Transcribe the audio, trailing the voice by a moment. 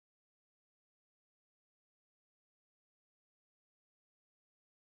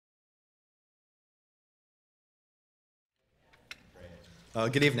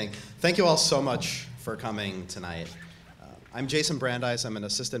Good evening. Thank you all so much for coming tonight. I'm Jason Brandeis. I'm an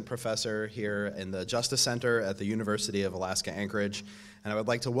assistant professor here in the Justice Center at the University of Alaska Anchorage, and I would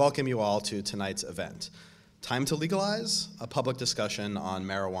like to welcome you all to tonight's event, Time to Legalize, a public discussion on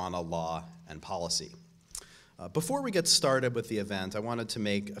marijuana law and policy. Before we get started with the event, I wanted to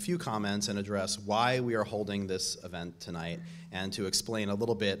make a few comments and address why we are holding this event tonight and to explain a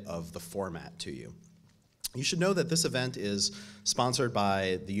little bit of the format to you. You should know that this event is sponsored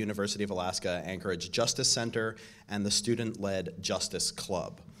by the University of Alaska Anchorage Justice Center and the student-led Justice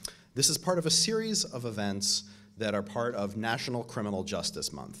Club. This is part of a series of events that are part of National Criminal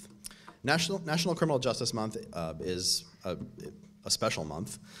Justice Month. National Criminal Justice Month is a special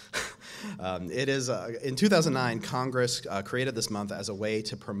month. In 2009, Congress created this month as a way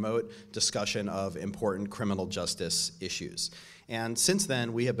to promote discussion of important criminal justice issues. And since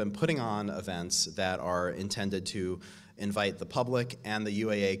then, we have been putting on events that are intended to invite the public and the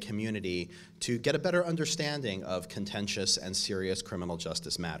UAA community to get a better understanding of contentious and serious criminal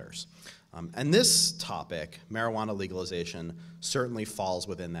justice matters. And this topic, marijuana legalization, certainly falls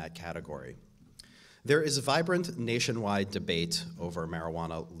within that category. There is vibrant nationwide debate over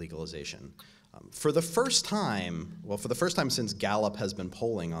marijuana legalization. For the first time since Gallup has been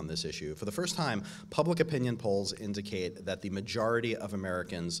polling on this issue, for the first time, public opinion polls indicate that the majority of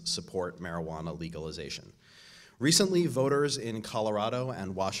Americans support marijuana legalization. Recently, voters in Colorado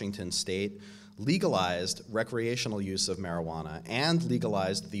and Washington state legalized recreational use of marijuana and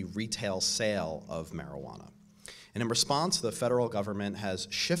legalized the retail sale of marijuana. And in response, the federal government has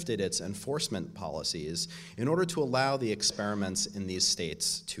shifted its enforcement policies in order to allow the experiments in these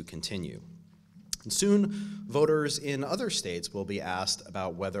states to continue. And soon, voters in other states will be asked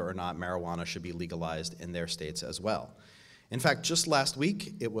about whether or not marijuana should be legalized in their states as well. In fact, just last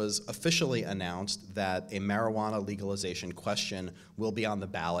week, it was officially announced that a marijuana legalization question will be on the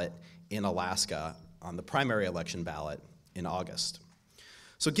ballot in Alaska on the primary election ballot in August.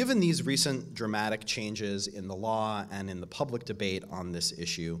 So given these recent dramatic changes in the law and in the public debate on this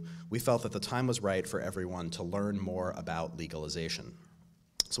issue, we felt that the time was right for everyone to learn more about legalization.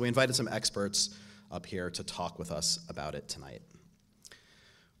 So we invited some experts up here to talk with us about it tonight.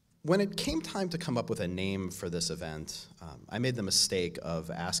 When it came time to come up with a name for this event, I made the mistake of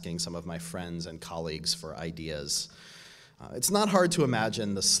asking some of my friends and colleagues for ideas. It's not hard to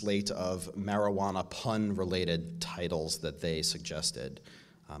imagine the slate of marijuana pun-related titles that they suggested.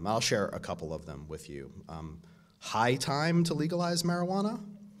 I'll share a couple of them with you. High time to legalize marijuana?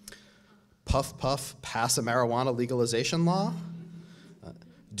 Puff puff, pass a marijuana legalization law?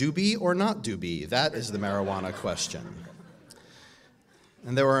 Doobie or not doobie? That is the marijuana question.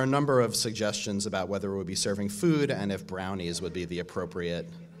 And there were a number of suggestions about whether it would be serving food and if brownies would be the appropriate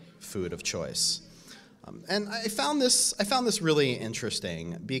food of choice. And I found this really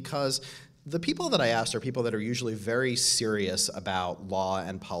interesting because the people that I asked are people that are usually very serious about law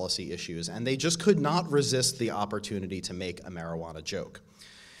and policy issues, and they just could not resist the opportunity to make a marijuana joke.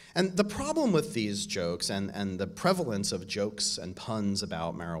 And the problem with these jokes and the prevalence of jokes and puns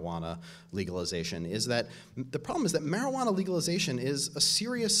about marijuana legalization is that the problem is that marijuana legalization is a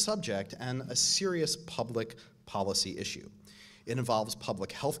serious subject and a serious public policy issue. It involves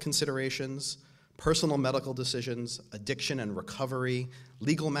public health considerations, personal medical decisions, addiction and recovery,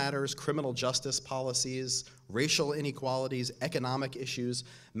 legal matters, criminal justice policies, racial inequalities, economic issues,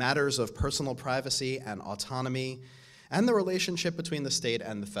 matters of personal privacy and autonomy, and the relationship between the state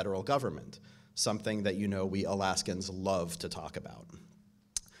and the federal government, something that you know we Alaskans love to talk about.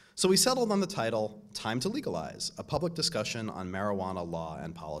 So we settled on the title, Time to Legalize, a public discussion on marijuana law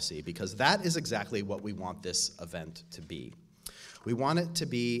and policy, because that is exactly what we want this event to be. We want it to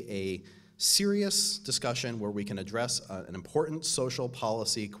be a serious discussion where we can address an important social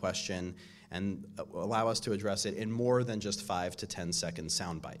policy question and allow us to address it in more than just 5 to 10 second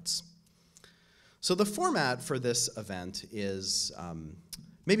sound bites. So the format for this event is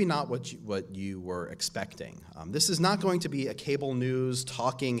maybe not what you were expecting. This is not going to be a cable news,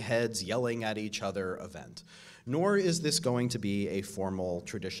 talking heads yelling at each other event, nor is this going to be a formal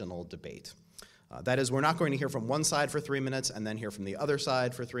traditional debate. That is, we're not going to hear from one side for 3 minutes and then hear from the other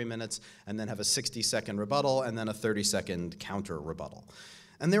side for 3 minutes and then have a 60-second rebuttal and then a 30-second counter rebuttal.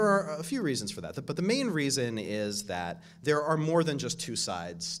 And there are a few reasons for that, but the main reason is that there are more than just two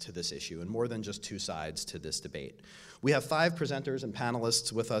sides to this issue and more than just two sides to this debate. We have 5 presenters and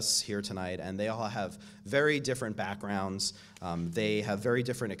panelists with us here tonight, and they all have very different backgrounds. They have very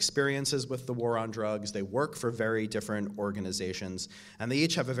different experiences with the war on drugs. They work for very different organizations, and they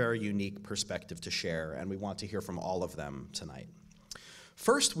each have a very unique perspective to share, and we want to hear from all of them tonight.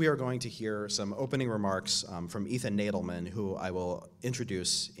 First, we are going to hear some opening remarks from Ethan Nadelmann, who I will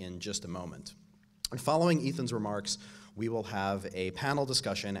introduce in just a moment. And following Ethan's remarks, we will have a panel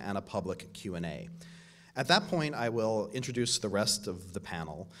discussion and a public Q&A. At that point, I will introduce the rest of the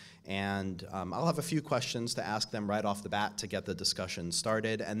panel, and I'll have a few questions to ask them right off the bat to get the discussion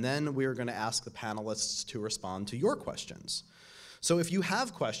started, and then we're going to ask the panelists to respond to your questions. So if you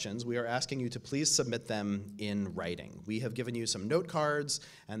have questions, we are asking you to please submit them in writing. We have given you some note cards,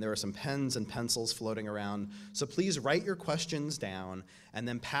 and there are some pens and pencils floating around, so please write your questions down and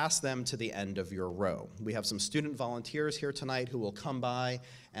then pass them to the end of your row. We have some student volunteers here tonight who will come by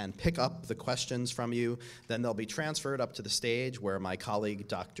and pick up the questions from you. Then they'll be transferred up to the stage where my colleague,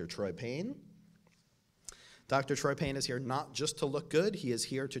 Dr. Troy Payne. Dr. Troy Payne is here not just to look good, he is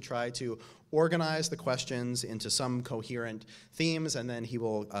here to try to organize the questions into some coherent themes, and then he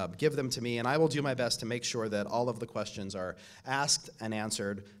will give them to me, and I will do my best to make sure that all of the questions are asked and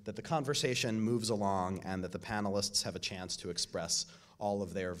answered, that the conversation moves along, and that the panelists have a chance to express all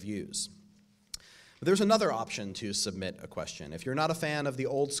of their views. But there's another option to submit a question. If you're not a fan of the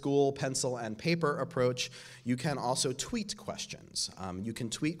old school pencil and paper approach, you can also tweet questions. You can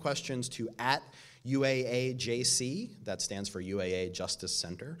tweet questions to @UAAJC, that stands for UAA Justice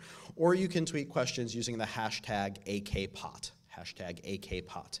Center, or you can tweet questions using the hashtag AKPOT, hashtag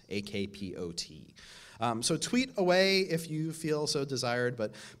AKPOT, AKPOT. So tweet away if you feel so desired,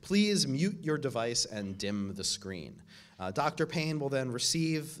 but please mute your device and dim the screen. Dr. Payne will then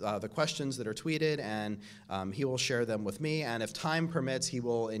receive the questions that are tweeted, and he will share them with me, and if time permits, he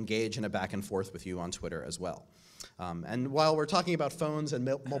will engage in a back and forth with you on Twitter as well. And while we're talking about phones and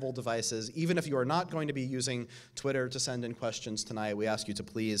mobile devices, even if you are not going to be using Twitter to send in questions tonight, we ask you to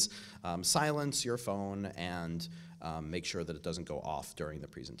please silence your phone and make sure that it doesn't go off during the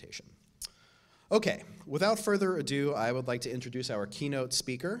presentation. Okay, without further ado, I would like to introduce our keynote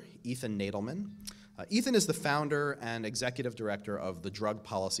speaker, Ethan Nadelmann. Ethan is the founder and executive director of the Drug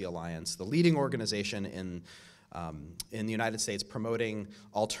Policy Alliance, the leading organization in the United States promoting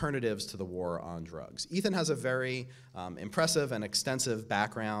alternatives to the war on drugs. Ethan has a very impressive and extensive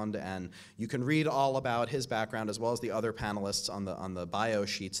background, and you can read all about his background as well as the other panelists on the bio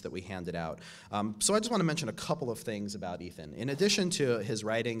sheets that we handed out. So I just want to mention a couple of things about Ethan. In addition to his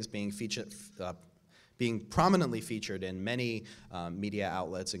writings being prominently featured in many media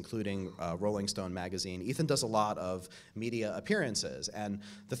outlets, including Rolling Stone magazine, Ethan does a lot of media appearances. And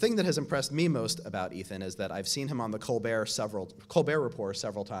the thing that has impressed me most about Ethan is that I've seen him on the Colbert Report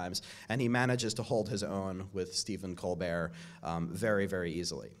several times, and he manages to hold his own with Stephen Colbert very, very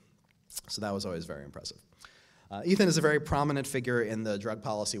easily. So that was always very impressive. Ethan is a very prominent figure in the drug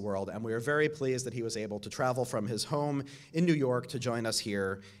policy world, and we are very pleased that he was able to travel from his home in New York to join us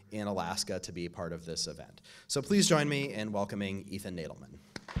here in Alaska to be part of this event. So please join me in welcoming Ethan Nadelmann.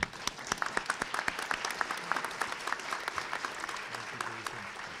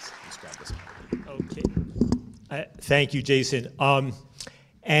 Let's grab this one. Okay. Thank you, Jason. I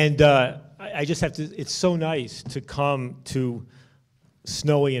just have to, it's so nice to come to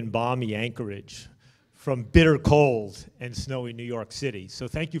snowy and balmy Anchorage from bitter cold and snowy New York City. So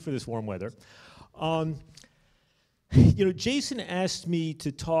thank you for this warm weather. You know, Jason asked me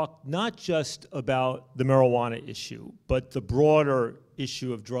to talk not just about the marijuana issue, but the broader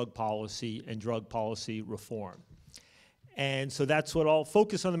issue of drug policy and drug policy reform. And so that's what I'll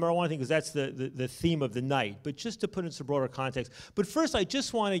focus on, the marijuana thing, because that's the theme of the night. But just to put in some broader context. But first, I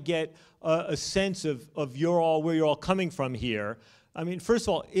just want to get a sense of where you're all coming from here. I mean, first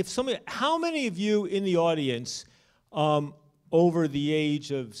of all, how many of you in the audience over the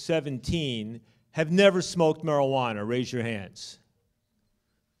age of 17 have never smoked marijuana? Raise your hands.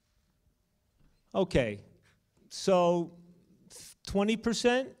 Okay, so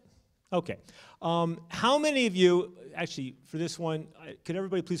 20%? Okay. How many of you, actually, for this one, could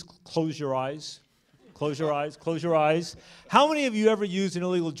everybody please close your eyes? Close your eyes, close your eyes. How many of you ever used an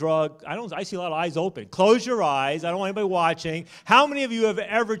illegal drug? I see a lot of eyes open. Close your eyes, I don't want anybody watching. How many of you have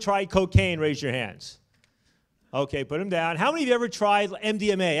ever tried cocaine? Raise your hands. Okay, put them down. How many of you ever tried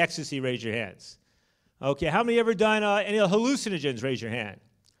MDMA, ecstasy? Raise your hands. Okay, how many of you ever done any hallucinogens? Raise your hand.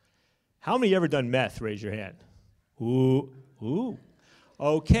 How many of you ever done meth? Raise your hand. Ooh, ooh.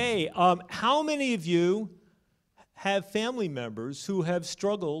 Okay, how many of you have family members who have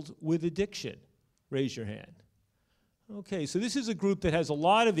struggled with addiction? Raise your hand. Okay, so this is a group that has a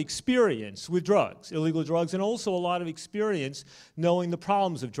lot of experience with drugs, illegal drugs, and also a lot of experience knowing the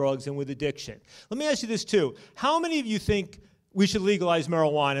problems of drugs and with addiction. Let me ask you this too. How many of you think we should legalize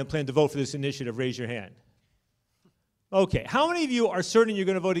marijuana and plan to vote for this initiative? Raise your hand. Okay, how many of you are certain you're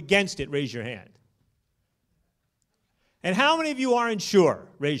going to vote against it? Raise your hand. And how many of you aren't sure?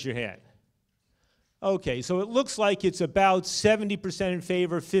 Raise your hand. Okay, so it looks like it's about 70% in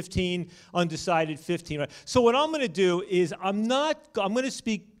favor, 15 undecided, 15 right. So what I'm going to do is I'm going to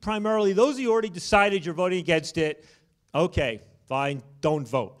speak primarily, those of you who already decided you're voting against it, okay, fine, don't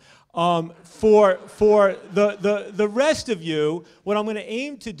vote. For the rest of you, what I'm going to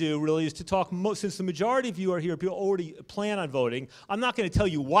aim to do really is to talk, since the majority of you are here, people already plan on voting, I'm not going to tell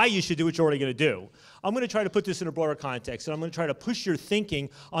you why you should do what you're already going to do. I'm going to try to put this in a broader context, and I'm going to try to push your thinking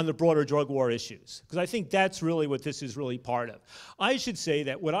on the broader drug war issues, because I think that's really what this is really part of. I should say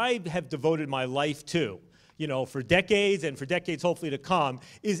that what I have devoted my life to, you know, for decades and for decades hopefully to come,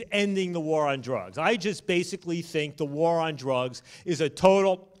 is ending the war on drugs. I just basically think the war on drugs is a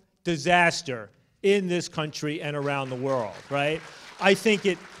total disaster in this country and around the world, right? I think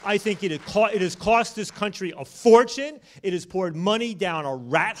it has cost this country a fortune. It has poured money down a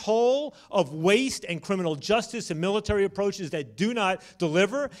rat hole of waste and criminal justice and military approaches that do not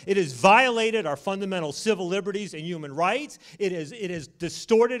deliver. It has violated our fundamental civil liberties and human rights. It has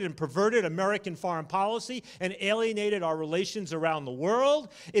distorted and perverted American foreign policy and alienated our relations around the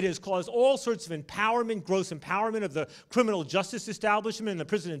world. It has caused all sorts of empowerment, gross empowerment of the criminal justice establishment and the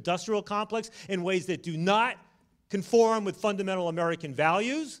prison industrial complex in ways that do not conform with fundamental American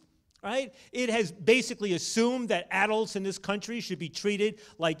values, right? It has basically assumed that adults in this country should be treated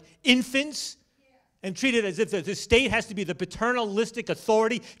like infants and treated as if the state has to be the paternalistic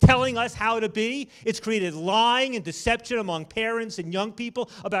authority telling us how to be. It's created lying and deception among parents and young people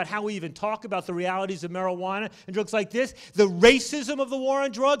about how we even talk about the realities of marijuana and drugs like this. The racism of the war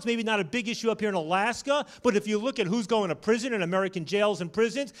on drugs, maybe not a big issue up here in Alaska, but if you look at who's going to prison in American jails and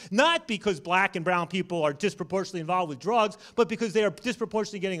prisons, not because black and brown people are disproportionately involved with drugs, but because they are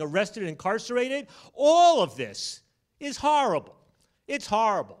disproportionately getting arrested and incarcerated, all of this is horrible. It's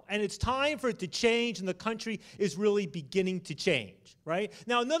horrible, and it's time for it to change, and the country is really beginning to change, right?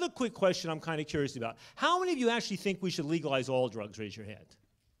 Now, another quick question I'm kind of curious about. How many of you actually think we should legalize all drugs? Raise your hand.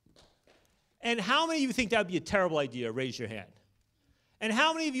 And how many of you think that would be a terrible idea? Raise your hand. And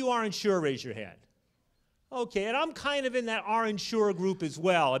how many of you aren't sure? Raise your hand. Okay, and I'm kind of in that aren't sure group as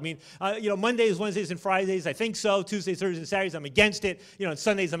well. I mean, you know, Mondays, Wednesdays, and Fridays, I think so. Tuesdays, Thursdays, and Saturdays, I'm against it. You know, and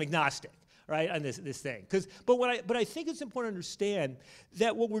Sundays, I'm agnostic. Right, on this thing. But I think it's important to understand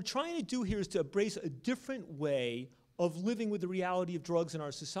that what we're trying to do here is to embrace a different way of living with the reality of drugs in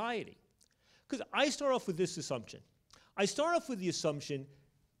our society. Because I start off with this assumption. I start off with the assumption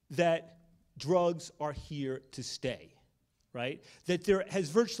that drugs are here to stay, right? That there has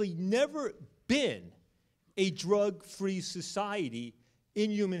virtually never been a drug-free society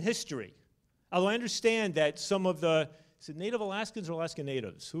in human history. Although I understand that some of the is it Native Alaskans or Alaska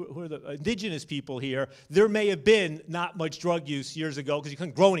Natives? Who are the indigenous people here? There may have been not much drug use years ago because you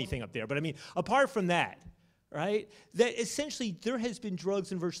couldn't grow anything up there. But I mean, apart from that, right, that essentially there has been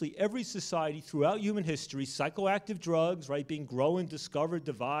drugs in virtually every society throughout human history, psychoactive drugs, right, being grown, discovered,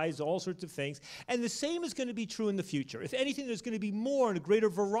 devised, all sorts of things. And the same is going to be true in the future. If anything, there's going to be more and a greater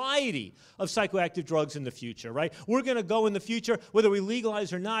variety of psychoactive drugs in the future, right? We're going to go in the future, whether we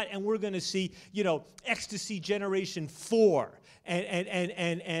legalize or not, and we're going to see, you know, ecstasy generation 4,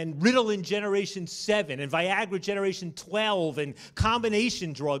 and Ritalin generation 7, and Viagra generation 12, and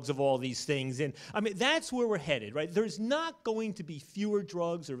combination drugs of all these things. And I mean, that's where we're headed, right? There's not going to be fewer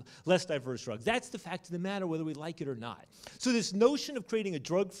drugs or less diverse drugs. That's the fact of the matter, whether we like it or not. So this notion of creating a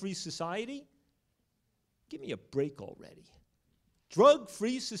drug-free society, give me a break already.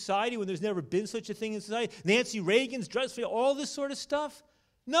 Drug-free society when there's never been such a thing in society. Nancy Reagan's drug-free, all this sort of stuff.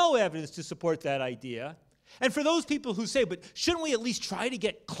 No evidence to support that idea. And for those people who say, but shouldn't we at least try to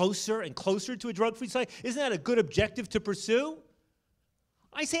get closer and closer to a drug-free society? Isn't that a good objective to pursue?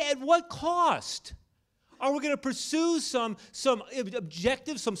 I say, at what cost? Are we going to pursue some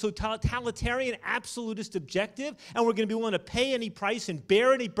objective, some totalitarian, absolutist objective, and we're going to be willing to pay any price and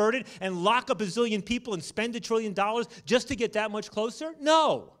bear any burden and lock up a zillion people and spend $1 trillion just to get that much closer?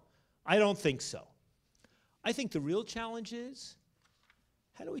 No, I don't think so. I think the real challenge is,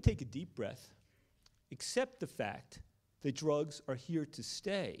 how do we take a deep breath, accept the fact that drugs are here to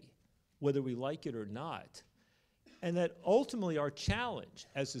stay, whether we like it or not, and that ultimately our challenge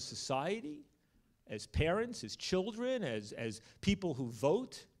as a society, as parents, as children, as people who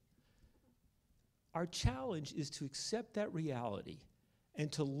vote, our challenge is to accept that reality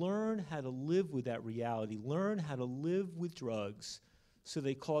and to learn how to live with that reality, learn how to live with drugs so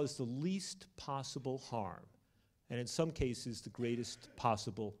they cause the least possible harm, and in some cases, the greatest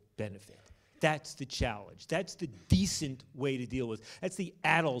possible benefit. That's the challenge. That's the decent way to deal with it. That's the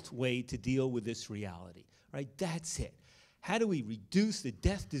adult way to deal with this reality, right? That's it. How do we reduce the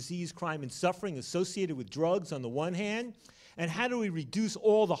death, disease, crime, and suffering associated with drugs on the one hand? And how do we reduce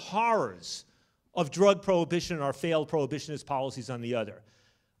all the horrors of drug prohibition and our failed prohibitionist policies on the other?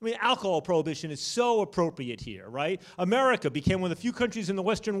 I mean, alcohol prohibition is so appropriate here, right? America became one of the few countries in the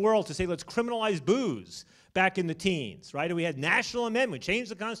Western world to say, let's criminalize booze back in the teens, right? And we had national amendment, changed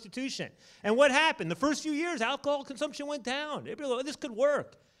the Constitution. And what happened? The first few years, alcohol consumption went down. Everybody thought, this could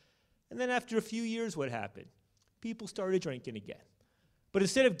work. And then after a few years, what happened? People started drinking again. But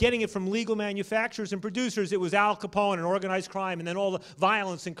instead of getting it from legal manufacturers and producers, it was Al Capone and organized crime, and then all the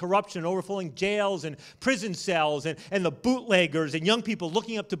violence and corruption and overflowing jails and prison cells, and the bootleggers and young people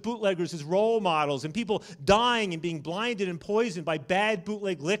looking up to bootleggers as role models, and people dying and being blinded and poisoned by bad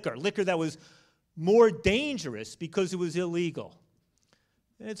bootleg liquor that was more dangerous because it was illegal.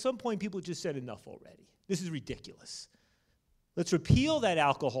 And at some point, people just said, enough already. This is ridiculous. Let's repeal that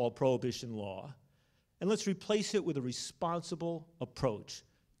alcohol prohibition law, and let's replace it with a responsible approach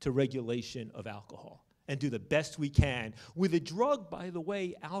to regulation of alcohol and do the best we can with a drug, by the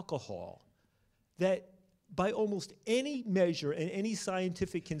way, alcohol, that by almost any measure and any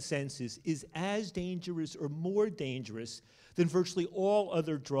scientific consensus is as dangerous or more dangerous than virtually all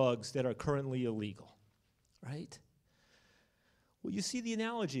other drugs that are currently illegal, right? Well, you see the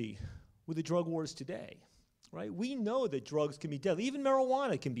analogy with the drug wars today. Right? We know that drugs can be deadly. Even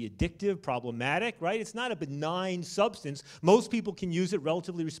marijuana can be addictive, problematic, right? It's not a benign substance. Most people can use it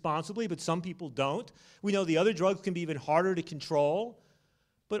relatively responsibly, but some people don't. We know the other drugs can be even harder to control.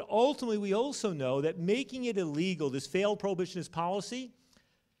 But ultimately, we also know that making it illegal, this failed prohibitionist policy,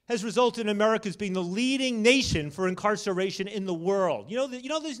 has resulted in America as being the leading nation for incarceration in the world. You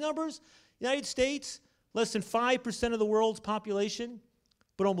know these numbers? United States, less than 5% of the world's population,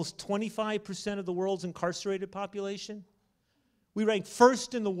 but almost 25% of the world's incarcerated population. We rank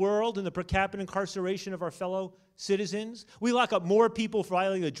first in the world in the per capita incarceration of our fellow citizens. We lock up more people for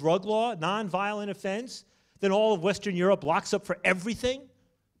violating the drug law, nonviolent offense, than all of Western Europe locks up for everything.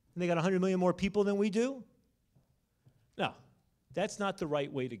 And they got 100 million more people than we do. No, that's not the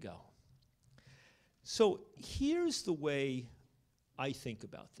right way to go. So here's the way I think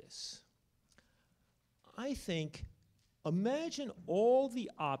about this. I think, imagine all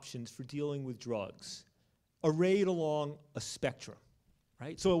the options for dealing with drugs arrayed along a spectrum,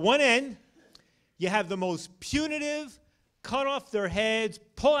 right? So at one end, you have the most punitive, cut off their heads,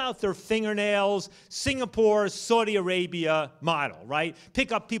 pull out their fingernails, Singapore, Saudi Arabia model, right?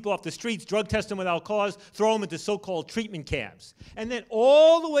 Pick up people off the streets, drug test them without cause, throw them into so-called treatment camps. And then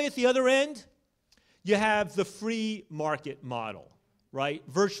all the way at the other end, you have the free market model. Right?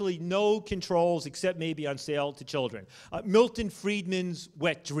 Virtually no controls except maybe on sale to children. Milton Friedman's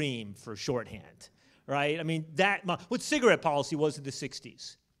wet dream for shorthand, right? I mean, what cigarette policy was in the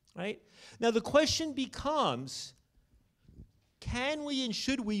 60s, right? Now the question becomes, can we and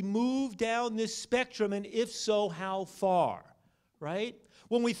should we move down this spectrum, and if so, how far, right?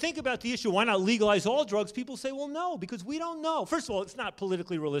 When we think about the issue, why not legalize all drugs, people say, well, no, because we don't know. First of all, it's not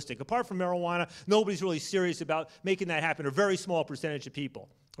politically realistic. Apart from marijuana, nobody's really serious about making that happen, a very small percentage of people,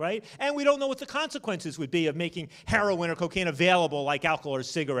 right? And we don't know what the consequences would be of making heroin or cocaine available like alcohol or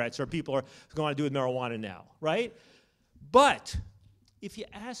cigarettes, or people are going to do with marijuana now, right? But if you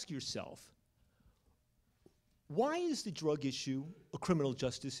ask yourself, why is the drug issue a criminal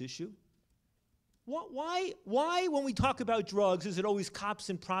justice issue? Why, when we talk about drugs, is it always cops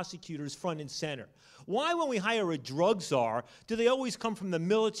and prosecutors front and center? Why, when we hire a drug czar, do they always come from the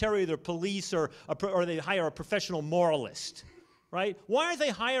military or the police, or they hire a professional moralist, right? Why are they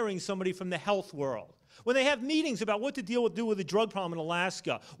hiring somebody from the health world? When they have meetings about what to do with the drug problem in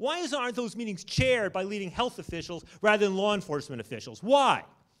Alaska, why aren't those meetings chaired by leading health officials rather than law enforcement officials? Why?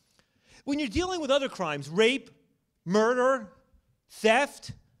 When you're dealing with other crimes, rape, murder,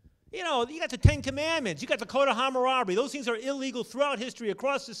 theft, you know, you got the Ten Commandments, you got the Code of Hammurabi. Those things are illegal throughout history,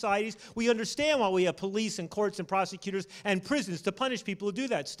 across societies. We understand why we have police and courts and prosecutors and prisons to punish people who do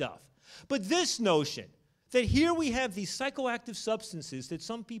that stuff. But this notion that here we have these psychoactive substances that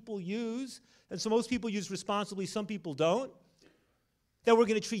some people use, and so most people use responsibly, some people don't, that we're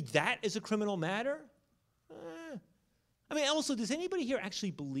going to treat that as a criminal matter? I mean, also, does anybody here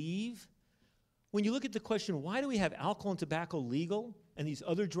actually believe, when you look at the question, why do we have alcohol and tobacco legal and these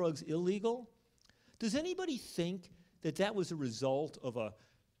other drugs illegal? Does anybody think that that was a result of a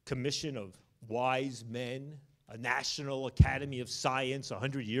commission of wise men, a National Academy of Science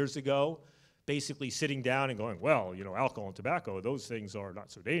 100 years ago, basically sitting down and going, well, you know, alcohol and tobacco, those things are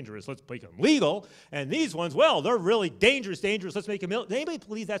not so dangerous, let's make them legal. And these ones, well, they're really dangerous, let's make them illegal. Does anybody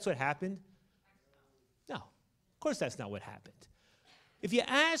believe that's what happened? No, of course that's not what happened. If you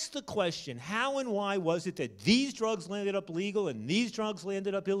ask the question, how and why was it that these drugs landed up legal and these drugs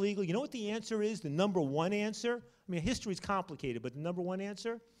landed up illegal, you know what the answer is, the number one answer? I mean, history's complicated, but the number one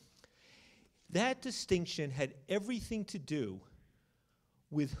answer? That distinction had everything to do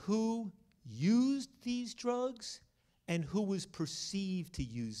with who used these drugs and who was perceived to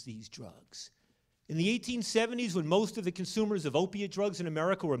use these drugs. In the 1870s, when most of the consumers of opiate drugs in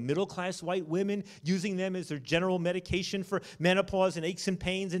America were middle-class white women using them as their general medication for menopause and aches and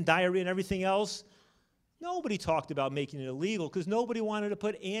pains and diarrhea and everything else, nobody talked about making it illegal because nobody wanted to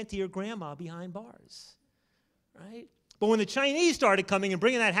put auntie or grandma behind bars, right? But when the Chinese started coming and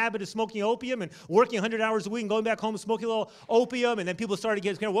bringing that habit of smoking opium and working 100 hours a week and going back home and smoking a little opium, and then people started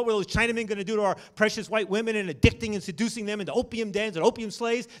getting scared, what were those Chinamen going to do to our precious white women, and addicting and seducing them into opium dens and opium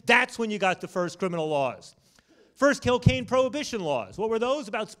slaves? That's when you got the first criminal laws. First cocaine prohibition laws. What were those?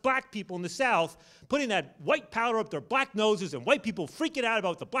 About black people in the South putting that white powder up their black noses and white people freaking out about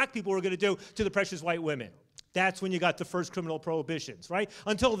what the black people were going to do to the precious white women. That's when you got the first criminal prohibitions, right?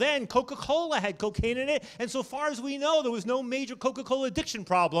 Until then, Coca-Cola had cocaine in it, and so far as we know, there was no major Coca-Cola addiction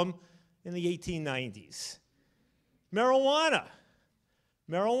problem in the 1890s. Marijuana.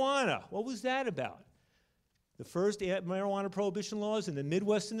 Marijuana. What was that about? The first marijuana prohibition laws in the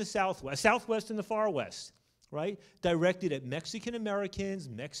Midwest and the Southwest and the Far West, right? Directed at Mexican Americans,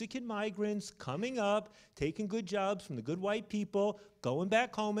 Mexican migrants coming up, taking good jobs from the good white people, going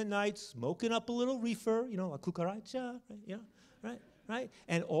back home at night, smoking up a little reefer, you know, la cucaracha, right? Yeah, right?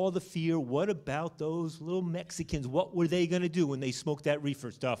 And all the fear, what about those little Mexicans? What were they going to do when they smoked that reefer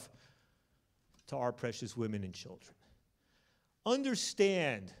stuff to our precious women and children?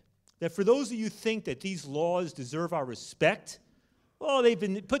 Understand that for those of you who think that these laws deserve our respect, well, they've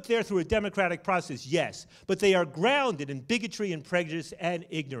been put there through a democratic process, yes, but they are grounded in bigotry and prejudice and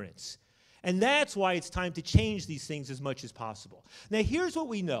ignorance. And that's why it's time to change these things as much as possible. Now, here's what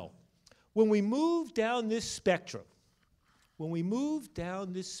we know. When we move down this spectrum,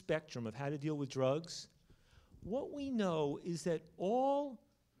 of how to deal with drugs, what we know is that all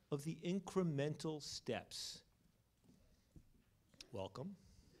of the incremental steps, welcome,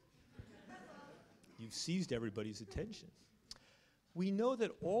 you've seized everybody's attention. We know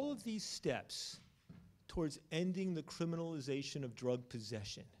that all of these steps towards ending the criminalization of drug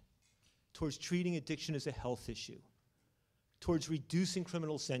possession, towards treating addiction as a health issue, towards reducing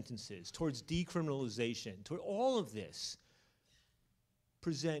criminal sentences, towards decriminalization, toward all of this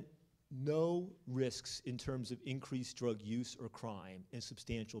present no risks in terms of increased drug use or crime and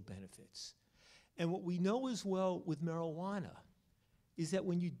substantial benefits. And what we know as well with marijuana is that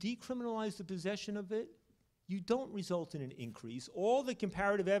when you decriminalize the possession of it, you don't result in an increase. All the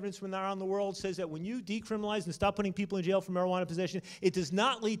comparative evidence from around the world says that when you decriminalize and stop putting people in jail for marijuana possession, it does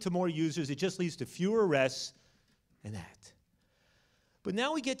not lead to more users. It just leads to fewer arrests and that. But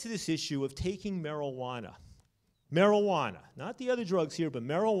now we get to this issue of taking marijuana, not the other drugs here, but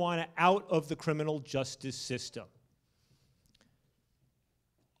marijuana out of the criminal justice system.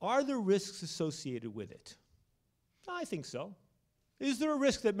 Are there risks associated with it? I think so. Is there a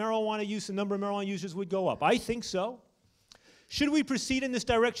risk that marijuana use, the number of marijuana users would go up? I think so. Should we proceed in this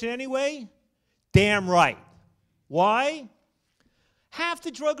direction anyway? Damn right. Why? Half the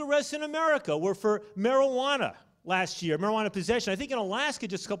drug arrests in America were for marijuana last year, marijuana possession. I think in Alaska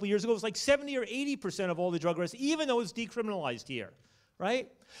just a couple years ago, it was like 70 or 80% of all the drug arrests, even though it's decriminalized here,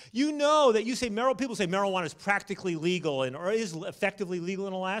 right? You know that people say marijuana is practically legal or is effectively legal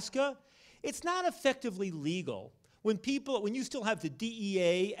in Alaska. It's not effectively legal when you still have the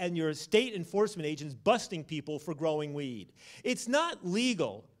DEA and your state enforcement agents busting people for growing weed. It's not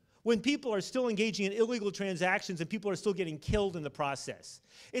legal when people are still engaging in illegal transactions and people are still getting killed in the process.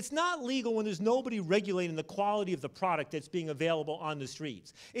 It's not legal when there's nobody regulating the quality of the product that's being available on the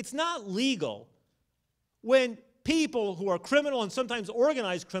streets. It's not legal when people who are criminal and sometimes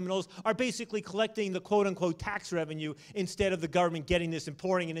organized criminals are basically collecting the quote-unquote tax revenue instead of the government getting this and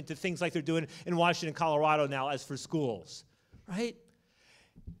pouring it into things like they're doing in Washington and Colorado now as for schools, right?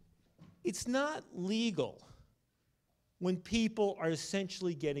 It's not legal when people are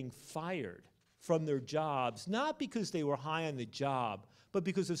essentially getting fired from their jobs, not because they were high on the job, but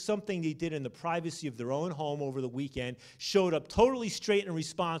because of something they did in the privacy of their own home over the weekend, showed up totally straight and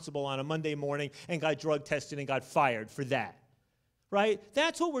responsible on a Monday morning and got drug tested and got fired for that, right?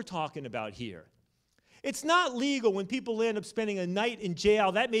 That's what we're talking about here. It's not legal when people end up spending a night in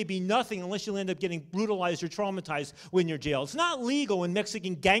jail. That may be nothing unless you'll end up getting brutalized or traumatized when you're in jail. It's not legal when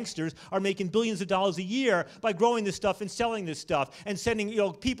Mexican gangsters are making billions of dollars a year by growing this stuff and selling this stuff and sending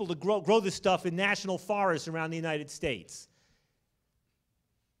people to grow this stuff in national forests around the United States.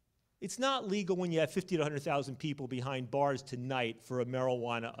 It's not legal when you have 50 to 100,000 people behind bars tonight for a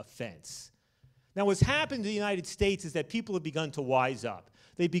marijuana offense. Now, what's happened in the United States is that people have begun to wise up.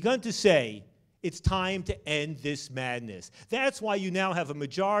 They've begun to say, it's time to end this madness. That's why you now have a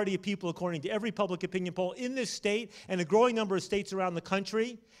majority of people, according to every public opinion poll in this state and a growing number of states around the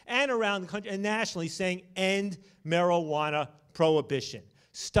country and nationally saying, end marijuana prohibition.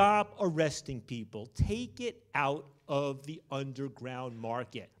 Stop arresting people. Take it out of the underground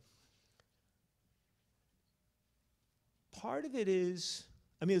market. Part of it is,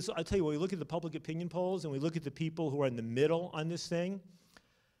 I mean, I'll tell you, when we look at the public opinion polls and we look at the people who are in the middle on this thing,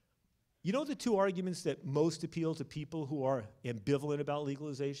 you know the two arguments that most appeal to people who are ambivalent about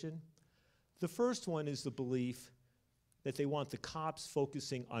legalization? The first one is the belief that they want the cops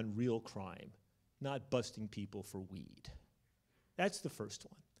focusing on real crime, not busting people for weed. That's the first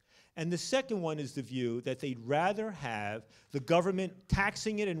one. And the second one is the view that they'd rather have the government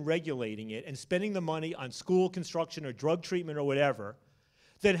taxing it and regulating it and spending the money on school construction or drug treatment or whatever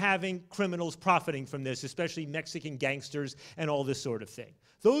than having criminals profiting from this, especially Mexican gangsters and all this sort of thing.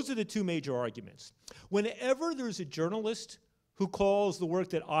 Those are the two major arguments. Whenever there's a journalist who calls the work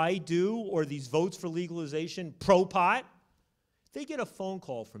that I do or these votes for legalization pro-pot, they get a phone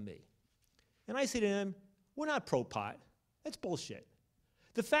call from me. And I say to them, we're not pro-pot. That's bullshit.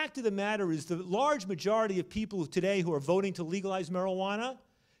 The fact of the matter is the large majority of people today who are voting to legalize marijuana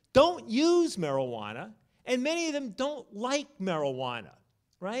don't use marijuana, and many of them don't like marijuana,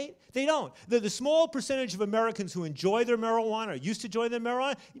 right? They don't. The small percentage of Americans who enjoy their marijuana or used to enjoy their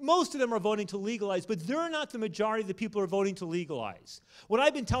marijuana, most of them are voting to legalize, but they're not the majority of the people who are voting to legalize. What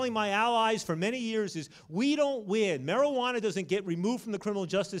I've been telling my allies for many years is we don't win. Marijuana doesn't get removed from the criminal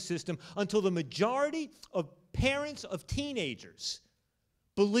justice system until the majority of parents of teenagers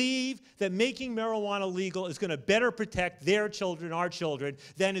believe that making marijuana legal is going to better protect their children, our children,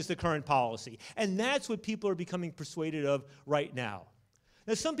 than is the current policy. And that's what people are becoming persuaded of right now.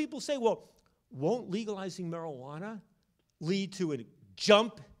 Now, some people say, well, won't legalizing marijuana lead to a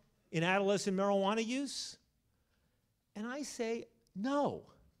jump in adolescent marijuana use? And I say, no.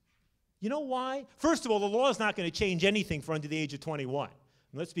 You know why? First of all, the law is not going to change anything for under the age of 21.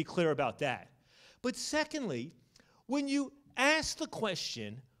 And let's be clear about that. But secondly, when you ask the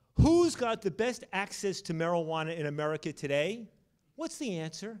question, who's got the best access to marijuana in America today? What's the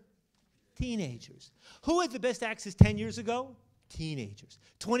answer? Teenagers. Who had the best access 10 years ago? Teenagers.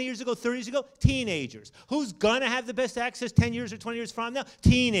 20 years ago, 30 years ago? Teenagers. Who's going to have the best access 10 years or 20 years from now?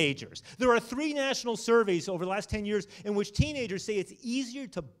 Teenagers. There are 3 national surveys over the last 10 years in which teenagers say it's easier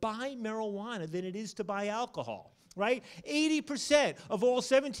to buy marijuana than it is to buy alcohol. Right? 80% of all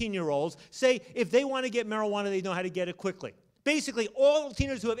 17-year-olds say if they want to get marijuana, they know how to get it quickly. Basically, all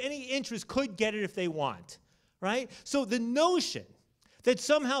teenagers who have any interest could get it if they want. Right? So the notion that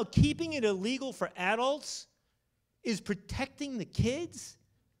somehow keeping it illegal for adults is protecting the kids,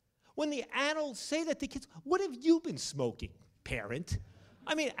 when the adults say that, the kids, what have you been smoking, parent?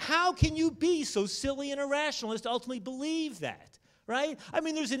 I mean, how can you be so silly and irrational as to ultimately believe that? Right? I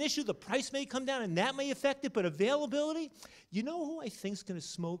mean, there's an issue, the price may come down and that may affect it, but availability, you know who I think is going to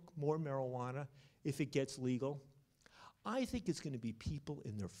smoke more marijuana if it gets legal? I think it's going to be people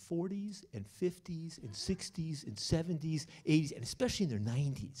in their 40s and 50s and 60s and 70s, 80s, and especially in their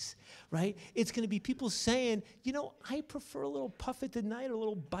 90s, right? It's going to be people saying, you know, I prefer a little puff at the night or a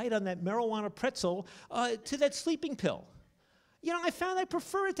little bite on that marijuana pretzel to that sleeping pill. You know, I found I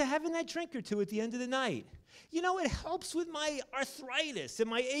prefer it to having that drink or two at the end of the night. You know, it helps with my arthritis and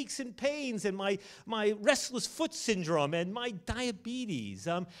my aches and pains and my restless foot syndrome and my diabetes.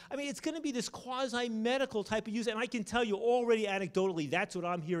 I mean, it's going to be this quasi-medical type of use, and I can tell you already anecdotally, that's what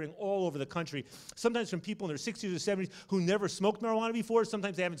I'm hearing all over the country. Sometimes from people in their 60s or 70s who never smoked marijuana before,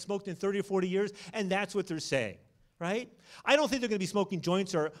 sometimes they haven't smoked in 30 or 40 years, and that's what they're saying. Right? I don't think they're going to be smoking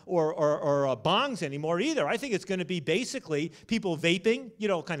joints or bongs anymore either. I think it's going to be basically people vaping, you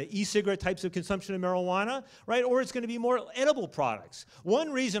know, kind of e-cigarette types of consumption of marijuana, right? Or it's going to be more edible products.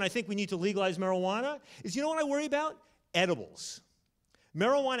 One reason I think we need to legalize marijuana is, you know what I worry about? Edibles.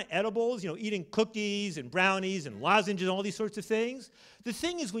 Marijuana edibles, you know, eating cookies and brownies and lozenges and all these sorts of things. The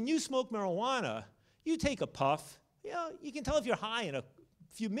thing is, when you smoke marijuana, you take a puff, you know, you can tell if you're high in a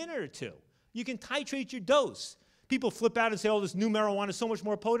few minutes or two. You can titrate your dose. People flip out and say, oh, this new marijuana is so much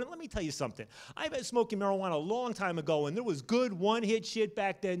more potent. Let me tell you something. I've been smoking marijuana a long time ago, and there was good one-hit shit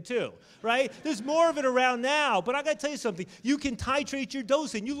back then, too, right? There's more of it around now, but I got to tell you something. You can titrate your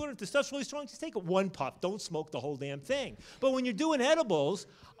dose, and you learn if the stuff's really strong, just take it one puff. Don't smoke the whole damn thing. But when you're doing edibles,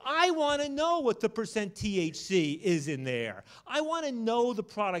 I want to know what the percent THC is in there. I want to know the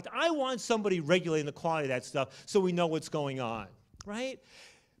product. I want somebody regulating the quality of that stuff so we know what's going on, right?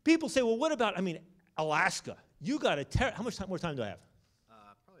 People say, well, what about, Alaska? You got a how much more time do I have?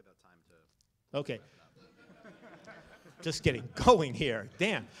 Probably about time to... Okay. Just getting going here.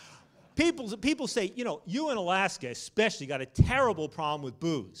 Damn. People say, you in Alaska especially got a terrible problem with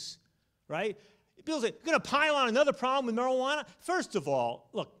booze, right? People say, you're going to pile on another problem with marijuana? First of all,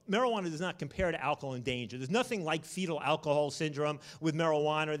 look, marijuana does not compare to alcohol and danger. There's nothing like fetal alcohol syndrome with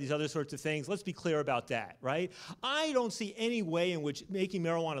marijuana or these other sorts of things. Let's be clear about that, right? I don't see any way in which making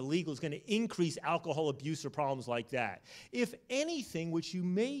marijuana legal is going to increase alcohol abuse or problems like that. If anything, what you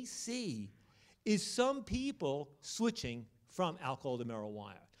may see is some people switching from alcohol to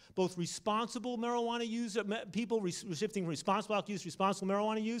marijuana. Both responsible marijuana use, people shifting from responsible alcohol use, responsible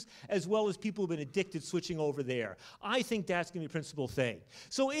marijuana use, as well as people who've been addicted switching over there. I think that's going to be the principal thing.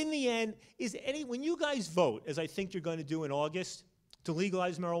 So in the end, when you guys vote, as I think you're going to do in August, to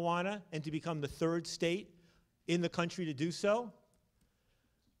legalize marijuana and to become the third state in the country to do so,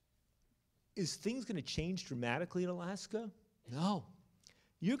 is things going to change dramatically in Alaska? No.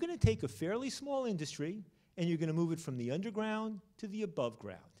 You're going to take a fairly small industry and you're going to move it from the underground to the above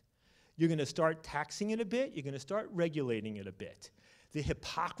ground. You're going to start taxing it a bit. You're going to start regulating it a bit. The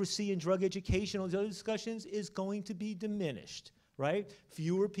hypocrisy in drug education, all these other discussions, is going to be diminished, right?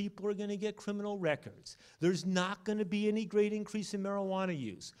 Fewer people are going to get criminal records. There's not going to be any great increase in marijuana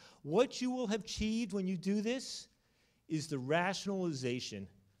use. What you will have achieved when you do this is the rationalization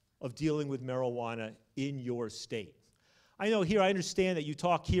of dealing with marijuana in your state. I know here, I understand that you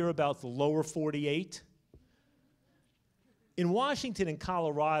talk here about the lower 48. In Washington and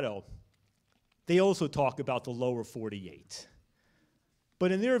Colorado, they also talk about the lower 48.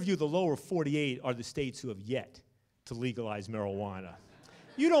 But in their view, the lower 48 are the states who have yet to legalize marijuana.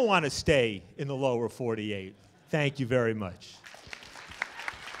 You don't want to stay in the lower 48. Thank you very much.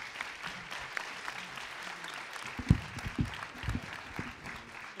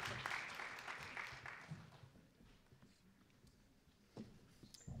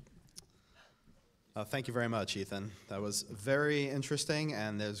 Thank you very much, Ethan. That was very interesting,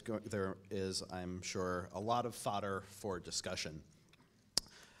 and there is, I'm sure, a lot of fodder for discussion.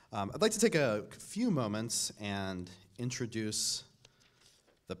 I'd like to take a few moments and introduce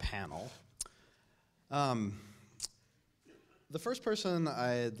the panel. The first person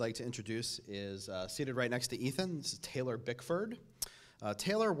I'd like to introduce is seated right next to Ethan. This is Taylor Bickford.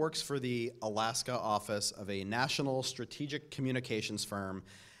 Taylor works for the Alaska office of a national strategic communications firm,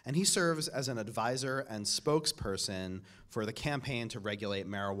 and he serves as an advisor and spokesperson for the campaign to regulate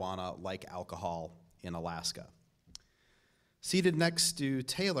marijuana like alcohol in Alaska. Seated next to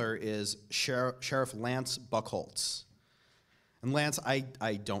Taylor is Sheriff Lance Buchholtz. And Lance, I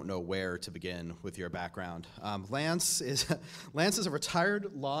don't know where to begin with your background. Lance is a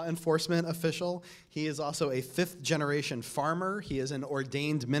retired law enforcement official. He is also a fifth-generation farmer. He is an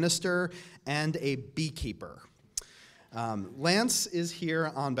ordained minister and a beekeeper. Lance is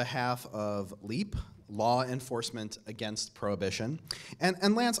here on behalf of LEAP, Law Enforcement Against Prohibition.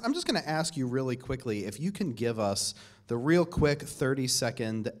 And Lance, I'm just going to ask you really quickly if you can give us the real quick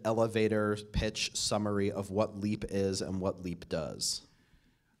 30-second elevator pitch summary of what LEAP is and what LEAP does.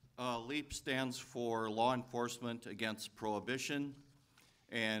 LEAP stands for Law Enforcement Against Prohibition,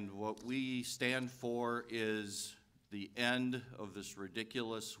 and what we stand for is the end of this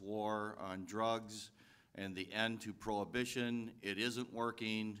ridiculous war on drugs and the end to prohibition. It isn't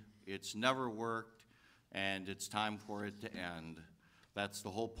working, it's never worked, and it's time for it to end. That's the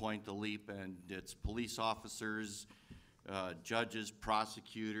whole point of LEAP, and it's police officers, judges,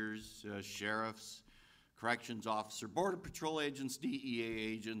 prosecutors, sheriffs, corrections officer, Border Patrol agents,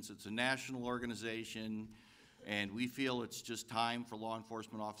 DEA agents. It's a national organization, and we feel it's just time for law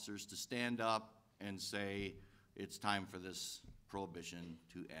enforcement officers to stand up and say it's time for this prohibition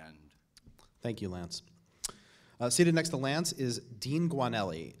to end. Thank you, Lance. Seated next to Lance is Dean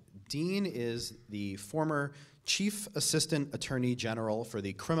Guaneli. Dean is the former Chief Assistant Attorney General for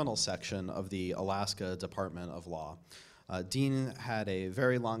the criminal section of the Alaska Department of Law. Dean had a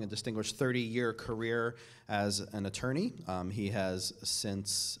very long and distinguished 30-year career as an attorney. He has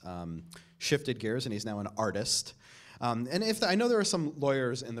since shifted gears, and he's now an artist. And I know there are some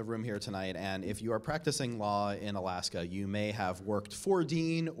lawyers in the room here tonight, and if you are practicing law in Alaska, you may have worked for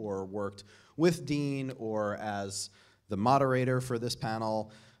Dean or worked with Dean, or as the moderator for this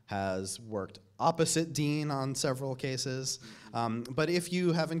panel, has worked opposite Dean on several cases. But if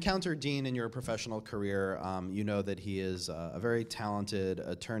you have encountered Dean in your professional career, you know that he is a very talented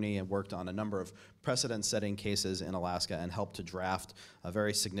attorney and worked on a number of precedent-setting cases in Alaska and helped to draft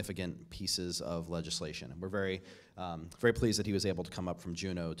very significant pieces of legislation. And we're very pleased that he was able to come up from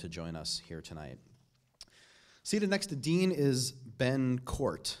Juneau to join us here tonight. Seated next to Dean is Ben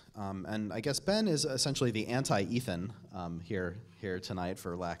Cort. And I guess Ben is essentially the anti-Ethan here tonight,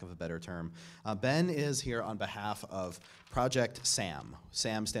 for lack of a better term. Ben is here on behalf of Project SAM.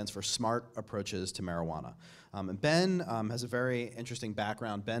 SAM stands for Smart Approaches to Marijuana. And Ben has a very interesting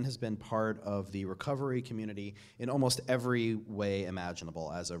background. Ben has been part of the recovery community in almost every way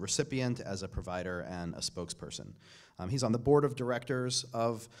imaginable, as a recipient, as a provider, and a spokesperson. He's on the board of directors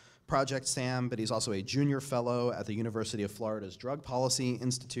of Project SAM, but he's also a junior fellow at the University of Florida's Drug Policy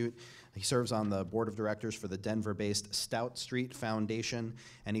Institute. He serves on the board of directors for the Denver-based Stout Street Foundation,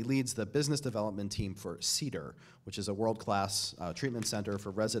 and he leads the business development team for CEDAR, which is a world-class treatment center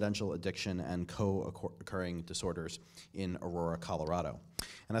for residential addiction and co-occurring disorders in Aurora, Colorado.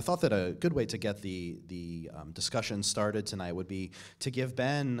 And I thought that a good way to get the discussion started tonight would be to give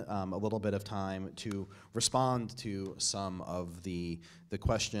Ben a little bit of time to respond to some of the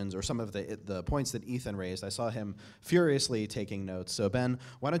questions or some of the points that Ethan raised. I saw him furiously taking notes. So Ben,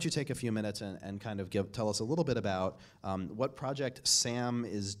 why don't you take a few minutes and kind of tell us a little bit about what Project SAM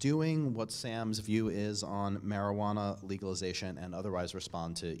is doing, what SAM's view is on marijuana legalization, and otherwise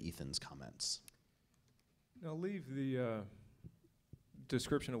respond to Ethan's comments. I'll leave the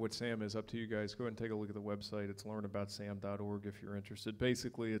description of what SAM is up to you guys. Go ahead and take a look at the website. It's learnaboutsam.org if you're interested.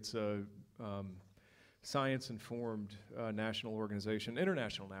 Basically, it's a science-informed national organization,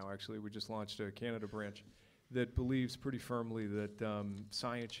 international now actually. We just launched a Canada branch that believes pretty firmly that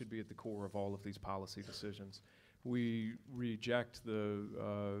science should be at the core of all of these policy decisions. We reject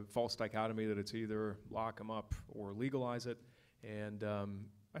the false dichotomy that it's either lock them up or legalize it, and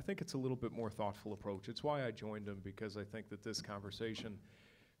I think it's a little bit more thoughtful approach. It's why I joined them, because I think that this conversation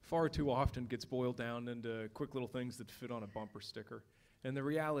far too often gets boiled down into quick little things that fit on a bumper sticker. And the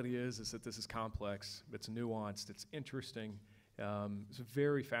reality is that this is complex, it's nuanced, it's interesting. It's a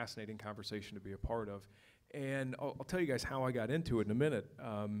very fascinating conversation to be a part of. And I'll tell you guys how I got into it in a minute.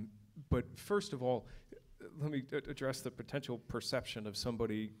 But first of all, let me address the potential perception of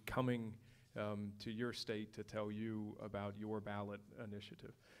somebody coming to your state to tell you about your ballot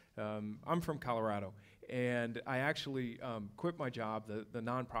initiative. I'm from Colorado, and I actually quit my job, the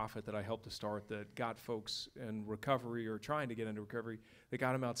nonprofit that I helped to start that got folks in recovery or trying to get into recovery, that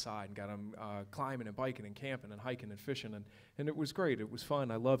got them outside and got them climbing and biking and camping and hiking and fishing, and it was great. It was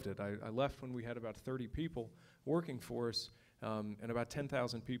fun. I loved it. I left when we had about 30 people working for us and about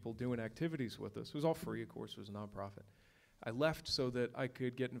 10,000 people doing activities with us. It was all free, of course. It was a nonprofit. I left so that I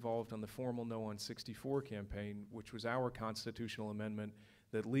could get involved on the formal No on 64 campaign, which was our constitutional amendment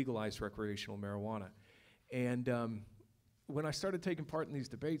that legalized recreational marijuana. And when I started taking part in these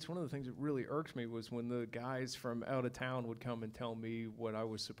debates, one of the things that really irked me was when the guys from out of town would come and tell me what I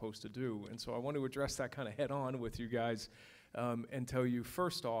was supposed to do. And so I want to address that kind of head on with you guys and tell you,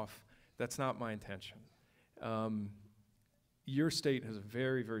 first off, that's not my intention. Your state has a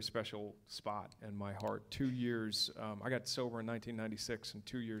very, very special spot in my heart. 2 years, I got sober in 1996, and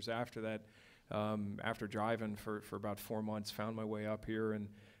 2 years after that, after driving for about 4 months, found my way up here and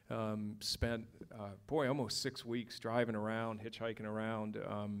spent, almost 6 weeks driving around, hitchhiking around,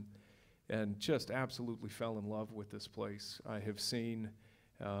 and just absolutely fell in love with this place. I have seen,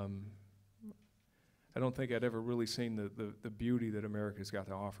 I don't think I'd ever really seen the beauty that America's got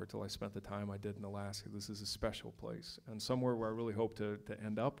to offer till I spent the time I did in Alaska. This is a special place, and somewhere where I really hope to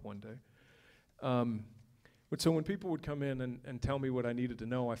end up one day. But so when people would come in and tell me what I needed to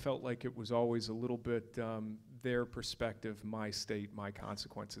know, I felt like it was always a little bit their perspective, my state, my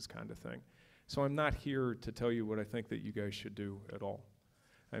consequences kind of thing. So I'm not here to tell you what I think that you guys should do at all.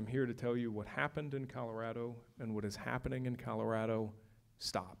 I'm here to tell you what happened in Colorado, and what is happening in Colorado,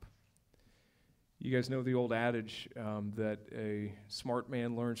 stop. You guys know the old adage that a smart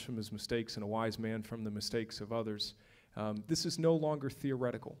man learns from his mistakes and a wise man from the mistakes of others. This is no longer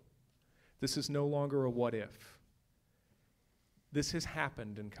theoretical. This is no longer a what if. This has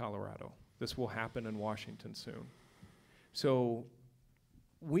happened in Colorado. This will happen in Washington soon. So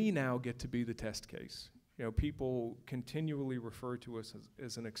we now get to be the test case. You know, people continually refer to us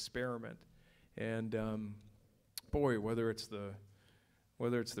as an experiment. And boy, whether it's the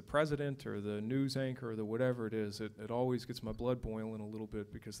president or the news anchor or the whatever it is, it always gets my blood boiling a little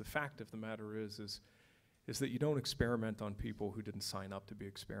bit, because the fact of the matter is that you don't experiment on people who didn't sign up to be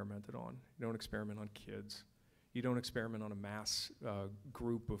experimented on. You don't experiment on kids. You don't experiment on a mass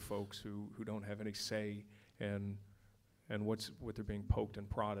group of folks who don't have any say in what they're being poked and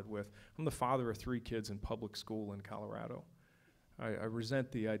prodded with. I'm the father of 3 kids in public school in Colorado. I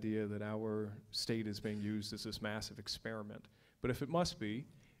resent the idea that our state is being used as this massive experiment. But if it must be,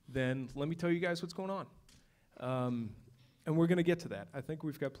 then let me tell you guys what's going on. And we're going to get to that. I think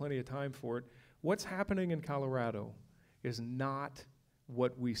we've got plenty of time for it. What's happening in Colorado is not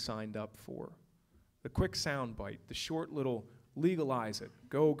what we signed up for. The quick soundbite, the short little legalize it,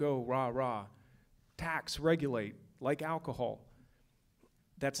 go, go, rah, rah, tax, regulate, like alcohol.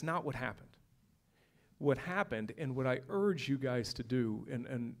 That's not what happened. What happened, and what I urge you guys to do,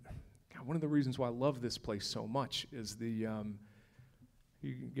 and God, one of the reasons why I love this place so much is you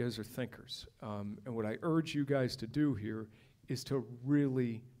guys are thinkers. And what I urge you guys to do here is to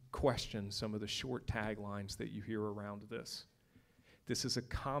really question some of the short taglines that you hear around this. This is a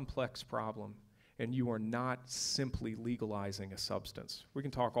complex problem, and you are not simply legalizing a substance. We can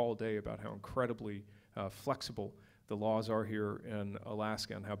talk all day about how incredibly flexible the laws are here in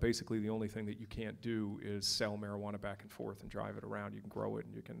Alaska, and how basically the only thing that you can't do is sell marijuana back and forth and drive it around. You can grow it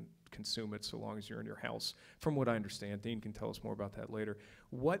and you can consume it so long as you're in your house, from what I understand. Dean can tell us more about that later.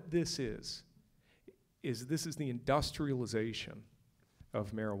 What this is this is the industrialization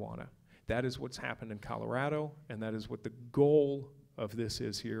of marijuana. That is what's happened in Colorado, and that is what the goal of this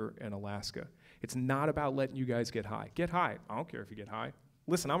is here in Alaska. It's not about letting you guys get high. Get high. I don't care if you get high.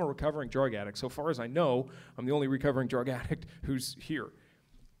 Listen, I'm a recovering drug addict. So far as I know, I'm the only recovering drug addict who's here.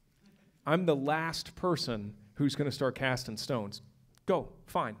 I'm the last person who's going to start casting stones. Go,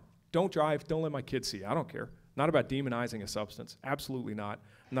 fine. Don't drive. Don't let my kids see. I don't care. Not about demonizing a substance. Absolutely not.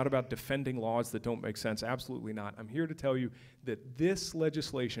 Not about defending laws that don't make sense. Absolutely not. I'm here to tell you that this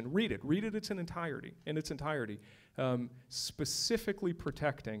legislation, read it in its entirety, specifically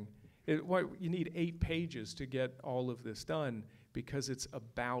protecting, you need 8 pages to get all of this done, because it's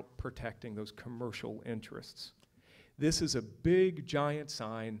about protecting those commercial interests. This is a big, giant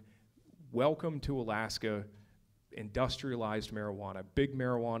sign, welcome to Alaska, industrialized marijuana, big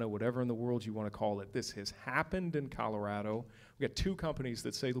marijuana, whatever in the world you want to call it. This has happened in Colorado. We've got 2 companies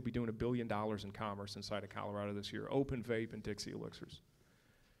that say they'll be doing $1 billion in commerce inside of Colorado this year, Open Vape and Dixie Elixirs.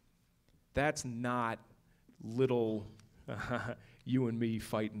 That's not little you and me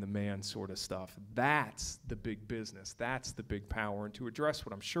fighting the man sort of stuff. That's the big business. That's the big power. And to address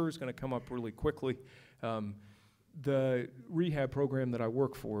what I'm sure is going to come up really quickly, the rehab program that I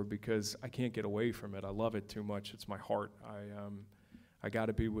work for, because I can't get away from it. I love it too much. It's my heart. I got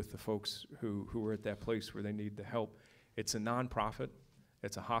to be with the folks who are at that place where they need the help. It's a nonprofit.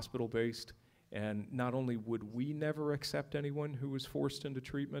 It's a hospital-based. And not only would we never accept anyone who was forced into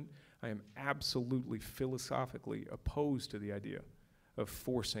treatment, I am absolutely philosophically opposed to the idea of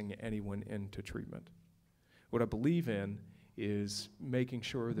forcing anyone into treatment. What I believe in is making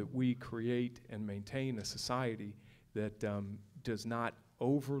sure that we create and maintain a society that does not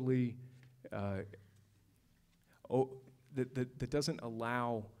overly, that doesn't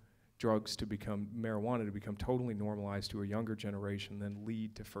allow drugs to become, marijuana to become totally normalized to a younger generation, then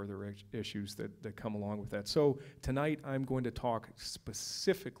lead to further issues that come along with that. So tonight I'm going to talk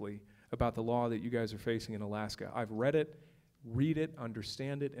specifically about the law that you guys are facing in Alaska. I've read it, read it,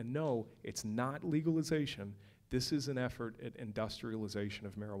 understand it, and know it's not legalization. This is an effort at industrialization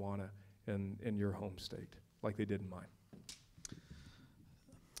of marijuana in your home state, like they did in mine.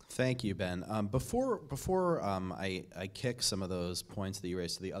 Thank you, Ben. Before I kick some of those points that you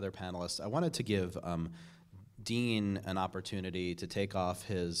raised to the other panelists, I wanted to give Dean an opportunity to take off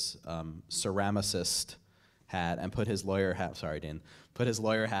his ceramicist hat and put his lawyer hat, sorry, Dean, put his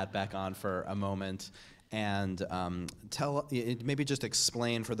lawyer hat back on for a moment, and maybe just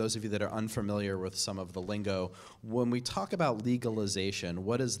explain for those of you that are unfamiliar with some of the lingo, when we talk about legalization,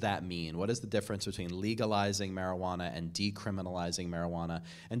 what does that mean? What is the difference between legalizing marijuana and decriminalizing marijuana?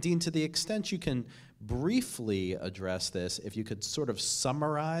 And Dean, to the extent you can briefly address this, if you could sort of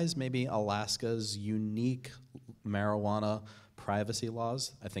summarize maybe Alaska's unique marijuana privacy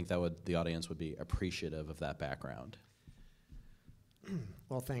laws, I think that the audience would be appreciative of that background.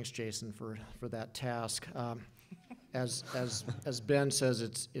 Well, thanks, Jason, for that task. As Ben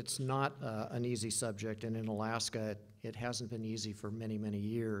says, it's not an easy subject, and in Alaska, it hasn't been easy for many, many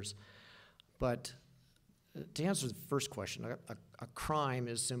years. But to answer the first question, a crime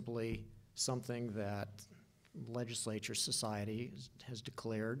is simply something that legislature, society has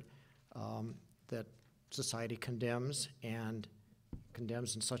declared that society condemns, and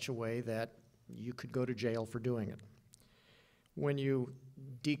condemns in such a way that you could go to jail for doing it. When you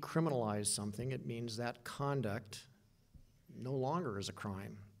decriminalize something, it means that conduct no longer is a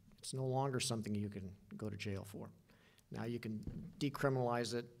crime. It's no longer something you can go to jail for. Now you can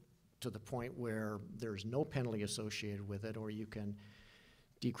decriminalize it to the point where there's no penalty associated with it, or you can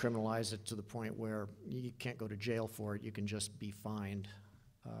decriminalize it to the point where you can't go to jail for it, you can just be fined.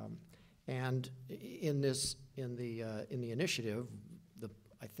 And in the initiative,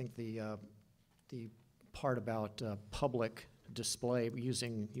 I think the part about public display,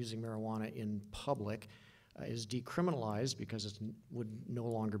 using marijuana in public, is decriminalized because it would no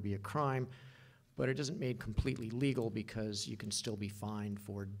longer be a crime, but it isn't made completely legal because you can still be fined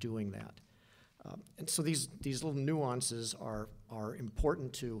for doing that. And so these little nuances are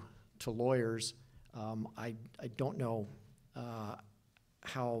important to lawyers. I don't know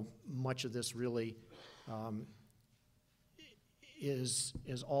how much of this really is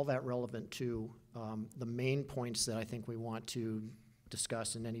all that relevant to the main points that I think we want to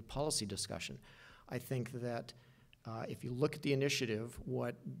discuss in any policy discussion. I think that if you look at the initiative,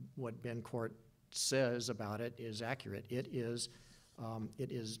 what Ben Cort says about it is accurate. It is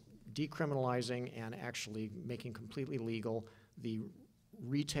decriminalizing and actually making completely legal the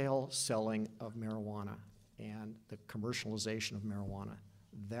retail selling of marijuana and the commercialization of marijuana.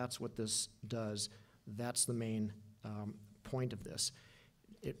 That's what this does. That's the main point of this.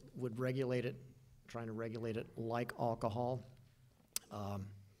 It would regulate it, trying to regulate it like alcohol.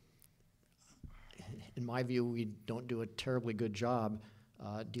 In my view, we don't do a terribly good job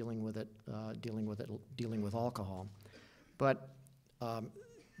dealing with alcohol. But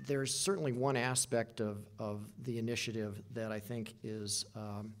there's certainly one aspect of the initiative that I think is,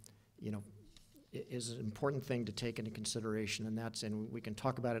 is an important thing to take into consideration, and we can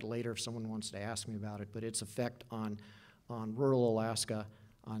talk about it later if someone wants to ask me about it, but its effect on rural Alaska,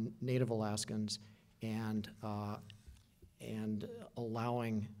 on Native Alaskans, and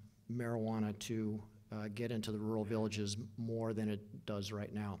allowing marijuana to get into the rural villages more than it does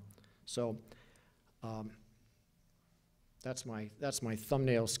right now. So that's my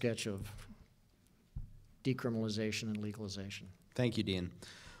thumbnail sketch of decriminalization and legalization. Thank you, Dean.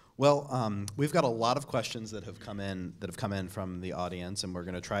 Well, we've got a lot of questions that have come in from the audience, and we're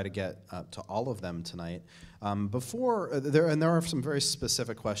going to try to get to all of them tonight. There are some very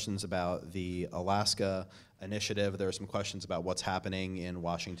specific questions about the Alaska initiative. There are some questions about what's happening in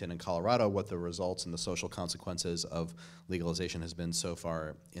Washington and Colorado, what the results and the social consequences of legalization has been so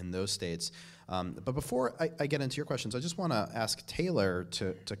far in those states. But before I get into your questions, I just want to ask Taylor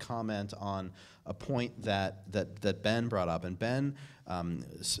to comment on a point that Ben brought up. And Ben,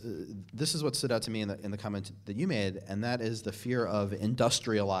 this is what stood out to me in the comment that you made, and that is the fear of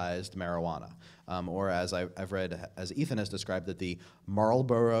industrialized marijuana, or as I've read, as Ethan has described it, the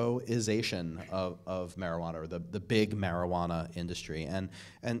Marlboroization of marijuana, or the big marijuana industry. And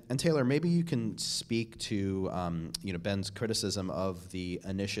Taylor, maybe you can speak to Ben's criticism of the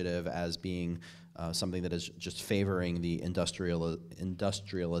initiative as being something that is just favoring the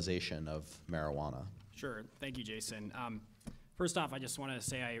industrialization of marijuana. Sure. Thank you, Jason. First off, I just want to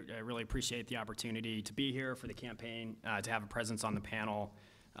say I really appreciate the opportunity to be here for the campaign, to have a presence on the panel,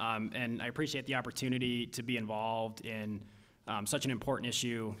 and I appreciate the opportunity to be involved in such an important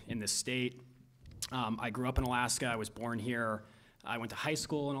issue in this state. I grew up in Alaska. I was born here. I went to high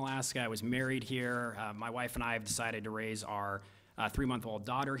school in Alaska. I was married here. My wife and I have decided to raise our 3-month-old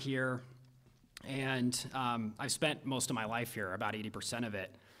daughter here. And I've spent most of my life here, about 80% of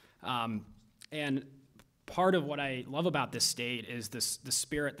it. And part of what I love about this state is the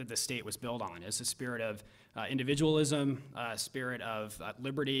spirit that the state was built on. It's a spirit of individualism, a spirit of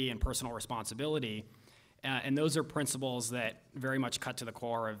liberty and personal responsibility. And those are principles that very much cut to the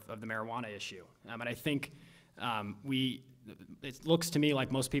core of the marijuana issue. And I think it looks to me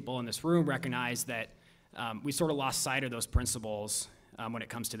like most people in this room recognize that we sort of lost sight of those principles when it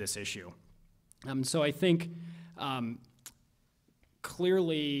comes to this issue. So I think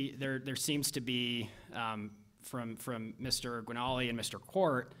clearly there seems to be, from Mr. Guaneli and Mr.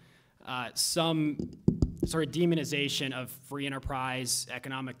 Cort, some sort of demonization of free enterprise,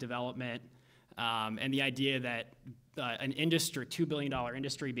 economic development, and the idea that an industry, $2 billion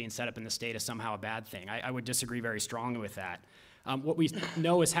industry being set up in the state is somehow a bad thing. I would disagree very strongly with that. What we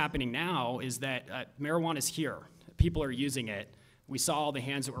know is happening now is that marijuana is here. People are using it. We saw all the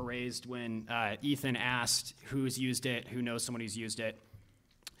hands that were raised when Ethan asked who's used it, who knows someone who's used it.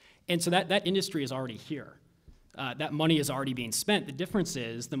 And so that industry is already here. That money is already being spent. The difference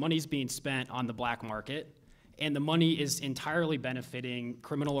is the money is being spent on the black market, and the money is entirely benefiting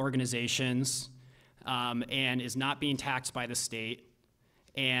criminal organizations and is not being taxed by the state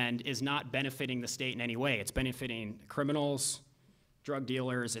and is not benefiting the state in any way. It's benefiting criminals, drug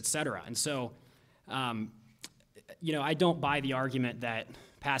dealers, et cetera. And so, I don't buy the argument that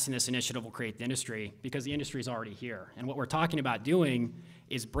passing this initiative will create the industry, because the industry is already here. And what we're talking about doing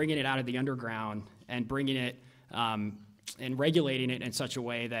is bringing it out of the underground and bringing it and regulating it in such a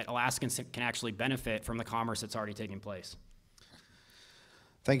way that Alaskans can actually benefit from the commerce that's already taking place.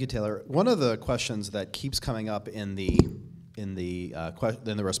 Thank you, Taylor. One of the questions that keeps coming up in the in the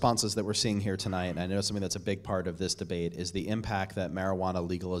responses that we're seeing here tonight, and I know something that's a big part of this debate is the impact that marijuana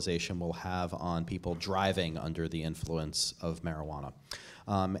legalization will have on people driving under the influence of marijuana.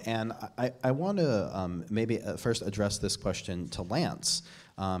 And I want to maybe first address this question to Lance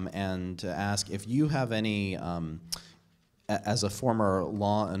and to ask if you have any, as a former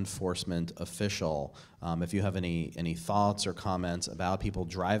law enforcement official, if you have any thoughts or comments about people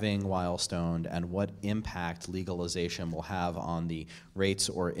driving while stoned and what impact legalization will have on the rates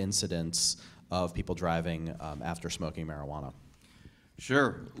or incidents of people driving after smoking marijuana.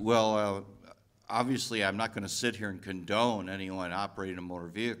 Sure. Well, obviously, I'm not going to sit here and condone anyone operating a motor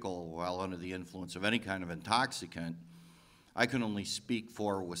vehicle while under the influence of any kind of intoxicant. I can only speak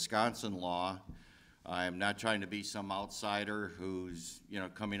for Wisconsin law. I'm not trying to be some outsider who's,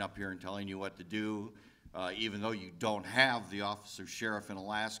 coming up here and telling you what to do, even though you don't have the officer sheriff in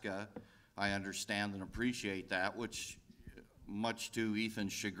Alaska. I understand and appreciate that, which, much to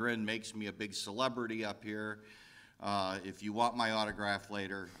Ethan's chagrin, makes me a big celebrity up here. If you want my autograph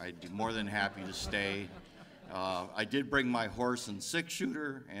later, I'd be more than happy to stay. I did bring my horse and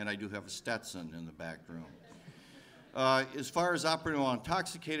six-shooter, and I do have a Stetson in the back room. As far as operating while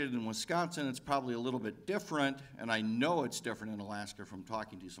intoxicated in Wisconsin, it's probably a little bit different, and I know it's different in Alaska from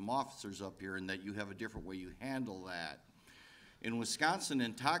talking to some officers up here, in that you have a different way you handle that. In Wisconsin,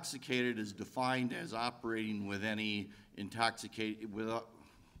 intoxicated is defined as operating with any intoxicated, boy,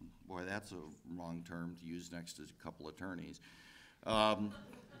 that's a wrong term to use next to a couple attorneys.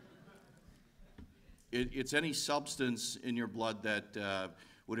 It's any substance in your blood that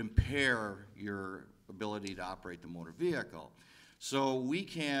would impair your ability to operate the motor vehicle. So we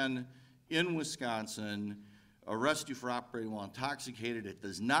can, in Wisconsin, arrest you for operating while intoxicated. It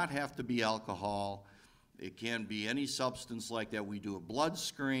does not have to be alcohol. It can be any substance like that. We do a blood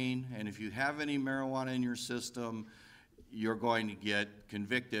screen, and if you have any marijuana in your system, you're going to get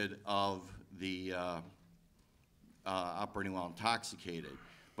convicted of the operating while intoxicated.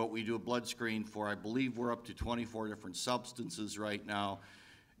 But we do a blood screen for, I believe we're up to 24 different substances right now.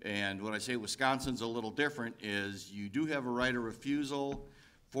 And when I say Wisconsin's a little different is you do have a right of refusal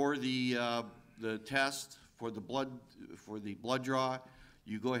for the test, for the blood draw.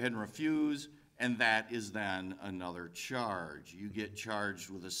 You go ahead and refuse, and that is then another charge. You get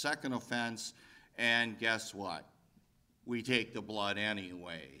charged with a second offense, and guess what? We take the blood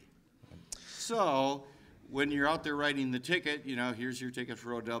anyway. So when you're out there writing the ticket, here's your ticket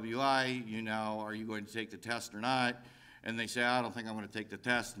for OWI, are you going to take the test or not? And they say, I don't think I'm going to take the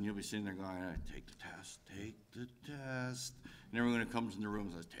test. And you'll be sitting there going, take the test, take the test. And everyone who comes in the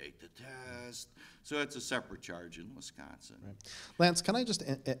room says, take the test. So it's a separate charge in Wisconsin. Right. Lance, can I just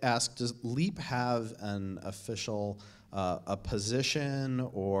ask, does LEAP have an official a position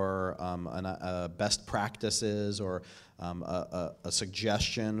or best practices or a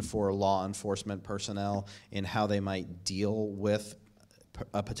suggestion for law enforcement personnel in how they might deal with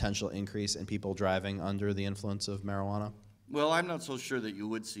a potential increase in people driving under the influence of marijuana? Well, I'm not so sure that you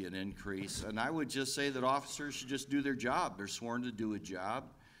would see an increase, and I would just say that officers should just do their job. They're sworn to do a job.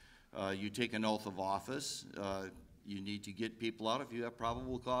 You take an oath of office. You need to get people out. If you have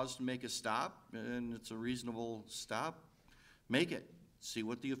probable cause to make a stop, and it's a reasonable stop, make it. See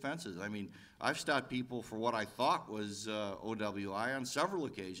what the offense is. I mean, I've stopped people for what I thought was OWI on several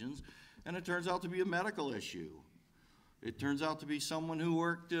occasions, and it turns out to be a medical issue. It turns out to be someone who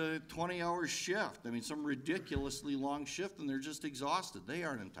worked a 20-hour shift. I mean, some ridiculously long shift, and they're just exhausted. They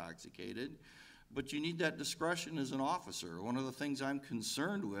aren't intoxicated, but you need that discretion as an officer. One of the things I'm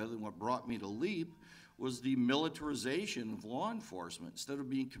concerned with, and what brought me to LEAP, was the militarization of law enforcement. Instead of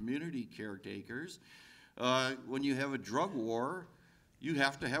being community caretakers, when you have a drug war, you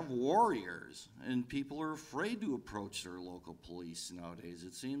have to have warriors, and people are afraid to approach their local police nowadays.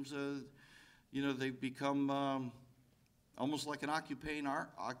 It seems, they've become almost like an occupying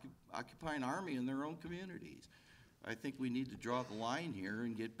army in their own communities. I think we need to draw the line here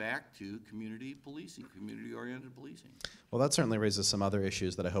and get back to community policing, community-oriented policing. Well, that certainly raises some other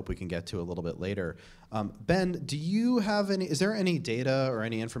issues that I hope we can get to a little bit later. Ben, do you have is there any data or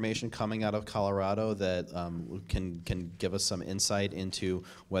any information coming out of Colorado that can give us some insight into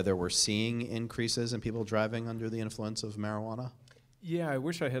whether we're seeing increases in people driving under the influence of marijuana? Yeah, I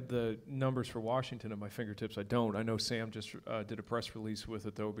wish I had the numbers for Washington at my fingertips. I don't. I know Sam just did a press release with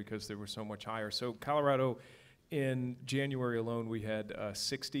it, though, because they were so much higher. So Colorado, in January alone, we had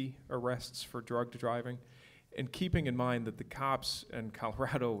 60 arrests for drug driving. And keeping in mind that the cops in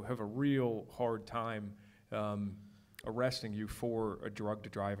Colorado have a real hard time arresting you for a drug to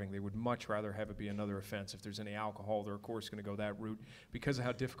driving. They would much rather have it be another offense. If there's any alcohol, they're of course going to go that route because of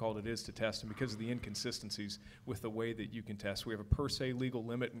how difficult it is to test and because of the inconsistencies with the way that you can test. We have a per se legal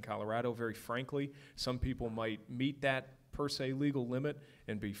limit in Colorado. Very frankly, some people might meet that per se legal limit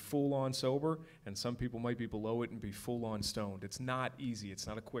and be full-on sober, and some people might be below it and be full-on stoned. It's not easy. It's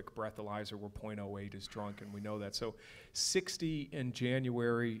not a quick breathalyzer where .08 is drunk, and we know that. So 60 in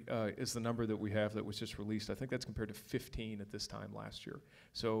January is the number that we have that was just released. I think that's compared to 15 at this time last year.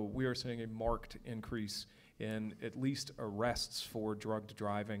 So we are seeing a marked increase in at least arrests for drug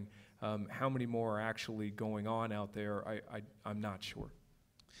driving. How many more are actually going on out there, I'm not sure.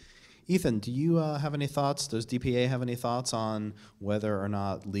 Ethan, do you have any thoughts? Does DPA have any thoughts on whether or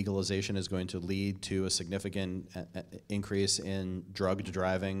not legalization is going to lead to a significant increase in drug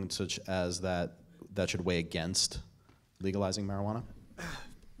driving, such as that should weigh against legalizing marijuana?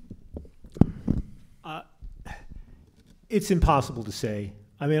 It's impossible to say.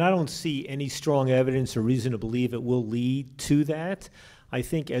 I mean, I don't see any strong evidence or reason to believe it will lead to that. I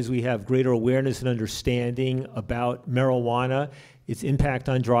think as we have greater awareness and understanding about marijuana, its impact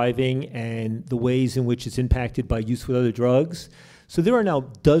on driving, and the ways in which it's impacted by use with other drugs. So there are now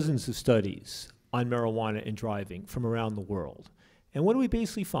dozens of studies on marijuana and driving from around the world. And what do we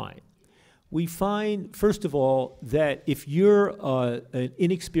basically find? We find, first of all, that if you're an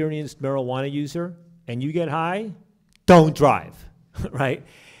inexperienced marijuana user and you get high, don't drive, right?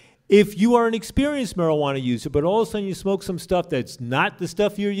 If you are an experienced marijuana user, but all of a sudden you smoke some stuff that's not the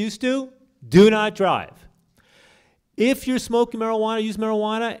stuff you're used to, do not drive. If you're smoking marijuana, use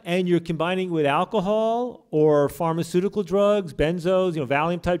marijuana, and you're combining it with alcohol or pharmaceutical drugs, benzos,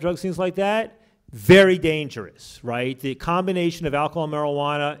 Valium-type drugs, things like that, very dangerous, right? The combination of alcohol and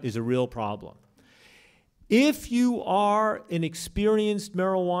marijuana is a real problem. If you are an experienced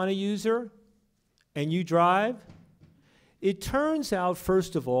marijuana user and you drive, it turns out,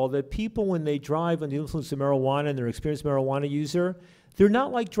 first of all, that people, when they drive under the influence of marijuana and they're an experienced marijuana user, they're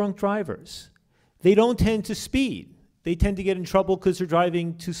not like drunk drivers. They don't tend to speed. They tend to get in trouble because they're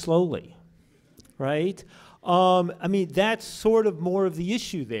driving too slowly, right? I mean, that's sort of more of the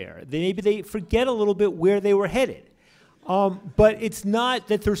issue there. Maybe they forget a little bit where they were headed. But it's not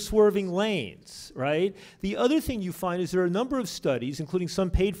that they're swerving lanes, right? The other thing you find is there are a number of studies, including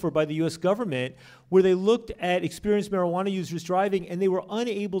some paid for by the US government, where they looked at experienced marijuana users driving, and they were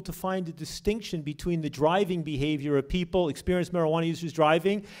unable to find a distinction between the driving behavior of people, experienced marijuana users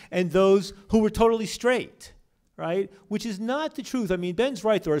driving, and those who were totally straight, right? Which is not the truth. I mean, Ben's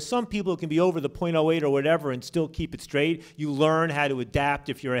right. There are some people who can be over the .08 or whatever and still keep it straight. You learn how to adapt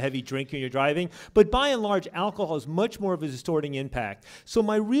if you're a heavy drinker and you're driving. But by and large, alcohol has much more of a distorting impact. So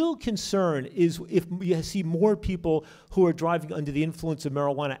my real concern is if you see more people who are driving under the influence of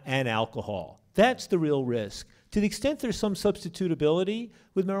marijuana and alcohol. That's the real risk. To the extent there's some substitutability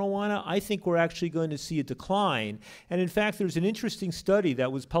with marijuana, I think we're actually going to see a decline. And in fact, there's an interesting study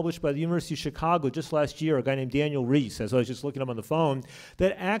that was published by the University of Chicago just last year, a guy named Daniel Reese, as I was just looking up on the phone,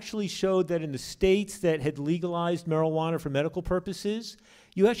 that actually showed that in the states that had legalized marijuana for medical purposes,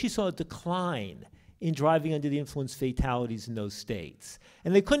 you actually saw a decline in driving under the influence fatalities in those states.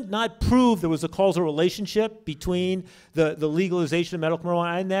 And they could not prove there was a causal relationship between the legalization of medical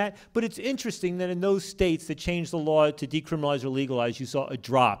marijuana and that, but it's interesting that in those states that changed the law to decriminalize or legalize, you saw a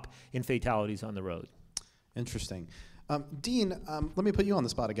drop in fatalities on the road. Interesting. Dean, let me put you on the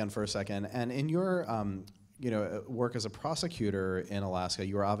spot again for a second. And in your work as a prosecutor in Alaska,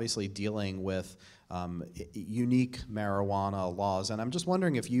 you were obviously dealing with unique marijuana laws. And I'm just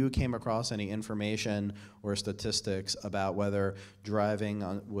wondering if you came across any information or statistics about whether driving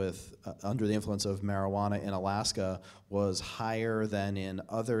under the influence of marijuana in Alaska was higher than in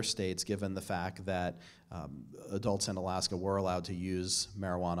other states, given the fact that adults in Alaska were allowed to use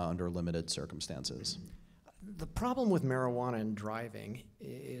marijuana under limited circumstances. The problem with marijuana and driving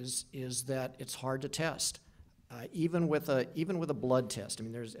is that it's hard to test. Even with a blood test, I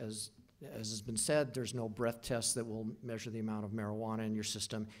mean, there's as has been said, there's no breath test that will measure the amount of marijuana in your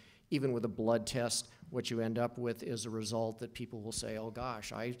system. Even with a blood test, what you end up with is a result that people will say, "Oh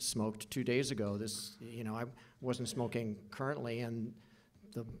gosh, I smoked 2 days ago. I wasn't smoking currently." And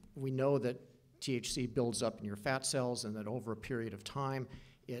we know that THC builds up in your fat cells, and that over a period of time,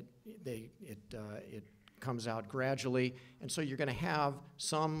 it comes out gradually. And so you're going to have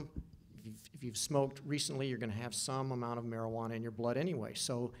some. If you've smoked recently, you're going to have some amount of marijuana in your blood anyway.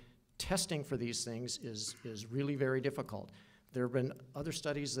 So testing for these things is really very difficult. There have been other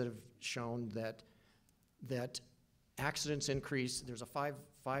studies that have shown that accidents increase. There's a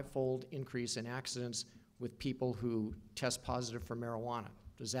five-fold increase in accidents with people who test positive for marijuana.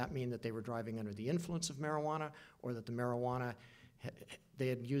 Does that mean that they were driving under the influence of marijuana, or that the marijuana, they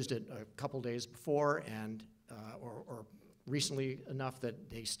had used it a couple days before and or recently enough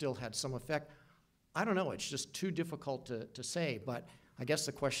that they still had some effect? I don't know. It's just too difficult to say. But I guess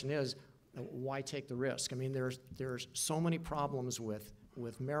the question is, why take the risk? I mean, there's so many problems with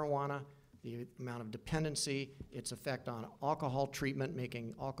marijuana, the amount of dependency, its effect on alcohol treatment,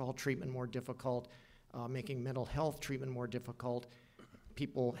 making alcohol treatment more difficult, making mental health treatment more difficult.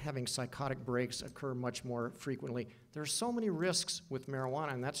 People having psychotic breaks occur much more frequently. There are so many risks with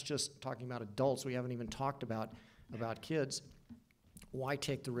marijuana, and that's just talking about adults. We haven't even talked about kids. Why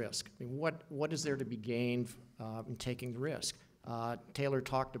take the risk? I mean, what is there to be gained in taking the risk? Taylor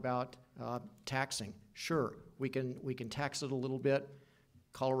talked about taxing. Sure, we can tax it a little bit.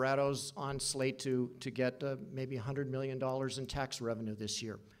 Colorado's on slate to get maybe $100 million in tax revenue this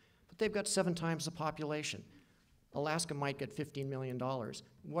year, but they've got 7 times the population. Alaska might get $15 million.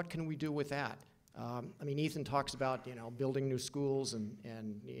 What can we do with that? I mean, Ethan talks about, you know, building new schools and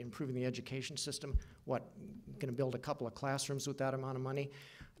improving the education system. What, going to build a couple of classrooms with that amount of money?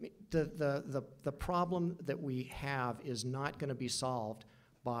 I mean, the problem that we have is not going to be solved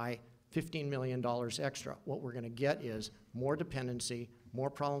by $15 million extra. What we're going to get is more dependency, more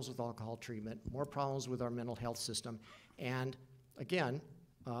problems with alcohol treatment, more problems with our mental health system. And again,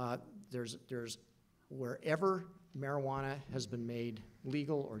 there's wherever marijuana has been made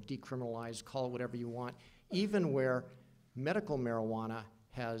legal or decriminalized, call it whatever you want, even where medical marijuana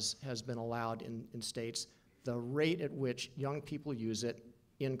has been allowed in states, the rate at which young people use it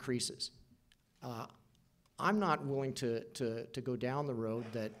increases. I'm not willing to go down the road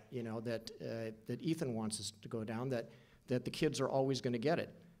that, you know, that Ethan wants us to go down, that the kids are always going to get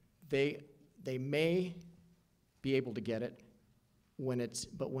it. They may be able to get it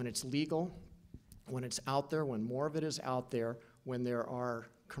but when it's legal, when it's out there, when more of it is out there, when there are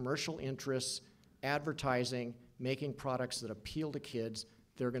commercial interests, advertising, making products that appeal to kids,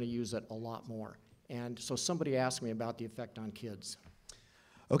 they're going to use it a lot more. And so somebody asked me about the effect on kids.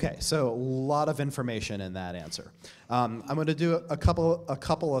 Okay, so a lot of information in that answer. I'm going to do a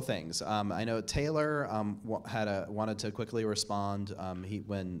couple of things. I know Taylor wanted to quickly respond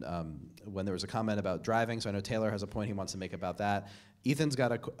when there was a comment about driving, so I know Taylor has a point he wants to make about that. Ethan's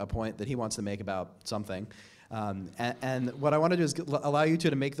got a point that he wants to make about something. And what I want to do is allow you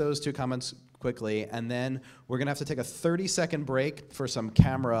two to make those 2 comments quickly, and then we're going to have to take a 30-second break for some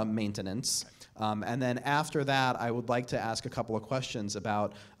camera maintenance. And then after that, I would like to ask a couple of questions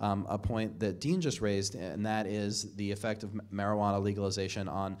about a point that Dean just raised, and that is the effect of marijuana legalization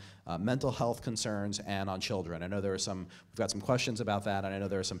on mental health concerns and on children. I know we've got some questions about that, and I know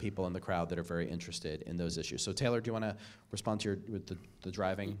there are some people in the crowd that are very interested in those issues. So Taylor, do you want to respond to the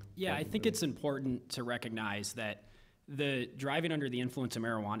driving? Yeah, I think it's important to recognize that the driving under the influence of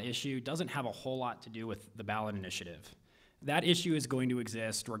marijuana issue doesn't have a whole lot to do with the ballot initiative. That issue is going to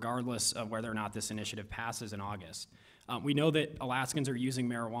exist regardless of whether or not this initiative passes in August. We know that Alaskans are using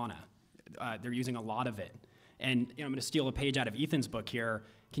marijuana. They're using a lot of it. And I'm going to steal a page out of Ethan's book here.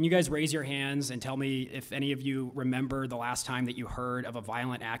 Can you guys raise your hands and tell me if any of you remember the last time that you heard of a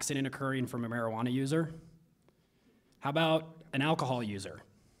violent accident occurring from a marijuana user? How about an alcohol user?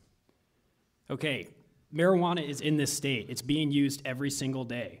 Okay, marijuana is in this state. It's being used every single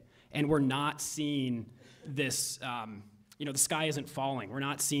day. And we're not seeing this, the sky isn't falling. We're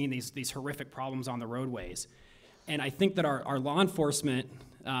not seeing these horrific problems on the roadways. And I think that our law enforcement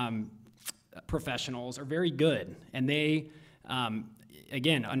professionals are very good. And they,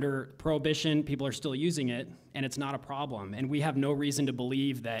 again, under Prohibition, people are still using it, and it's not a problem. And we have no reason to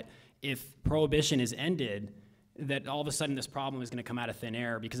believe that if Prohibition is ended, that all of a sudden this problem is going to come out of thin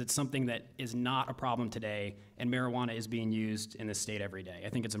air, because it's something that is not a problem today, and marijuana is being used in this state every day. I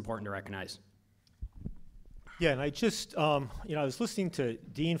think it's important to recognize. Yeah, and I just, I was listening to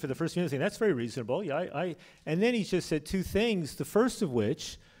Dean for the first minute, saying that's very reasonable. Yeah, and then he just said 2 things. The first of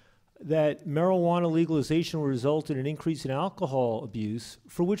which, that marijuana legalization will result in an increase in alcohol abuse,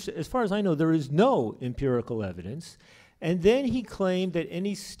 for which, as far as I know, there is no empirical evidence. And then he claimed that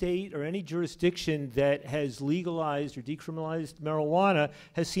any state or any jurisdiction that has legalized or decriminalized marijuana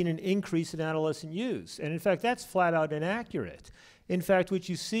has seen an increase in adolescent use. And in fact, that's flat out inaccurate. In fact, what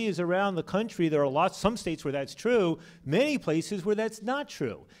you see is around the country, there are some states where that's true, many places where that's not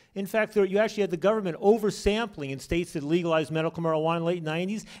true. In fact, you actually had the government oversampling in states that legalized medical marijuana in the late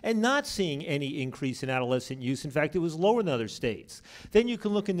 90s and not seeing any increase in adolescent use. In fact, it was lower in other states. Then you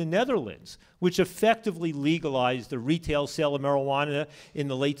can look in the Netherlands, which effectively legalized the retail sale of marijuana in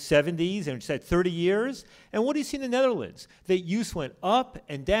the late 70s, and it's had 30 years. And what do you see in the Netherlands? That use went up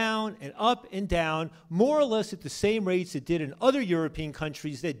and down and up and down, more or less at the same rates it did in other European European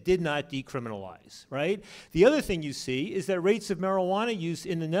countries that did not decriminalize, right? The other thing you see is that rates of marijuana use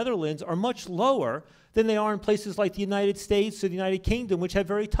in the Netherlands are much lower than they are in places like the United States or the United Kingdom, which have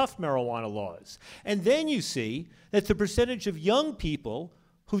very tough marijuana laws. And then you see that the percentage of young people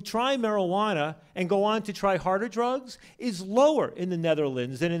who try marijuana and go on to try harder drugs is lower in the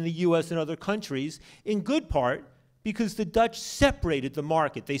Netherlands than in the US and other countries, in good part because the Dutch separated the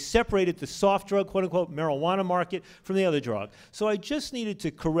market. They separated the soft drug, quote unquote, marijuana market from the other drug. So I just needed to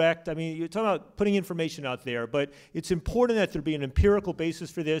correct, I mean, you're talking about putting information out there, but it's important that there be an empirical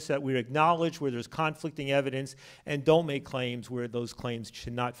basis for this, that we acknowledge where there's conflicting evidence and don't make claims where those claims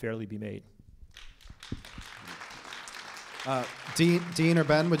should not fairly be made. Dean or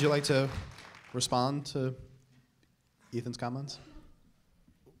Ben, would you like to respond to Ethan's comments?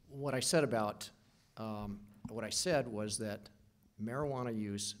 What I said about what I said was that marijuana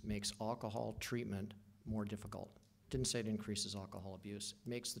use makes alcohol treatment more difficult. Didn't say it increases alcohol abuse. It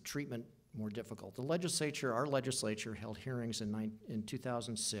makes the treatment more difficult. The legislature, our legislature, held hearings in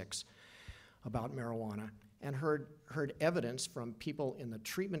 2006 about marijuana and heard evidence from people in the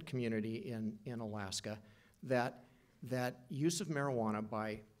treatment community in Alaska that use of marijuana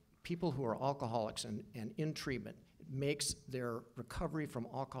by people who are alcoholics and in treatment makes their recovery from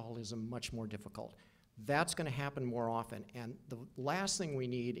alcoholism much more difficult. That's going to happen more often, and the last thing we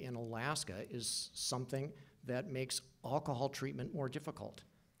need in Alaska is something that makes alcohol treatment more difficult.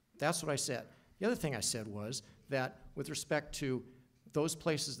 That's what I said. The other thing I said was that with respect to those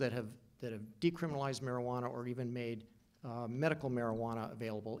places that have decriminalized marijuana or even made medical marijuana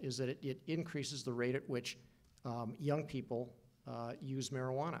available, is that it increases the rate at which young people use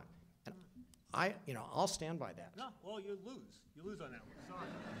marijuana. And I'll stand by that. No, well, you lose. You lose on that one. Sorry.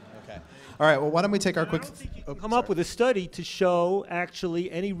 Okay. All right, well, why don't we take our quick... I don't think you can come up with a study to show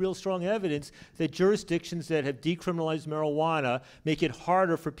actually any real strong evidence that jurisdictions that have decriminalized marijuana make it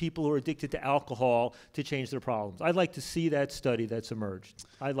harder for people who are addicted to alcohol to change their problems. I'd like to see that study that's emerged.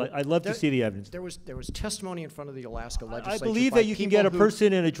 I'd love to see the evidence. There was testimony in front of the Alaska legislature. I believe that you can get a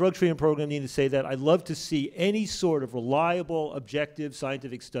person in a drug treatment program needing to say that. I'd love to see any sort of reliable, objective,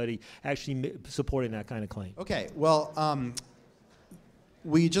 scientific study actually supporting that kind of claim. Okay, well,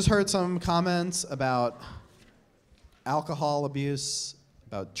 we just heard some comments about alcohol abuse,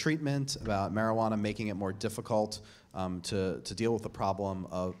 about treatment, about marijuana making it more difficult to deal with the problem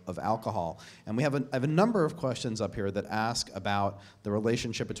of alcohol. And I have a number of questions up here that ask about the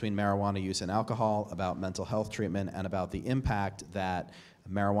relationship between marijuana use and alcohol, about mental health treatment, and about the impact that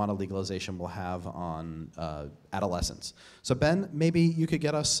marijuana legalization will have on adolescents. So Ben, maybe you could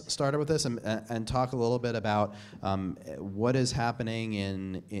get us started with this and talk a little bit about what is happening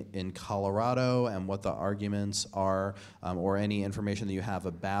in Colorado and what the arguments are, or any information that you have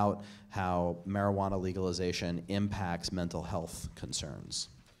about how marijuana legalization impacts mental health concerns.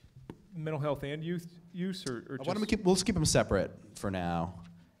 Mental health and youth use, or just... Why don't we'll keep them separate for now,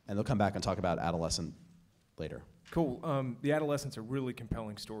 and they'll come back and talk about adolescent later. Cool. The adolescent's a really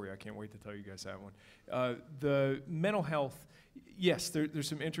compelling story. I can't wait to tell you guys that one. The mental health, yes, there's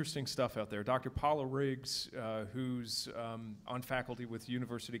some interesting stuff out there. Dr. Paula Riggs, who's on faculty with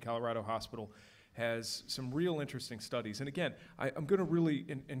University of Colorado Hospital, has some real interesting studies. And again, I'm going to really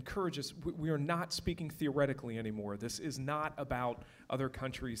encourage us. We are not speaking theoretically anymore. This is not about other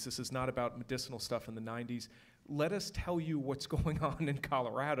countries. This is not about medicinal stuff in the 90s. Let us tell you what's going on in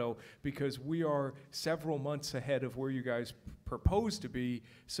Colorado, because we are several months ahead of where you guys propose to be.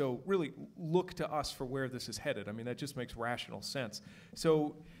 So really look to us for where this is headed. I mean, that just makes rational sense.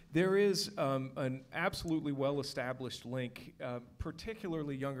 So there is an absolutely well-established link,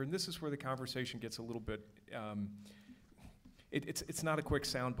 particularly younger, and this is where the conversation gets a little bit, it's not a quick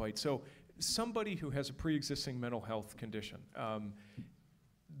soundbite. So somebody who has a pre-existing mental health condition,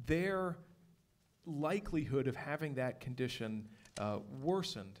 their likelihood of having that condition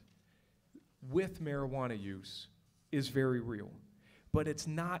worsened with marijuana use is very real. But it's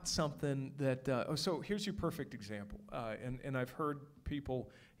not something that, so here's your perfect example. And I've heard people,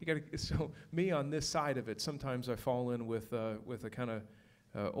 so me on this side of it, sometimes I fall in with a kind of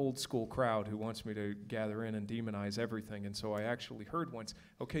old school crowd who wants me to gather in and demonize everything. And so I actually heard once,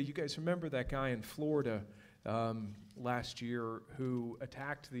 okay, you guys remember that guy in Florida last year who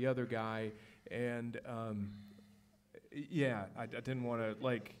attacked the other guy, and yeah, I didn't want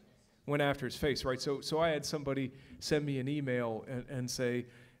to, went after his face, right? So I had somebody send me an email and say,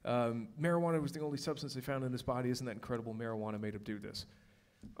 marijuana was the only substance they found in his body. Isn't that incredible? Marijuana made him do this.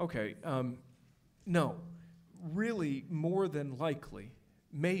 Okay, no. Really, more than likely,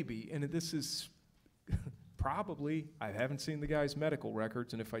 maybe, and this is probably, I haven't seen the guy's medical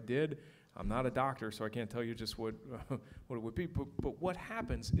records, and if I did, I'm not a doctor, so I can't tell you just what what it would be. But what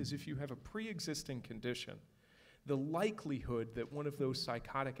happens is if you have a pre-existing condition, the likelihood that one of those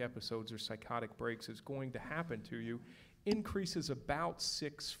psychotic episodes or psychotic breaks is going to happen to you increases about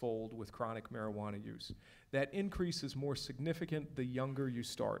 6-fold with chronic marijuana use. That increase is more significant the younger you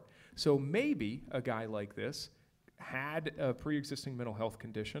start. So maybe a guy like this had a pre-existing mental health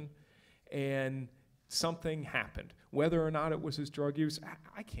condition and something happened. Whether or not it was his drug use,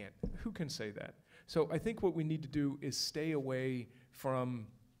 I can't. Who can say that? So I think what we need to do is stay away from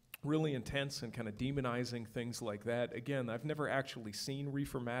really intense and kind of demonizing things like that. Again, I've never actually seen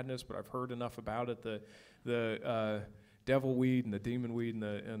reefer madness, but I've heard enough about it. The devil weed and the demon weed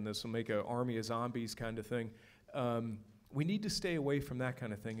and this will make an army of zombies kind of thing. We need to stay away from that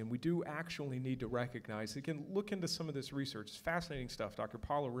kind of thing, and we do actually need to recognize, again, look into some of this research. It's fascinating stuff. Dr.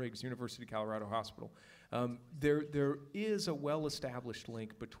 Paula Riggs, University of Colorado Hospital. There is a well-established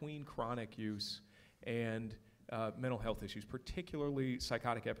link between chronic use and mental health issues, particularly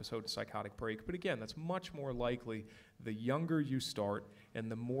psychotic episode, psychotic break. But again, that's much more likely the younger you start and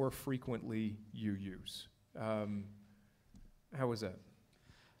the more frequently you use. How was that?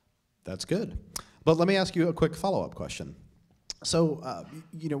 That's good. But let me ask you a quick follow-up question. So,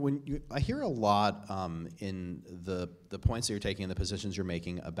 I hear a lot in the points that you're taking and the positions you're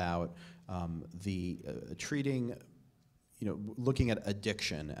making about treating, looking at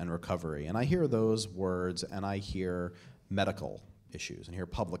addiction and recovery. And I hear those words and I hear medical issues and hear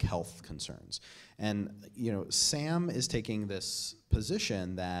public health concerns. And, Sam is taking this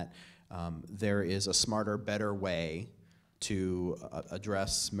position that there is a smarter, better way to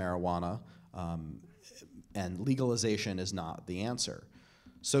address marijuana, and legalization is not the answer.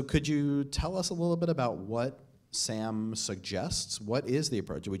 So could you tell us a little bit about what Sam suggests? What is the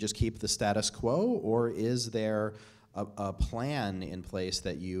approach? Do we just keep the status quo, or is there a plan in place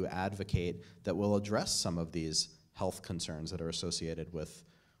that you advocate that will address some of these health concerns that are associated with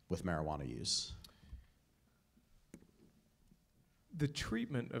marijuana use? The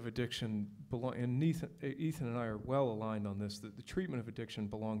treatment of addiction, and Ethan and I are well aligned on this, that the treatment of addiction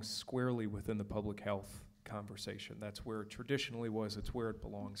belongs squarely within the public health conversation. That's where it traditionally was, it's where it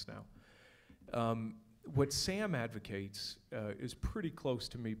belongs now. What Sam advocates is pretty close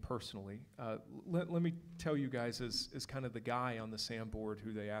to me personally. Let me tell you guys, as kind of the guy on the Sam board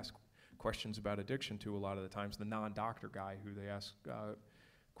who they ask questions about addiction to a lot of the times, the non-doctor guy who they ask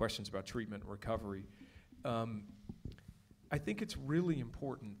questions about treatment and recovery. I think it's really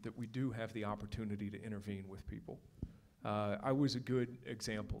important that we do have the opportunity to intervene with people. I was a good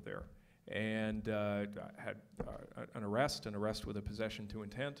example there. And I had an arrest with a possession to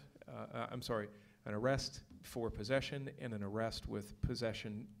intent. An arrest for possession and an arrest with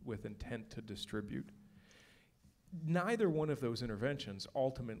possession with intent to distribute. Neither one of those interventions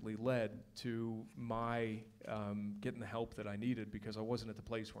ultimately led to my getting the help that I needed because I wasn't at the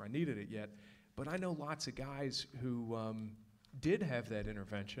place where I needed it yet. But I know lots of guys who did have that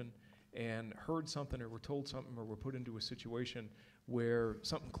intervention and heard something or were told something or were put into a situation where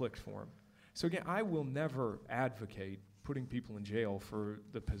something clicked for them. So again, I will never advocate putting people in jail for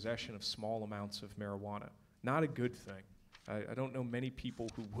the possession of small amounts of marijuana. Not a good thing. I don't know many people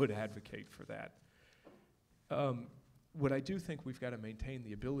who would advocate for that. What I do think we've got to maintain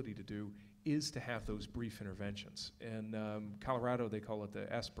the ability to do is to have those brief interventions. In Colorado, they call it the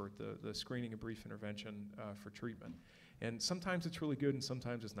SBIRT, the screening and brief intervention for treatment. And sometimes it's really good and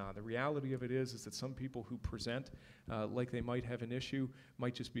sometimes it's not. The reality of it is that some people who present like they might have an issue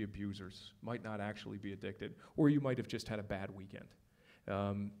might just be abusers, might not actually be addicted, or you might have just had a bad weekend.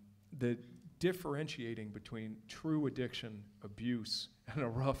 The differentiating between true addiction, abuse, and a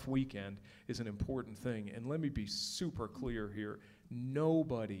rough weekend is an important thing. And let me be super clear here.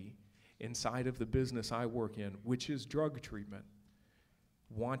 Nobody inside of the business I work in, which is drug treatment,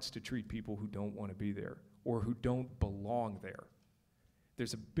 wants to treat people who don't want to be there or who don't belong there.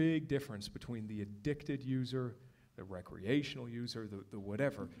 There's a big difference between the addicted user, the recreational user, the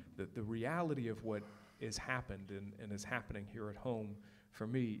whatever. The reality of what has happened and is happening here at home for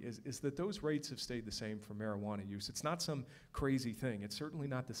me is that those rates have stayed the same for marijuana use. It's not some crazy thing. It's certainly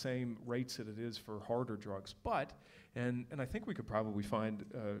not the same rates that it is for harder drugs. But, and I think we could probably find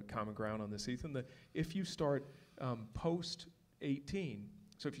common ground on this, Ethan, that if you start post 18,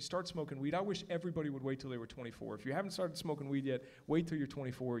 so if you start smoking weed, I wish everybody would wait till they were 24. If you haven't started smoking weed yet, wait till you're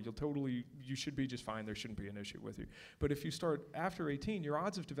 24. You should be just fine. There shouldn't be an issue with you. But if you start after 18, your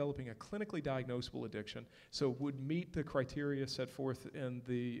odds of developing a clinically diagnosable addiction, so would meet the criteria set forth in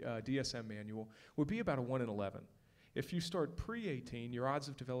the DSM manual, would be about a 1 in 11. If you start pre-18, your odds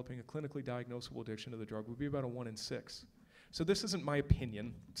of developing a clinically diagnosable addiction to the drug would be about a 1 in 6. So this isn't my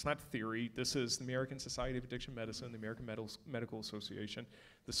opinion. It's not theory. This is the American Society of Addiction Medicine, the American Medical Association,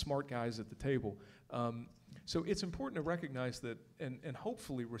 the smart guys at the table. So it's important to recognize that and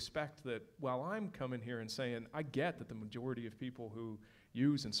hopefully respect that while I'm coming here and saying, I get that the majority of people who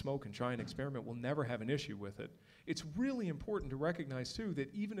use and smoke and try and experiment will never have an issue with it, it's really important to recognize, too,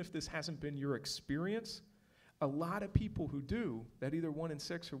 that even if this hasn't been your experience, a lot of people who do, that either 1 in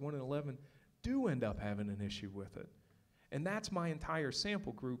 6 or 1 in 11, do end up having an issue with it. And that's my entire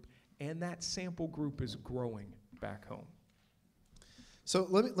sample group, and that sample group is growing back home. So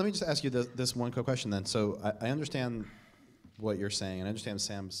let me just ask you this one quick question then. So I understand what you're saying, and I understand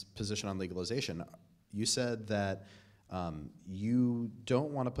Sam's position on legalization. You said that you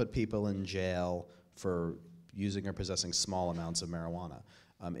don't want to put people in jail for using or possessing small amounts of marijuana.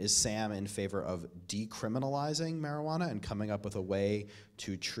 Is Sam in favor of decriminalizing marijuana and coming up with a way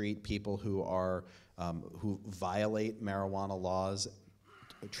to treat people who are who violate marijuana laws,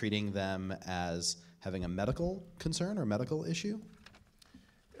 treating them as having a medical concern or medical issue?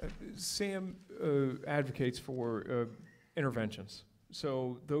 Sam advocates for interventions.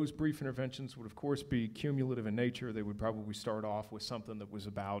 So those brief interventions would, of course, be cumulative in nature. They would probably start off with something that was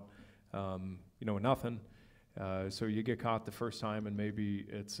about, nothing. So you get caught the first time, and maybe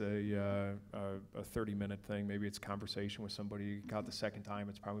it's a 30-minute thing. Maybe it's a conversation with somebody. You get caught the second time,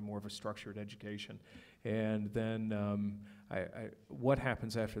 it's probably more of a structured education. And then what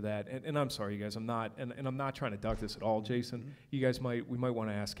happens after that? And I'm sorry, you guys. I'm not trying to duck this at all, Jason. Mm-hmm. You guys we might want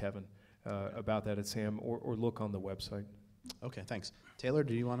to ask Kevin about that at Sam, or look on the website. Okay, thanks. Taylor,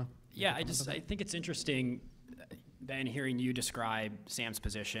 do you want to? Yeah, I think it's interesting, Ben, hearing you describe Sam's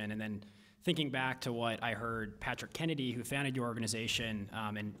position, and then thinking back to what I heard Patrick Kennedy, who founded your organization,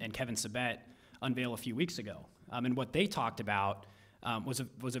 and Kevin Sabet unveil a few weeks ago. And what they talked about was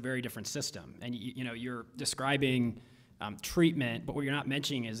a very different system. And you're describing treatment, but what you're not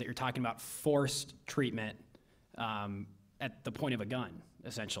mentioning is that you're talking about forced treatment at the point of a gun,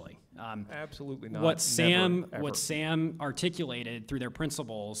 essentially. Absolutely not. What Sam articulated through their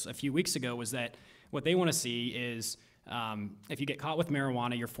principles a few weeks ago was that what they want to see is if you get caught with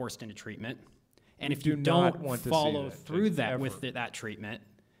marijuana, you're forced into treatment. And if you don't follow through that treatment,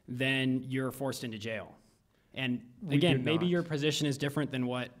 then you're forced into jail. And again, maybe your position is different than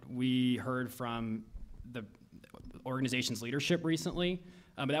what we heard from the organization's leadership recently,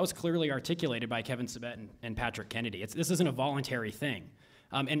 but that was clearly articulated by Kevin Sabet and Patrick Kennedy. This isn't a voluntary thing.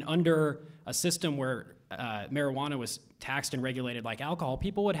 And under a system where marijuana was taxed and regulated like alcohol,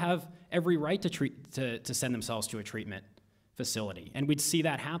 people would have every right to send themselves to a treatment facility. And we'd see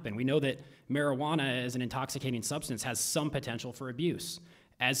that happen. We know that marijuana as an intoxicating substance has some potential for abuse,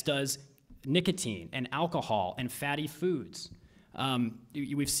 as does nicotine and alcohol and fatty foods.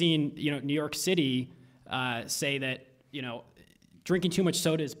 We've seen New York City say that drinking too much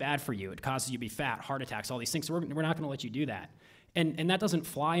soda is bad for you. It causes you to be fat, heart attacks, all these things. So we're not going to let you do that. And that doesn't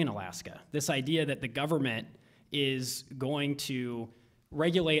fly in Alaska. This idea that the government is going to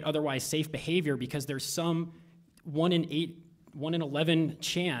regulate otherwise safe behavior because there's some 1 in 11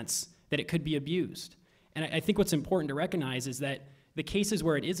 chance that it could be abused. And I think what's important to recognize is that the cases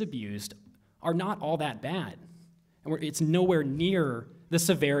where it is abused are not all that bad. And it's nowhere near the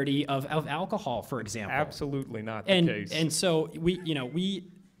severity of alcohol, for example. Absolutely not the case. And so we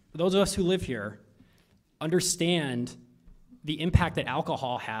those of us who live here understand the impact that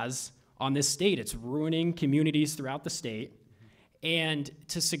alcohol has on this state. It's ruining communities throughout the state. And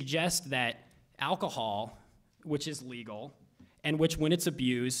to suggest that alcohol, which is legal, and which when it's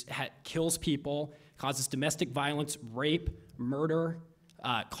abused, kills people, causes domestic violence, rape, murder,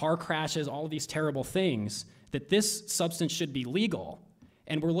 car crashes, all of these terrible things, that this substance should be legal.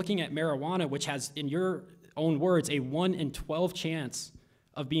 And we're looking at marijuana, which has, in your own words, a 1 in 12 chance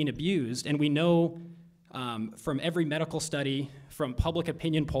of being abused. And we know from every medical study, from public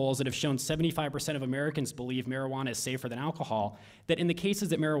opinion polls that have shown 75% of Americans believe marijuana is safer than alcohol, that in the cases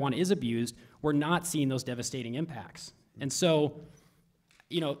that marijuana is abused, we're not seeing those devastating impacts. And so,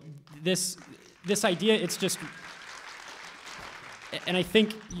 this idea, it's just, and I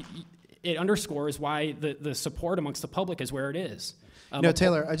think it underscores why the support amongst the public is where it is.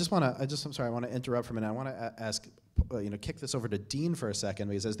 Taylor, I'm sorry, I want to interrupt for a minute. I want to ask, kick this over to Dean for a second,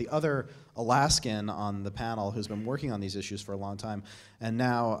 because as the other Alaskan on the panel who's been working on these issues for a long time, and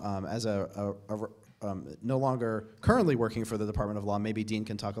now as a no longer currently working for the Department of Law. Maybe Dean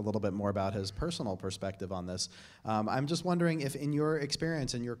can talk a little bit more about his personal perspective on this. I'm just wondering if in your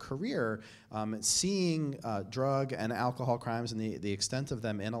experience, in your career, seeing drug and alcohol crimes and the extent of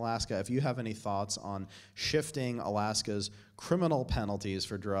them in Alaska, if you have any thoughts on shifting Alaska's criminal penalties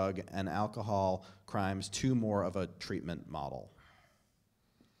for drug and alcohol crimes to more of a treatment model.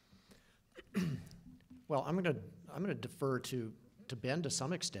 Well, I'm going to defer to Ben to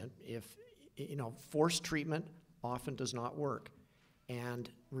some extent. If forced treatment often does not work, and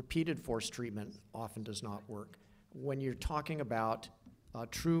repeated forced treatment often does not work. When you're talking about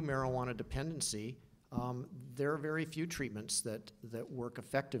true marijuana dependency, there are very few treatments that work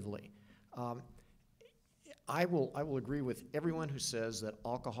effectively. I will agree with everyone who says that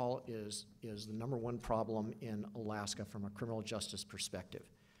alcohol is the #1 problem in Alaska from a criminal justice perspective.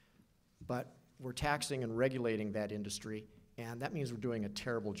 But we're taxing and regulating that industry, and that means we're doing a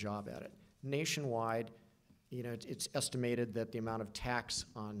terrible job at it. Nationwide, it's estimated that the amount of tax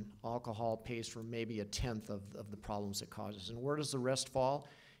on alcohol pays for maybe 1/10 of the problems it causes. And where does the rest fall?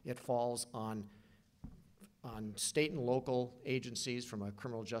 It falls on state and local agencies from a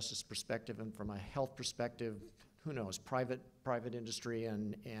criminal justice perspective, and from a health perspective, who knows, private industry,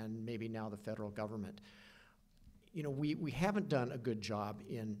 and maybe now the federal government. We haven't done a good job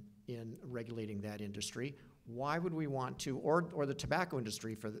in regulating that industry. Why would we want to, or the tobacco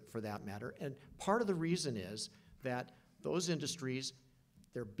industry for that matter? And part of the reason is that those industries,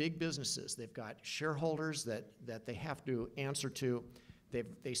 they're big businesses. They've got shareholders that they have to answer to.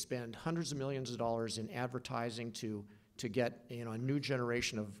 They spend hundreds of millions of dollars in advertising to get a new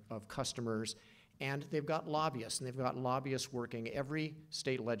generation of customers, and they've got lobbyists, and they've got lobbyists working every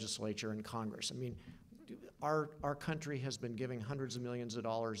state legislature and Congress. I mean, our country has been giving hundreds of millions of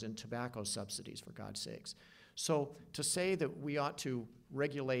dollars in tobacco subsidies, for God's sakes. So to say that we ought to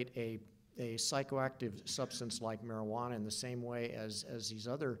regulate a psychoactive substance like marijuana in the same way as these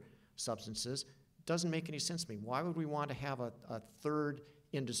other substances doesn't make any sense to me. Why would we want to have a third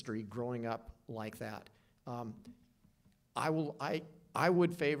industry growing up like that? I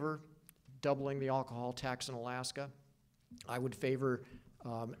would favor doubling the alcohol tax in Alaska. I would favor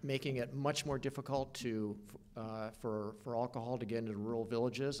making it much more difficult for alcohol to get into rural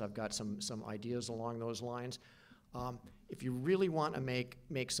villages. I've got some ideas along those lines. If you really want to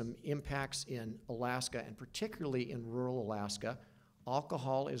make some impacts in Alaska, and particularly in rural Alaska,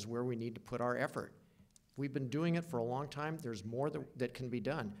 alcohol is where we need to put our effort. We've been doing it for a long time. There's more that can be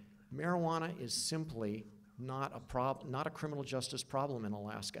done. Marijuana is simply not a criminal justice problem in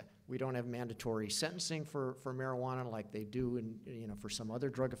Alaska. We don't have mandatory sentencing for marijuana like they do for some other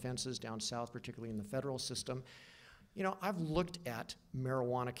drug offenses down south, particularly in the federal system. I've looked at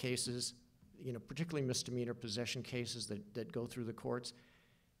marijuana cases, particularly misdemeanor possession cases that go through the courts.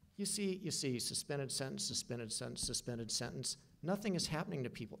 You see suspended sentence, suspended sentence, suspended sentence. Nothing is happening to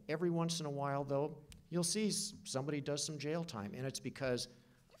people. Every once in a while, though, you'll see somebody does some jail time, and it's because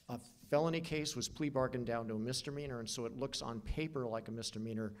a felony case was plea bargained down to a misdemeanor, and so it looks on paper like a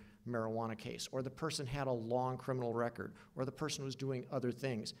misdemeanor marijuana case, or the person had a long criminal record, or the person was doing other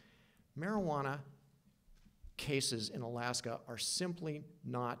things. Marijuana cases in Alaska are simply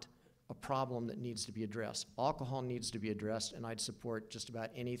not a problem that needs to be addressed. Alcohol needs to be addressed, and I'd support just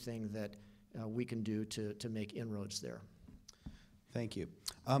about anything that we can do to make inroads there. Thank you.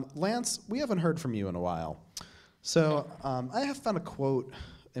 Lance, we haven't heard from you in a while. So I have found a quote,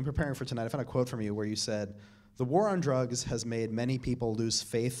 in preparing for tonight, I found a quote from you where you said, "The war on drugs has made many people lose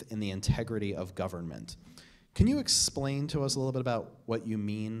faith in the integrity of government." Can you explain to us a little bit about what you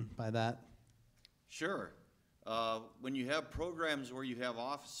mean by that? Sure. When you have programs where you have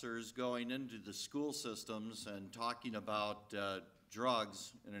officers going into the school systems and talking about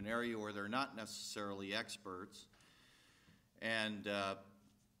drugs in an area where they're not necessarily experts, and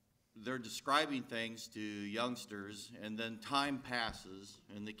they're describing things to youngsters, and then time passes,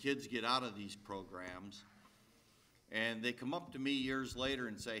 and the kids get out of these programs, and they come up to me years later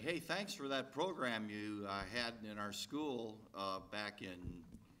and say, "Hey, thanks for that program you had in our school back in,"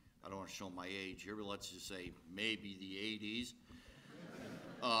 I don't want to show my age here, but let's just say maybe the 80s.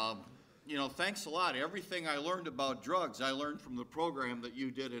 Thanks a lot. Everything I learned about drugs, I learned from the program that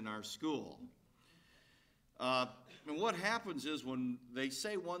you did in our school. And what happens is when they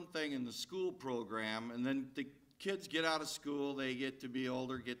say one thing in the school program, and then the kids get out of school, they get to be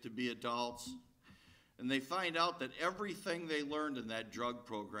older, get to be adults, and they find out that everything they learned in that drug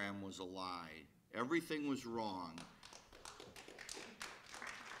program was a lie. Everything was wrong.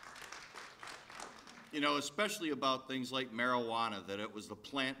 Especially about things like marijuana, that it was the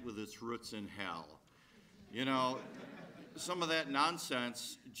plant with its roots in hell. some of that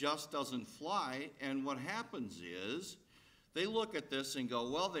nonsense just doesn't fly, and what happens is they look at this and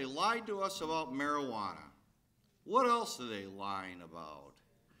go, well, they lied to us about marijuana. What else are they lying about?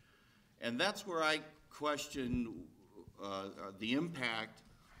 And that's where I question the impact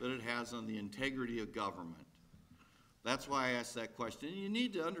that it has on the integrity of government. That's why I asked that question. And you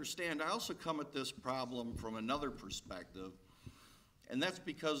need to understand, I also come at this problem from another perspective, and that's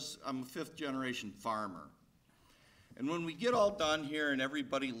because I'm a fifth-generation farmer. And when we get all done here and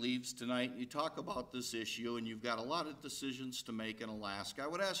everybody leaves tonight, you talk about this issue, and you've got a lot of decisions to make in Alaska, I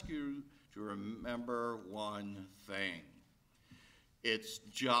would ask you to remember one thing. It's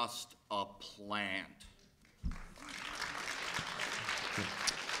just a plant.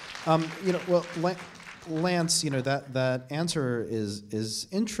 Well, Lance, that answer is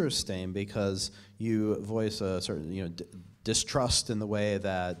interesting because you voice a certain, distrust in the way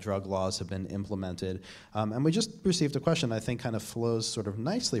that drug laws have been implemented. And we just received a question I think kind of flows sort of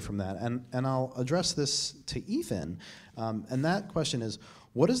nicely from that. And I'll address this to Ethan. And that question is,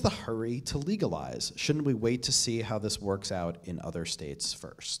 what is the hurry to legalize? Shouldn't we wait to see how this works out in other states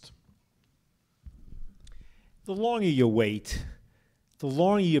first? The longer you wait, the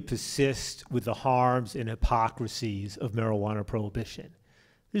longer you persist with the harms and hypocrisies of marijuana prohibition.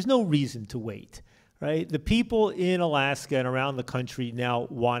 There's no reason to wait, right? The people in Alaska and around the country now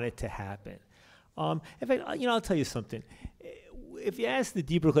want it to happen. In fact, I'll tell you something. If you ask the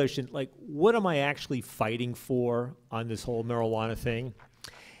deeper question, like, what am I actually fighting for on this whole marijuana thing?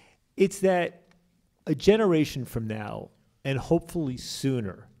 It's that a generation from now, and hopefully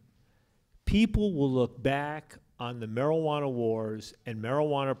sooner, people will look back on the marijuana wars and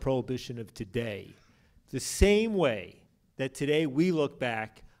marijuana prohibition of today the same way that today we look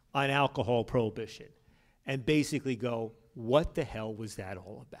back on alcohol prohibition and basically go, what the hell was that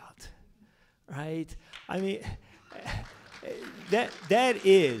all about, right? I mean,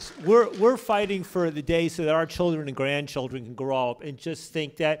 we're fighting for the day so that our children and grandchildren can grow up and just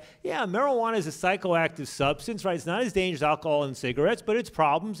think that, yeah, marijuana is a psychoactive substance, right? It's not as dangerous as alcohol and cigarettes, but it's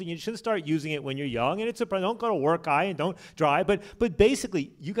problems, and you shouldn't start using it when you're young, and it's don't go to work high and don't drive, but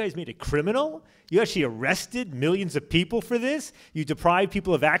basically, you guys made it criminal. You actually arrested millions of people for this. You deprived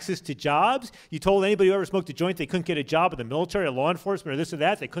people of access to jobs. You told anybody who ever smoked a joint they couldn't get a job in the military or law enforcement or this or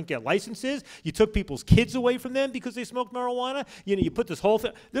that. They couldn't get licenses. You took people's kids away from them because they smoked marijuana. You put this whole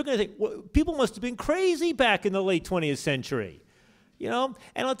thing. They're going to think, well, people must have been crazy back in the late 20th century. And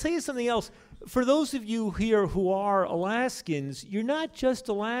I'll tell you something else. For those of you here who are Alaskans, you're not just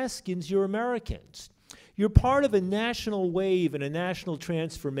Alaskans, you're Americans. You're part of a national wave and a national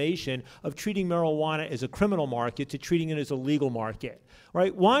transformation of treating marijuana as a criminal market to treating it as a legal market,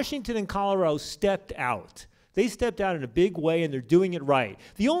 right? Washington and Colorado stepped out. They stepped out in a big way, and they're doing it right.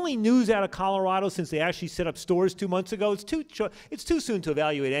 The only news out of Colorado since they actually set up stores 2 months ago, it's too soon to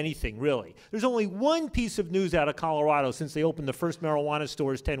evaluate anything, really. There's only one piece of news out of Colorado since they opened the first marijuana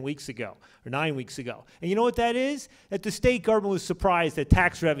stores 10 weeks ago, or 9 weeks ago. And you know what that is? That the state government was surprised that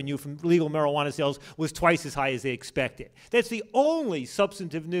tax revenue from legal marijuana sales was twice as high as they expected. That's the only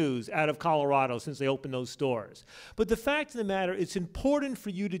substantive news out of Colorado since they opened those stores. But the fact of the matter, it's important for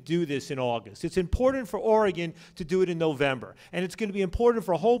you to do this in August. It's important for Oregon to do it in November. And it's going to be important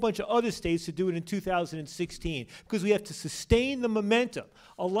for a whole bunch of other states to do it in 2016 because we have to sustain the momentum.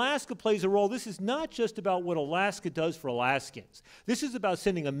 Alaska plays a role. This is not just about what Alaska does for Alaskans. This is about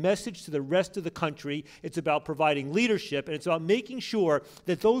sending a message to the rest of the country. It's about providing leadership, and it's about making sure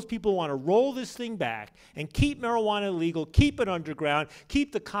that those people who want to roll this thing back and keep marijuana legal, keep it underground,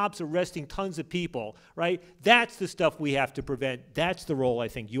 keep the cops arresting tons of people, right? That's the stuff we have to prevent. That's the role I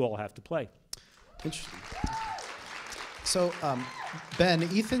think you all have to play. Interesting. So, Ben,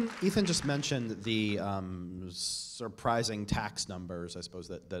 Ethan just mentioned the surprising tax numbers, I suppose,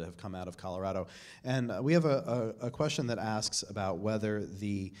 that have come out of Colorado. And we have a question that asks about whether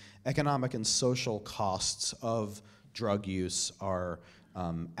the economic and social costs of drug use are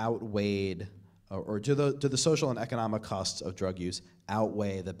outweighed, or do the social and economic costs of drug use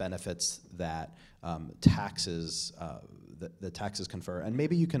outweigh the benefits that taxes confer. And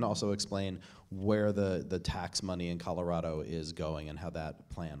maybe you can also explain where the tax money in Colorado is going and how that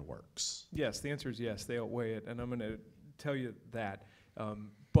plan works. Yes, the answer is yes, they outweigh it, and I'm going to tell you that.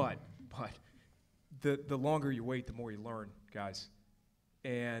 But the longer you wait, the more you learn, guys.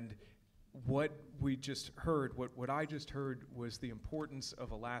 And what we just heard, what I just heard was the importance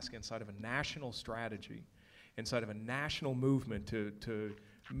of Alaska inside of a national strategy, inside of a national movement to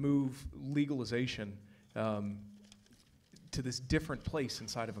move legalization to this different place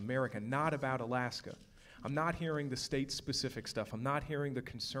inside of America, not about Alaska. I'm not hearing the state-specific stuff. I'm not hearing the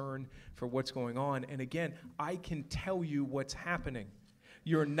concern for what's going on. And again, I can tell you what's happening.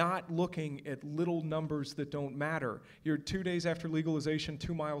 You're not looking at little numbers that don't matter. You're 2 days after legalization,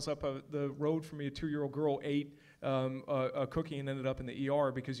 2 miles up the road from me, a 2-year-old girl ate a cookie and ended up in the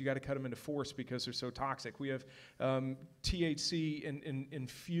ER because you got to cut them into force because they're so toxic. We have THC in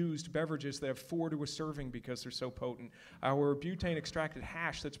infused beverages that have 4 to a serving because they're so potent. Our butane extracted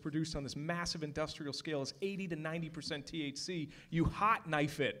hash that's produced on this massive industrial scale is 80 to 90% THC. You hot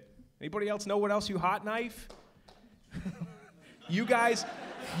knife it. Anybody else know what else you hot knife? You guys,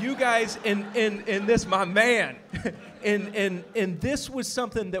 and this, my man, and this was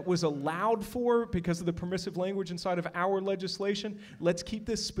something that was allowed for because of the permissive language inside of our legislation. Let's keep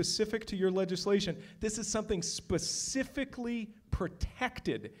this specific to your legislation. This is something specifically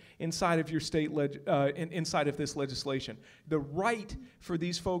protected inside of your state, inside of this legislation. The right for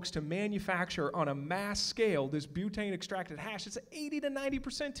these folks to manufacture on a mass scale this butane extracted hash. It's 80 to 90%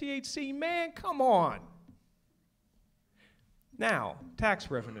 THC. Man, come on. Now, tax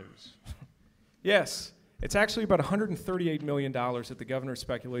revenues. Yes, it's actually about $138 million that the governor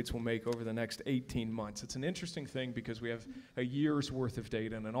speculates will make over the next 18 months. It's an interesting thing because we have a year's worth of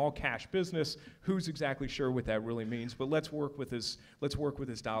data and an all-cash business. Who's exactly sure what that really means? But let's work with his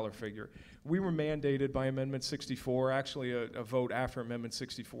dollar figure. We were mandated by Amendment 64, actually a vote after Amendment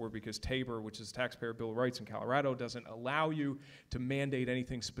 64, because TABOR, which is Taxpayer Bill of Rights in Colorado, doesn't allow you to mandate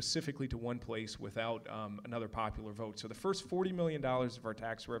anything specifically to one place without another popular vote. So the first $40 million of our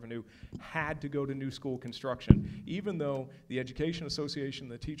tax revenue had to go to new school construction, even though the Education Association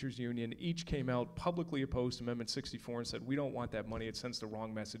and the Teachers Union each came out publicly opposed to Amendment 64 and said, we don't want that money, it sends the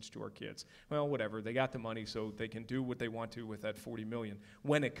wrong message to our kids. Well, whatever, they got the money so they can do what they want to with that $40 million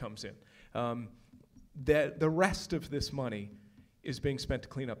when it comes in. The rest of this money is being spent to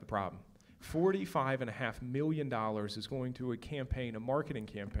clean up the problem. $45.5 million is going to a campaign, a marketing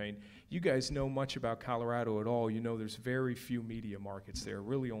campaign. You guys know much about Colorado at all. You know there's very few media markets there,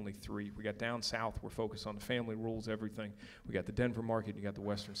 really only 3. We got down south, we're focused on the family rules, everything. We got the Denver market, you got the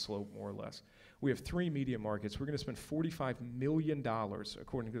Western Slope, more or less. We have 3 media markets. We're going to spend $45 million,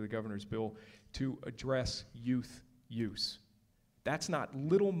 according to the governor's bill, to address youth use. That's not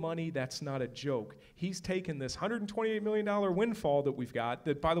little money, that's not a joke. He's taken this $128 million windfall that we've got,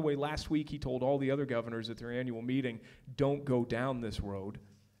 that, by the way, last week he told all the other governors at their annual meeting, don't go down this road.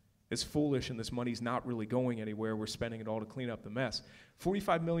 It's foolish and this money's not really going anywhere. We're spending it all to clean up the mess.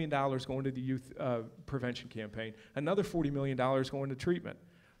 $45 million going to the youth prevention campaign. Another $40 million going to treatment.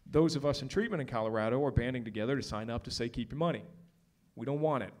 Those of us in treatment in Colorado are banding together to sign up to say, keep your money. We don't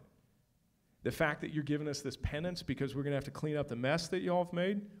want it. The fact that you're giving us this penance because we're going to have to clean up the mess that y'all have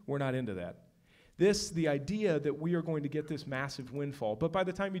made, we're not into that. The idea that we are going to get this massive windfall, but by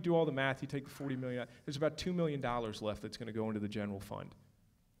the time you do all the math, you take the $40 million, there's about $2 million left that's going to go into the general fund.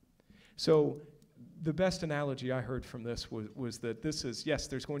 So the best analogy I heard from this was that this is, yes,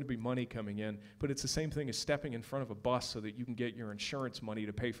 there's going to be money coming in, but it's the same thing as stepping in front of a bus so that you can get your insurance money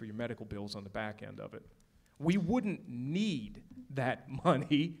to pay for your medical bills on the back end of it. We wouldn't need that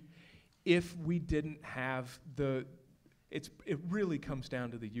money if we didn't have it really comes down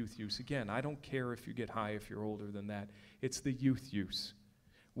to the youth use. Again, I don't care if you get high if you're older than that. It's the youth use.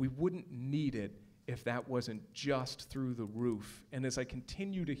 We wouldn't need it if that wasn't just through the roof. And as I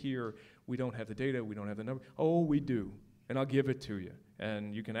continue to hear, we don't have the data, we don't have the number. Oh, we do, and I'll give it to you.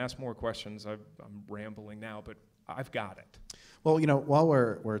 And you can ask more questions. I'm rambling now, but I've got it. Well, you know, while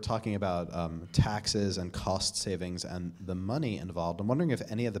we're talking about taxes and cost savings and the money involved, I'm wondering if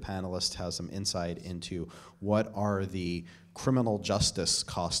any of the panelists has some insight into what are the criminal justice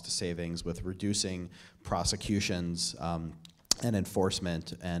cost savings with reducing prosecutions and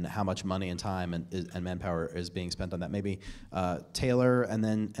enforcement, and how much money and time and manpower is being spent on that. Maybe Taylor and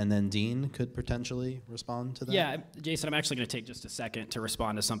then Dean could potentially respond to that. Yeah, Jason, I'm actually going to take just a second to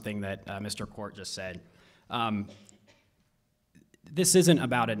respond to something that Mr. Cort just said. This isn't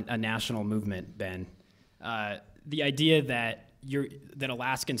about a national movement, Ben. The idea that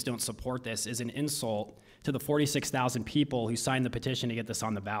Alaskans don't support this is an insult to the 46,000 people who signed the petition to get this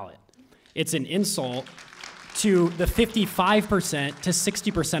on the ballot. It's an insult to the 55% to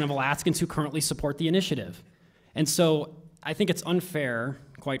 60% of Alaskans who currently support the initiative. And so I think it's unfair,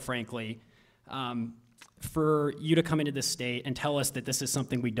 quite frankly, for you to come into this state and tell us that this is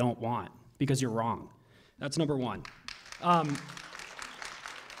something we don't want, because you're wrong. That's number one.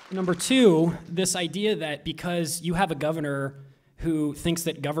 Number two, this idea that because you have a governor who thinks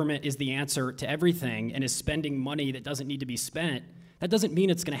that government is the answer to everything and is spending money that doesn't need to be spent, that doesn't mean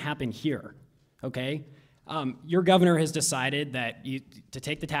it's going to happen here, okay? Your governor has decided that to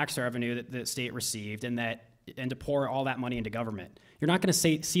take the tax revenue that the state received and to pour all that money into government. You're not going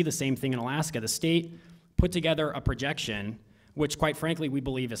to see the same thing in Alaska. The state put together a projection, which quite frankly we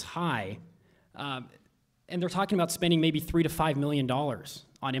believe is high, and they're talking about spending maybe $3 to $5 million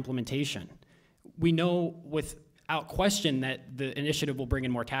on implementation. We know without question that the initiative will bring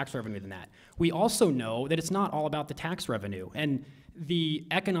in more tax revenue than that. We also know that it's not all about the tax revenue, and the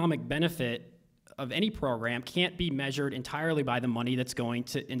economic benefit of any program can't be measured entirely by the money that's going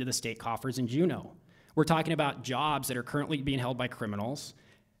into the state coffers in Juneau. We're talking about jobs that are currently being held by criminals,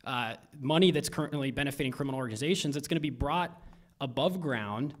 money that's currently benefiting criminal organizations that's going to be brought above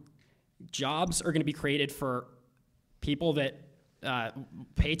ground. Jobs are going to be created for people that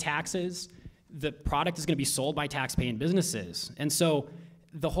pay taxes. The product is going to be sold by tax-paying businesses. And so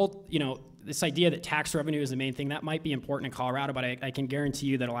the whole, this idea that tax revenue is the main thing, that might be important in Colorado, but I can guarantee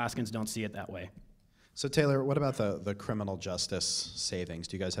you that Alaskans don't see it that way. So Taylor, what about the criminal justice savings?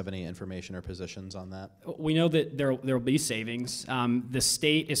 Do you guys have any information or positions on that? We know that there will be savings. The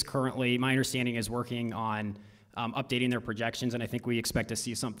state is currently, my understanding, is working on updating their projections, and I think we expect to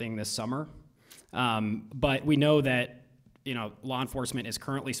see something this summer. But we know that law enforcement is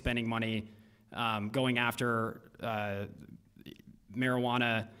currently spending money going after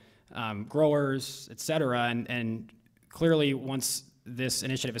marijuana growers, et cetera, and clearly once this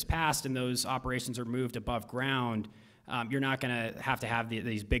initiative is passed and those operations are moved above ground, you're not going to have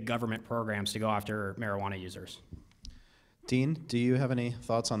these big government programs to go after marijuana users. Dean, do you have any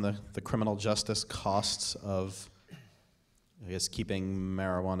thoughts on the criminal justice costs of, I guess, keeping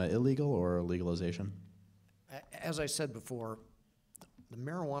marijuana illegal or legalization? As I said before, the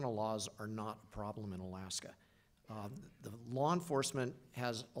marijuana laws are not a problem in Alaska. The law enforcement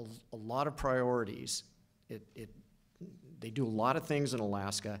has a lot of priorities. They do a lot of things in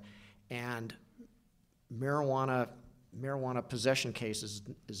Alaska, and marijuana possession cases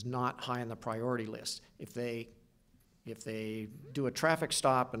is not high on the priority list. If they do a traffic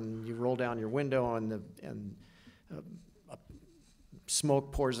stop and you roll down your window and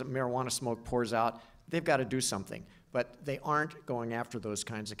marijuana smoke pours out, they've got to do something. But they aren't going after those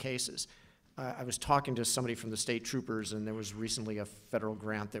kinds of cases. I was talking to somebody from the state troopers, and there was recently a federal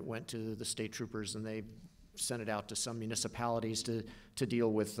grant that went to the state troopers, and they sent it out to some municipalities to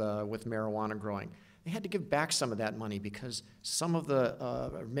deal with marijuana growing. They had to give back some of that money because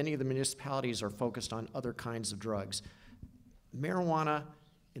many of the municipalities are focused on other kinds of drugs. Marijuana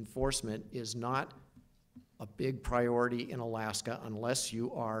enforcement is not a big priority in Alaska unless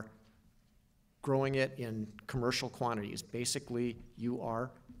you are growing it in commercial quantities. Basically, you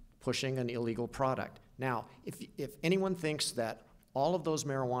are pushing an illegal product. Now, if anyone thinks that all of those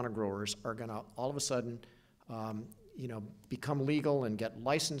marijuana growers are going to all of a sudden become legal and get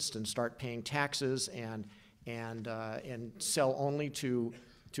licensed and start paying taxes and sell only to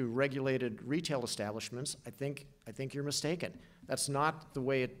regulated retail establishments, I think you're mistaken. That's not the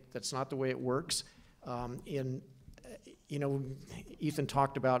way it works. Ethan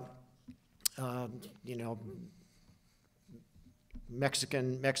talked about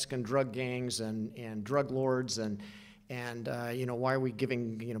Mexican drug gangs and drug lords and why are we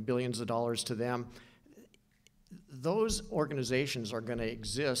giving billions of dollars to them? Those organizations are going to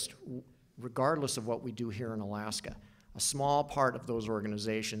exist regardless of what we do here in Alaska. A small part of those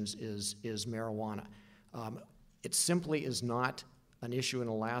organizations is marijuana. It simply is not an issue in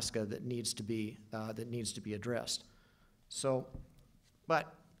Alaska that needs to be addressed. So,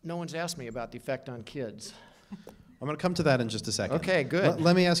 but no one's asked me about the effect on kids. I'm going to come to that in just a second. Okay, good.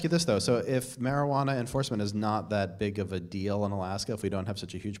 Let me ask you this, though. So if marijuana enforcement is not that big of a deal in Alaska, if we don't have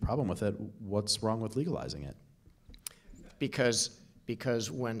such a huge problem with it, what's wrong with legalizing it?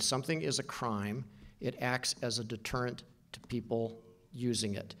 Because when something is a crime, it acts as a deterrent to people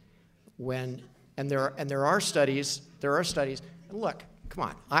using it. There are studies. And look, come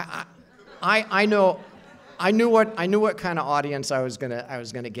on. I knew what kind of audience I was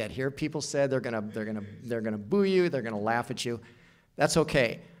gonna get here. People said they're gonna boo you, they're gonna laugh at you. That's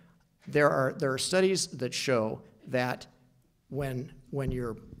okay. There are studies that show that when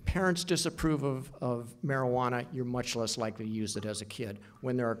your parents disapprove of marijuana, you're much less likely to use it as a kid.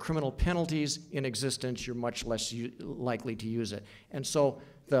 When there are criminal penalties in existence, you're much less likely to use it. And so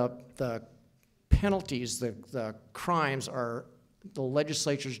the penalties, the crimes are the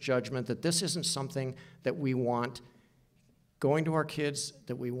legislature's judgment that this isn't something that we want going to our kids,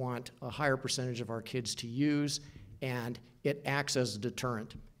 that we want a higher percentage of our kids to use, and it acts as a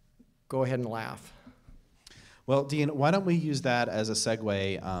deterrent. Go ahead and laugh. Well, Dean, why don't we use that as a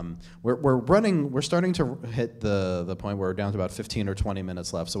segue? We're starting to hit the point where we're down to about 15 or 20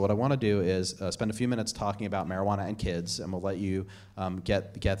 minutes left. So what I want to do is spend a few minutes talking about marijuana and kids, and we'll let you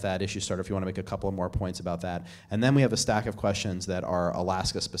get that issue started if you want to make a couple of more points about that. And then we have a stack of questions that are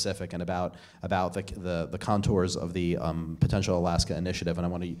Alaska specific and about the contours of the potential Alaska initiative.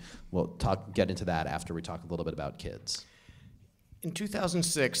 And we'll get into that after we talk a little bit about kids. In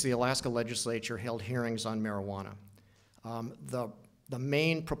 2006, the Alaska legislature held hearings on marijuana. The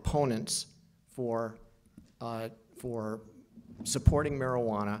main proponents for supporting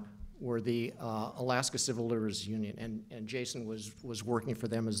marijuana were the Alaska Civil Liberties Union, and Jason was working for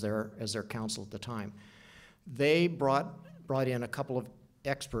them as their counsel at the time. They brought in a couple of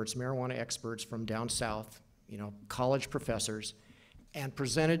experts, marijuana experts from down south, college professors, and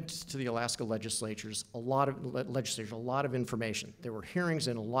presented to the Alaska legislatures a lot of information. There were hearings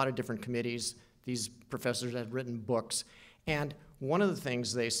in a lot of different committees. These professors had written books. And one of the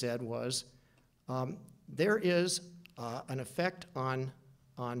things they said was, there is an effect on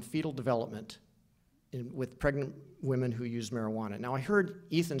fetal development with pregnant women who use marijuana. Now, I heard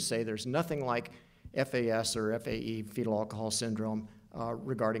Ethan say there's nothing like FAS or FAE, fetal alcohol syndrome,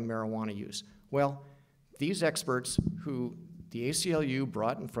 regarding marijuana use. Well, these experts who the ACLU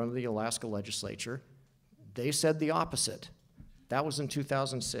brought in front of the Alaska legislature, they said the opposite. That was in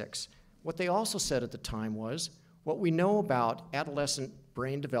 2006. What they also said at the time was, what we know about adolescent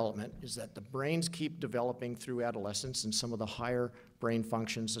brain development is that the brains keep developing through adolescence, and some of the higher brain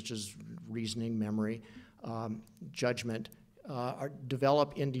functions, such as reasoning, memory, judgment,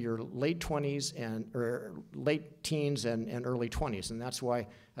 develop into your late 20s or late teens and early 20s, and that's why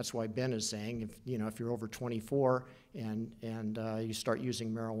Ben is saying if you're over 24 and you start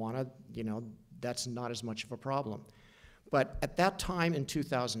using marijuana, that's not as much of a problem. But at that time in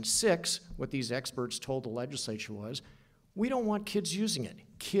 2006, what these experts told the legislature was, we don't want kids using it.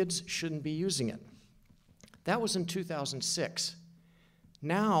 Kids shouldn't be using it. That was in 2006.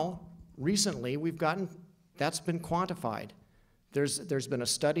 Now, recently, that's been quantified. There's been a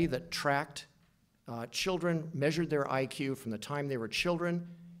study that tracked children, measured their IQ from the time they were children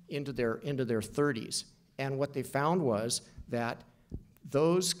into their 30s. And what they found was that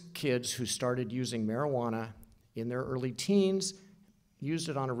those kids who started using marijuana in their early teens, used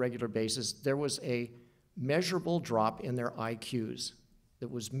it on a regular basis, there was a measurable drop in their IQs.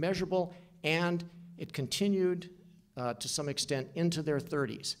 It was measurable, and it continued to some extent into their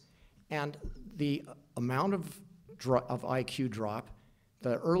 30s. And the amount of IQ drop,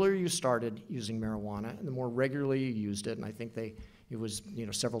 the earlier you started using marijuana, and the more regularly you used it, and I think it was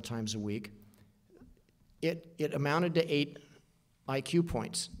several times a week, it amounted to 8 IQ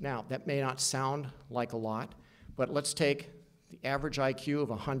points. Now, that may not sound like a lot, but let's take the average IQ of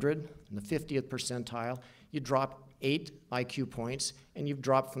 100 in the 50th percentile. You drop 8 IQ points, and you've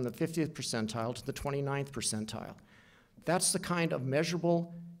dropped from the 50th percentile to the 29th percentile. That's the kind of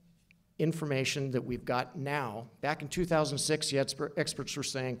measurable information that we've got now. Back in 2006, the experts were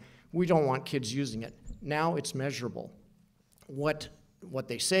saying, we don't want kids using it. Now it's measurable. What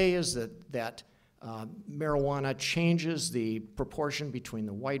they say is that marijuana changes the proportion between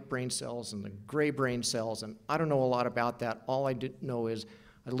the white brain cells and the gray brain cells, and I don't know a lot about that. All I did know is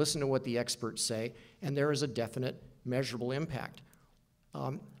I listened to what the experts say, and there is a definite measurable impact.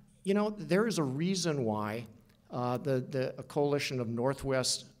 There is a reason why a coalition of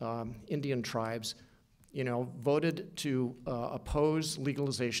Northwest Indian tribes, voted to oppose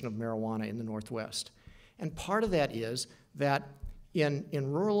legalization of marijuana in the Northwest. And part of that is that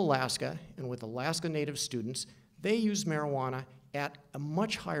in rural Alaska and with Alaska Native students, they use marijuana at a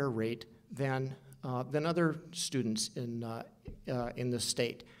much higher rate than other students in the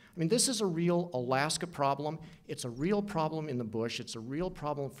state. I mean, this is a real Alaska problem. It's a real problem in the bush. It's a real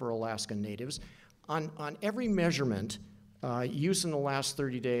problem for Alaska Natives. On every measurement, use in the last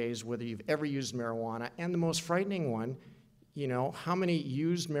 30 days, whether you've ever used marijuana, and the most frightening one, how many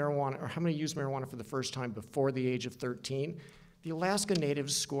used marijuana for the first time before the age of 13, the Alaska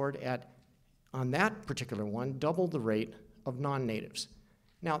Natives scored on that particular one, double the rate of non-natives.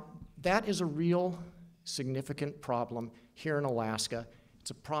 Now, that is a real significant problem here in Alaska. It's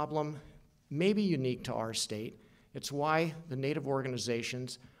a problem maybe unique to our state. It's why the Native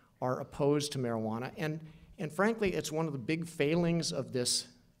organizations are opposed to marijuana. And frankly, it's one of the big failings of this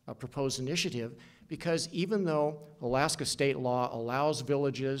proposed initiative, because even though Alaska state law allows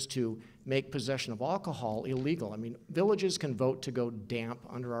villages to make possession of alcohol illegal, I mean, villages can vote to go damp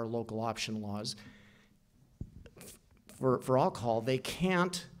under our local option laws for alcohol. They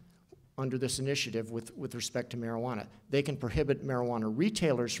can't under this initiative with respect to marijuana. They can prohibit marijuana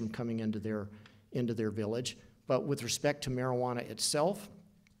retailers from coming into their village, But with respect to marijuana itself,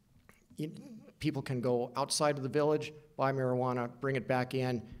 people can go outside of the village, buy marijuana, bring it back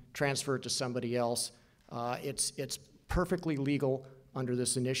in, transfer it to somebody else. It's perfectly legal under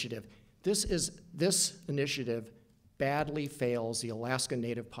this initiative. This initiative badly fails the Alaska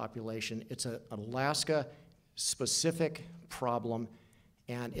Native population. It's an Alaska-specific problem,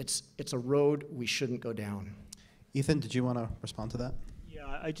 and it's a road we shouldn't go down. Ethan, did you want to respond to that?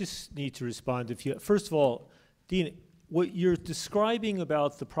 Yeah, I just need to respond. First of all, Dean, what you're describing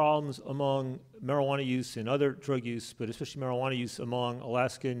about the problems among marijuana use and other drug use, but especially marijuana use among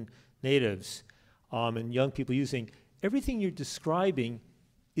Alaskan Natives and young people using, everything you're describing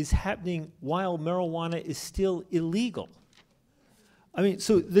is happening while marijuana is still illegal. I mean,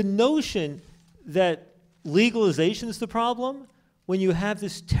 so the notion that legalization is the problem, when you have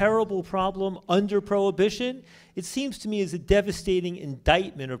this terrible problem under Prohibition, it seems to me is a devastating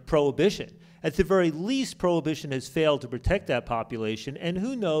indictment of Prohibition. At the very least, Prohibition has failed to protect that population, and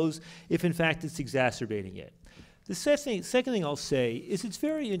who knows if, in fact, it's exacerbating it. The second thing I'll say is it's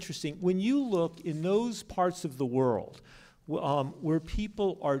very interesting. When you look in those parts of the world where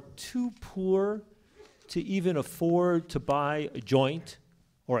people are too poor to even afford to buy a joint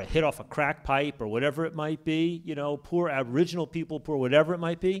or a hit off a crack pipe or whatever it might be, you know, poor Aboriginal people, poor whatever it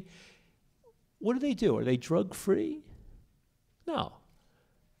might be, what do? Are they drug-free? No.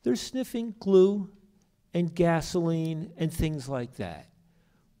 They're sniffing glue and gasoline and things like that.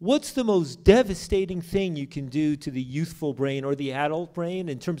 What's the most devastating thing you can do to the youthful brain or the adult brain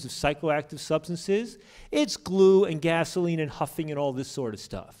in terms of psychoactive substances? It's glue and gasoline and huffing and all this sort of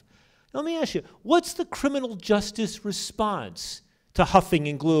stuff. Now, let me ask you, what's the criminal justice response to huffing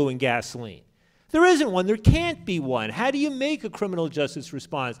and glue and gasoline? There isn't one. There can't be one. How do you make a criminal justice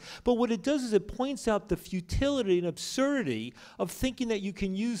response? But what it does is it points out the futility and absurdity of thinking that you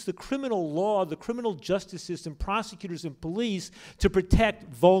can use the criminal law, the criminal justice system, prosecutors and police to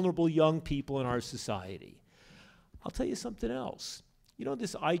protect vulnerable young people in our society. I'll tell you something else. You know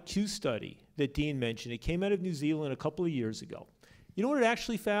this IQ study that Dean mentioned? It came out of New Zealand a couple of years ago. You know what it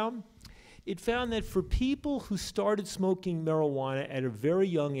actually found? It found that for people who started smoking marijuana at a very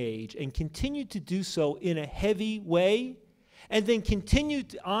young age and continued to do so in a heavy way, and then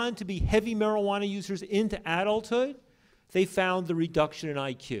continued on to be heavy marijuana users into adulthood, they found the reduction in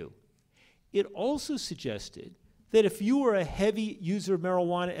IQ. It also suggested that if you were a heavy user of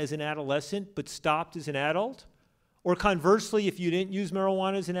marijuana as an adolescent but stopped as an adult, or conversely, if you didn't use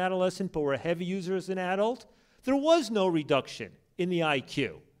marijuana as an adolescent but were a heavy user as an adult, there was no reduction in the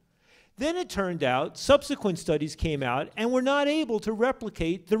IQ. Then it turned out subsequent studies came out and were not able to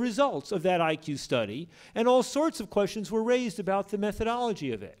replicate the results of that IQ study, and all sorts of questions were raised about the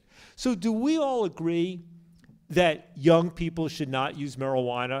methodology of it. So do we all agree that young people should not use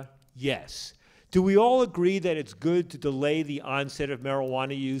marijuana? Yes. Do we all agree that it's good to delay the onset of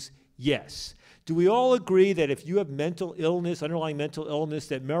marijuana use? Yes. Do we all agree that if you have mental illness, underlying mental illness,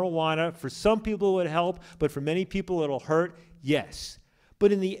 that marijuana for some people would help, but for many people it'll hurt? Yes.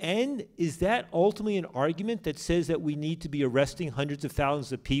 But in the end, is that ultimately an argument that says that we need to be arresting hundreds of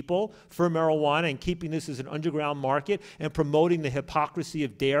thousands of people for marijuana and keeping this as an underground market and promoting the hypocrisy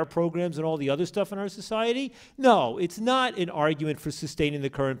of DARE programs and all the other stuff in our society? No, it's not an argument for sustaining the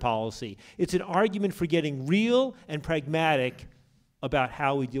current policy. It's an argument for getting real and pragmatic about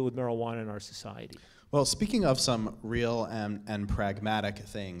how we deal with marijuana in our society. Well, speaking of some real and pragmatic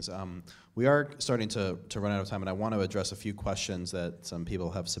things, we are starting to run out of time, and I want to address a few questions that some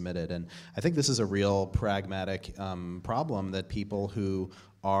people have submitted. And I think this is a real pragmatic problem that people who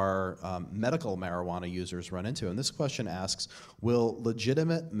are medical marijuana users run into. And this question asks, will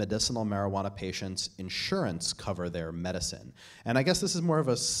legitimate medicinal marijuana patients' insurance cover their medicine? And I guess this is more of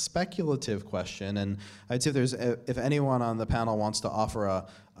a speculative question, and I'd say if anyone on the panel wants to offer a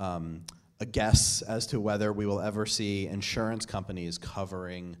guess as to whether we will ever see insurance companies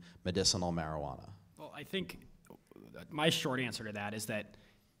covering medicinal marijuana. Well, I think my short answer to that is that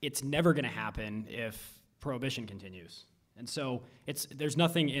it's never going to happen if Prohibition continues. And so there's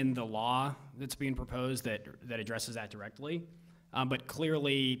nothing in the law that's being proposed that addresses that directly, but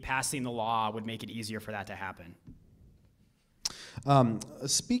clearly passing the law would make it easier for that to happen.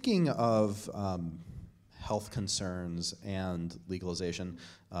 Speaking of health concerns and legalization,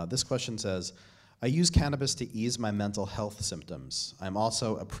 this question says, I use cannabis to ease my mental health symptoms. I'm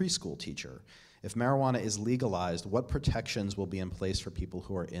also a preschool teacher. If marijuana is legalized, what protections will be in place for people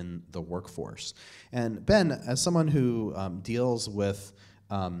who are in the workforce? And Ben, as someone who deals with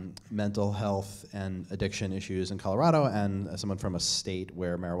mental health and addiction issues in Colorado, and as someone from a state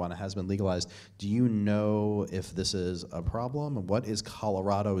where marijuana has been legalized, do you know if this is a problem? What is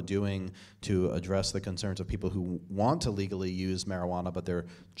Colorado doing to address the concerns of people who want to legally use marijuana, but their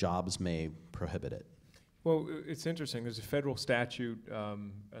jobs may prohibit it? Well, it's interesting. There's a federal statute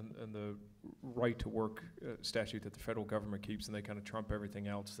and the right to work statute that the federal government keeps, and they kind of trump everything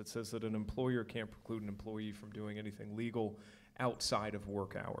else, that says that an employer can't preclude an employee from doing anything legal outside of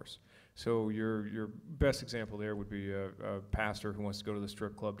work hours. So your best example there would be a pastor who wants to go to the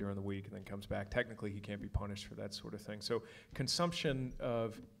strip club during the week and then comes back. Technically, he can't be punished for that sort of thing. So consumption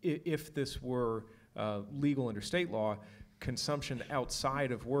of, if this were legal under state law, consumption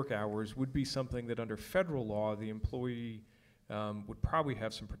outside of work hours would be something that under federal law the employee would probably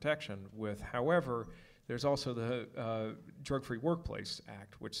have some protection with. However, there's also the Drug-Free Workplace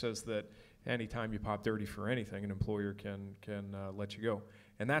Act, which says that anytime you pop dirty for anything, an employer can let you go.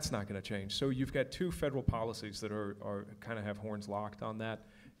 And that's not going to change. So you've got two federal policies that are kind of have horns locked on that.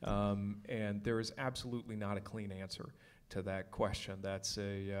 And there is absolutely not a clean answer to that question. That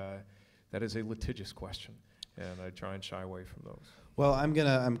is a litigious question. And I try and shy away from those. Well,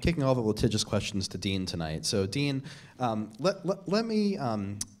 I'm kicking all the litigious questions to Dean tonight. So, Dean, let me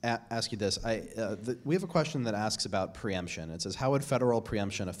ask you this. We have a question that asks about preemption. It says, how would federal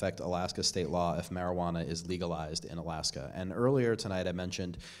preemption affect Alaska state law if marijuana is legalized in Alaska? And earlier tonight I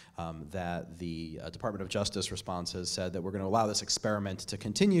mentioned that the Department of Justice response has said that we're going to allow this experiment to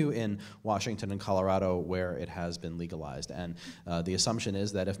continue in Washington and Colorado where it has been legalized. And the assumption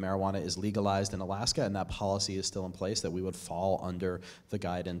is that if marijuana is legalized in Alaska and that policy is still in place, that we would fall under the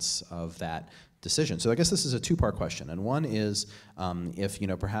guidance of that decision. So I guess this is a two-part question, and one is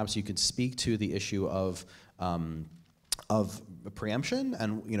if perhaps you could speak to the issue of preemption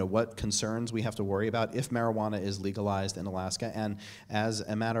and what concerns we have to worry about if marijuana is legalized in Alaska, and as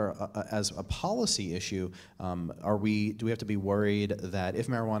a policy issue, do we have to be worried that if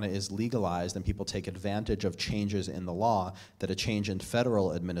marijuana is legalized and people take advantage of changes in the law, that a change in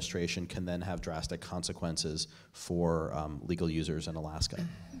federal administration can then have drastic consequences for legal users in Alaska?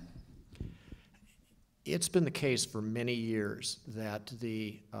 It's been the case for many years that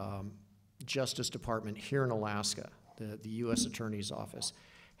the Justice Department here in Alaska, the U.S. Attorney's Office,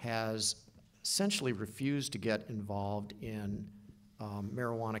 has essentially refused to get involved in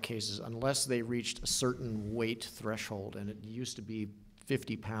marijuana cases unless they reached a certain weight threshold, and it used to be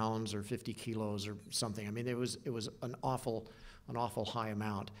 50 pounds or 50 kilos or something. I mean, it was an awful high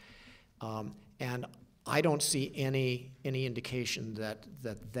amount, and I don't see any indication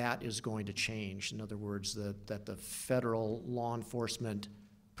that is going to change. In other words, that the federal law enforcement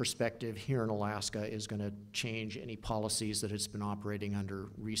perspective here in Alaska is going to change any policies that it's been operating under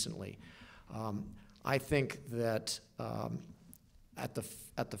recently. I think that at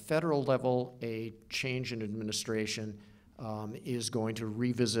the federal level, a change in administration is going to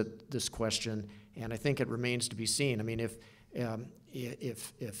revisit this question, and I think it remains to be seen. I mean, if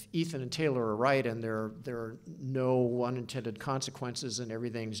Ethan and Taylor are right and there are no unintended consequences and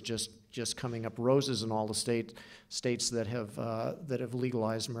everything's just coming up roses in all the states that have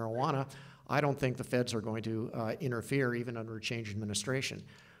legalized marijuana, I don't think the feds are going to interfere even under a change in administration.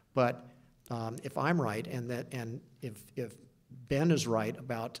 But if I'm right and if Ben is right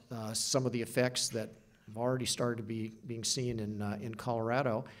about some of the effects that have already started to be being seen in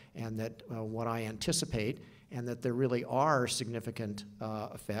Colorado, and that what I anticipate, and that there really are significant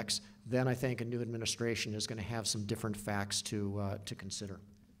effects, then I think a new administration is going to have some different facts to consider.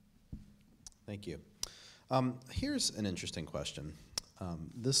 Thank you. Here's an interesting question.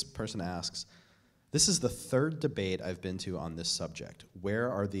 This person asks, this is the third debate I've been to on this subject. Where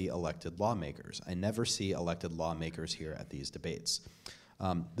are the elected lawmakers? I never see elected lawmakers here at these debates.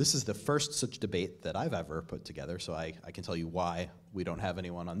 This is the first such debate that I've ever put together, so I can tell you why we don't have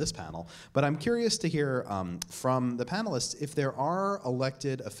anyone on this panel. But I'm curious to hear from the panelists if there are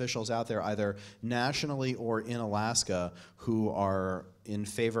elected officials out there, either nationally or in Alaska, who are in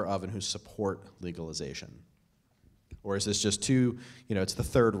favor of and who support legalization. Or is this just it's the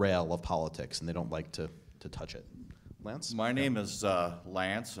third rail of politics and they don't like to touch it? Lance? My name is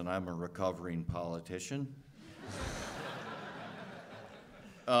Lance, and I'm a recovering politician.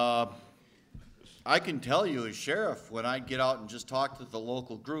 I can tell you as sheriff, when I get out and just talk to the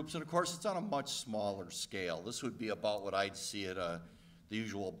local groups, and of course it's on a much smaller scale. This would be about what I'd see at the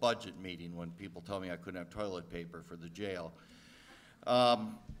usual budget meeting when people tell me I couldn't have toilet paper for the jail.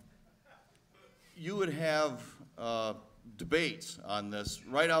 You would have debates on this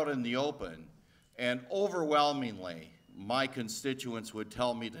right out in the open, and overwhelmingly my constituents would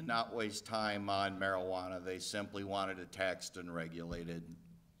tell me to not waste time on marijuana. They simply wanted it taxed and regulated.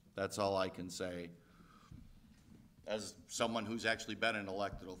 That's all I can say as someone who's actually been an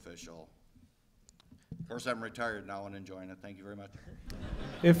elected official. Of course, I'm retired now and enjoying it. Thank you very much.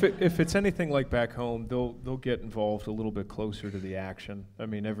 If it's anything like back home, they'll get involved a little bit closer to the action. I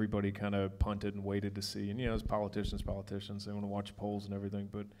mean, everybody kind of punted and waited to see, and you know, as politicians, they want to watch polls and everything.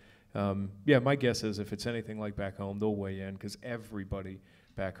 But yeah, my guess is if it's anything like back home, they'll weigh in because everybody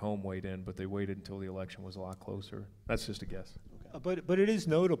back home weighed in, but they waited until the election was a lot closer. That's just a guess. But it is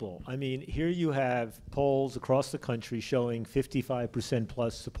notable. I mean, here you have polls across the country showing 55%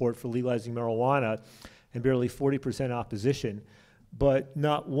 plus support for legalizing marijuana and barely 40% opposition. But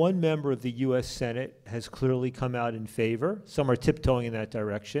not one member of the U.S. Senate has clearly come out in favor. Some are tiptoeing in that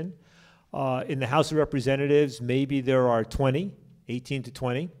direction. In the House of Representatives, maybe there are 20, 18 to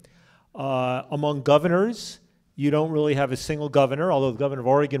 20. Among governors, you don't really have a single governor, although the governor of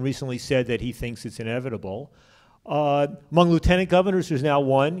Oregon recently said that he thinks it's inevitable. Among lieutenant governors, there's now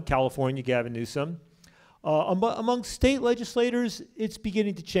one, California, Gavin Newsom. Among state legislators, it's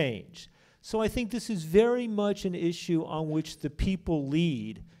beginning to change. So I think this is very much an issue on which the people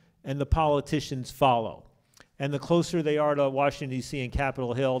lead and the politicians follow. And the closer they are to Washington, D.C. and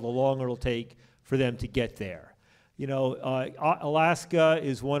Capitol Hill, the longer it'll take for them to get there. You know, Alaska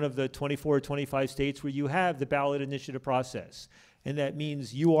is one of the 24 or 25 states where you have the ballot initiative process. And that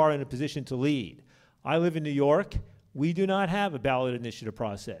means you are in a position to lead. I live in New York. We do not have a ballot initiative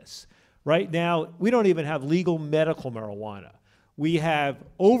process. Right now, we don't even have legal medical marijuana. We have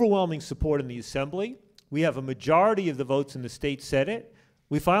overwhelming support in the Assembly. We have a majority of the votes in the state Senate.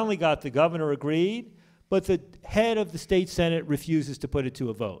 We finally got the governor agreed, but the head of the state Senate refuses to put it to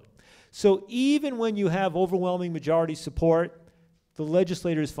a vote. So even when you have overwhelming majority support, the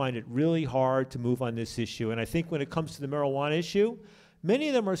legislators find it really hard to move on this issue. And I think when it comes to the marijuana issue, many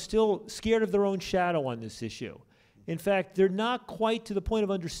of them are still scared of their own shadow on this issue. In fact, they're not quite to the point of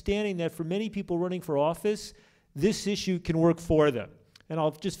understanding that for many people running for office, this issue can work for them. And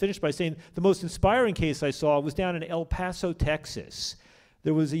I'll just finish by saying the most inspiring case I saw was down in El Paso, Texas.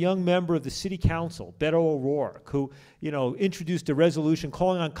 There was a young member of the city council, Beto O'Rourke, who, you know, introduced a resolution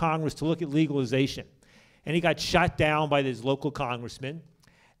calling on Congress to look at legalization. And he got shot down by his local congressman.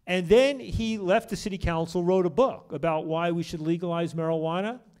 And then he left the city council, wrote a book about why we should legalize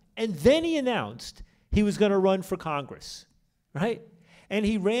marijuana. And then he announced he was going to run for Congress, right? And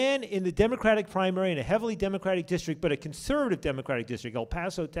he ran in the Democratic primary in a heavily Democratic district, but a conservative Democratic district, El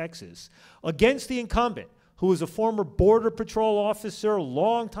Paso, Texas, against the incumbent, who was a former Border Patrol officer,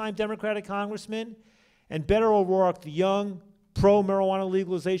 longtime Democratic congressman. And Beto O'Rourke, the young pro-marijuana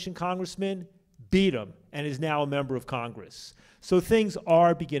legalization congressman, beat him and is now a member of Congress. So things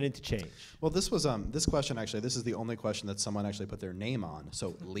are beginning to change. Well, this was this question actually. This is the only question that someone actually put their name on.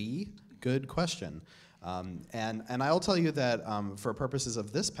 So Lee, good question. And I'll tell you that for purposes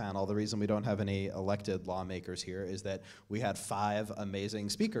of this panel, the reason we don't have any elected lawmakers here is that we had 5 amazing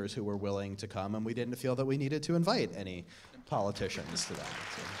speakers who were willing to come, and we didn't feel that we needed to invite any politicians to that.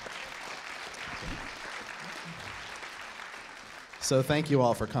 So thank you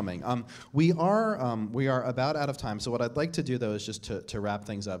all for coming. We are about out of time. So what I'd like to do though is just to wrap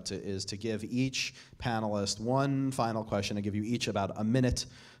things up is to give each panelist one final question and give you each about a minute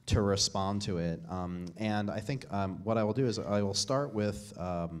to respond to it. And I think what I will do is I will start with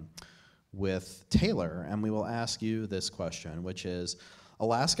Taylor, and we will ask you this question, which is,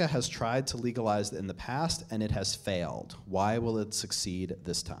 Alaska has tried to legalize in the past and it has failed. Why will it succeed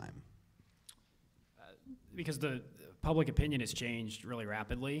this time? Because the public opinion has changed really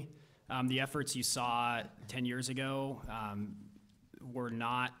rapidly. The efforts you saw 10 years ago were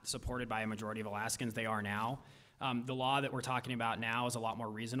not supported by a majority of Alaskans. They are now. The law that we're talking about now is a lot more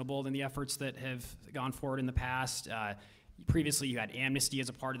reasonable than the efforts that have gone forward in the past. Previously, you had amnesty as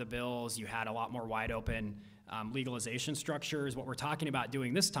a part of the bills. You had a lot more wide open legalization structures. What we're talking about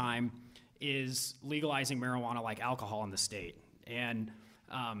doing this time is legalizing marijuana like alcohol in the state. And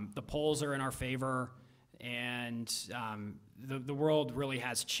the polls are in our favor. And the world really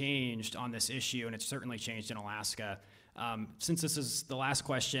has changed on this issue, and it's certainly changed in Alaska. Since this is the last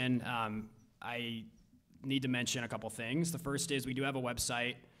question, I need to mention a couple things. The first is we do have a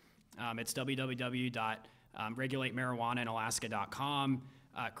website. It's www.regulatemarijuanainalaska.com.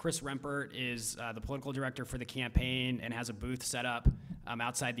 Chris Rempert is the political director for the campaign and has a booth set up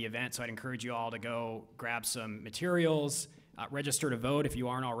outside the event, so I'd encourage you all to go grab some materials, register to vote if you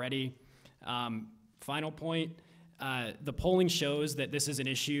aren't already. Final point, the polling shows that this is an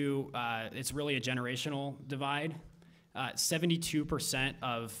issue, it's really a generational divide. 72%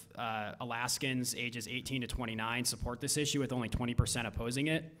 of Alaskans ages 18 to 29 support this issue, with only 20% opposing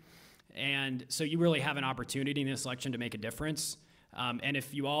it. And so you really have an opportunity in this election to make a difference. And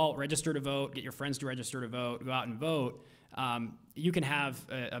if you all register to vote, get your friends to register to vote, go out and vote, you can have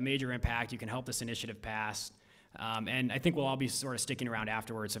a major impact. You can help this initiative pass. And I think we'll all be sort of sticking around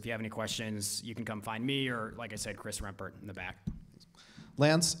afterwards. So if you have any questions, you can come find me or, like I said, Chris Rempert in the back.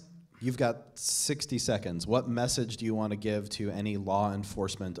 Lance, you've got 60 seconds. What message do you want to give to any law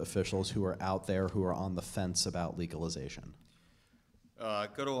enforcement officials who are out there who are on the fence about legalization?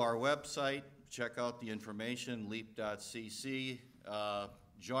 Go to our website, check out the information, leap.cc.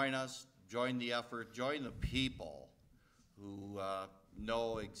 Join us, join the effort, join the people who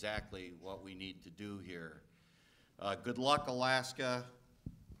know exactly what we need to do here. Good luck, Alaska.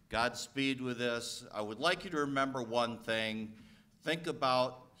 Godspeed with this. I would like you to remember one thing. Think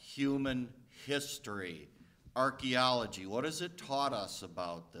about human history, archaeology. What has it taught us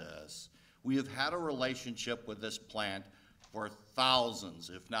about this? We have had a relationship with this plant for thousands,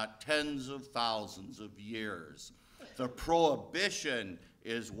 if not tens of thousands of years. The prohibition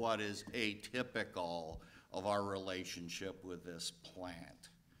is what is atypical of our relationship with this plant,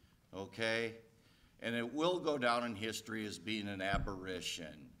 okay? And it will go down in history as being an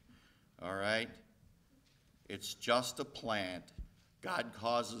aberration, all right? It's just a plant. God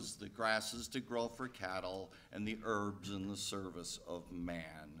causes the grasses to grow for cattle and the herbs in the service of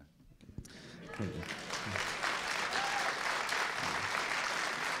man.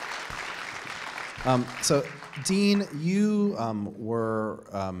 So, Dean, you were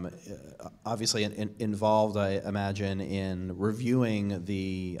obviously involved, I imagine, in reviewing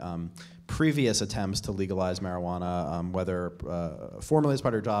the previous attempts to legalize marijuana, whether formally as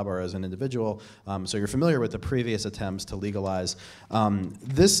part of your job or as an individual. So you're familiar with the previous attempts to legalize.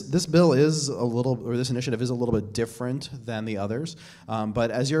 This bill is a little, or this initiative is a little bit different than the others.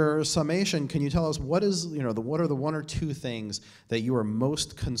 But as your summation, can you tell us what is, what are the one or two things that you are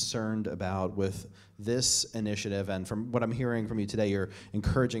most concerned about with this initiative? And from what I'm hearing from you today, you're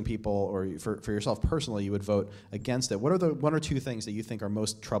encouraging people, or for yourself personally, you would vote against it. What are the one or two things that you think are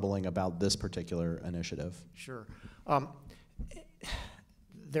most troubling about this particular initiative? Sure.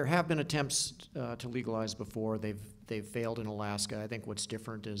 There have been attempts to legalize before. They've failed in Alaska. I think what's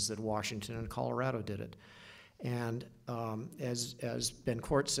different is that Washington and Colorado did it. And as Ben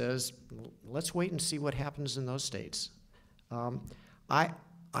Cort says, let's wait and see what happens in those states.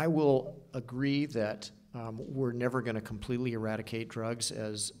 I will agree that we're never going to completely eradicate drugs,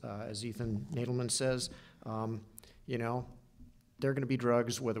 as Ethan Nadelmann says. There are going to be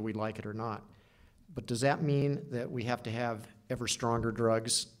drugs whether we like it or not. But does that mean that we have to have ever stronger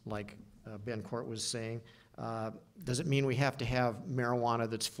drugs, like Ben Cort was saying? Does it mean we have to have marijuana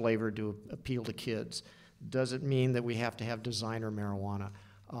that's flavored to appeal to kids? Does it mean that we have to have designer marijuana?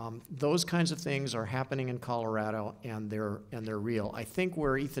 Those kinds of things are happening in Colorado, and they're real. I think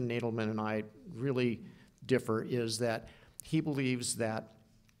where Ethan Nadelmann and I really differ is that he believes that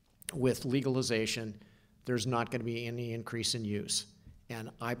with legalization, there's not going to be any increase in use,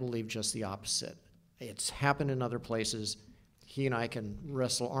 and I believe just the opposite. It's happened in other places. He and I can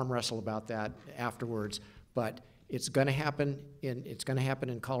arm wrestle about that afterwards, but it's going to happen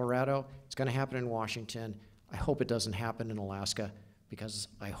in Colorado. It's going to happen in Washington. I hope it doesn't happen in Alaska, because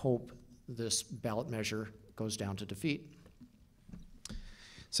I hope this ballot measure goes down to defeat.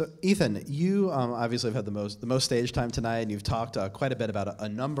 So, Ethan, you obviously have had the most stage time tonight, and you've talked quite a bit about a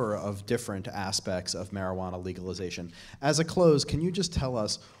number of different aspects of marijuana legalization. As a close, can you just tell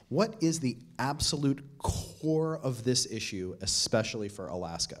us what is the absolute core of this issue, especially for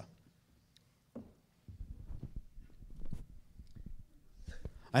Alaska?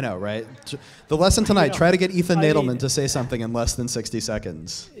 I know, right? The lesson tonight, try to get Ethan Nadelmann to say something in less than 60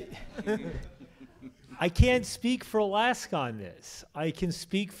 seconds. I can't speak for Alaska on this. I can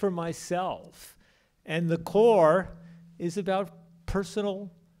speak for myself. And the core is about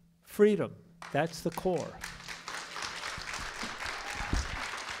personal freedom. That's the core.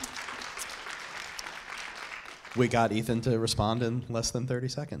 We got Ethan to respond in less than 30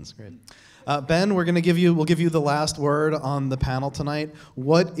 seconds. Great. Ben, we'll give you the last word on the panel tonight.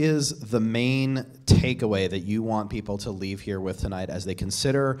 What is the main takeaway that you want people to leave here with tonight as they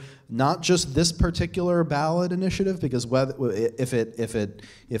consider not just this particular ballot initiative, because if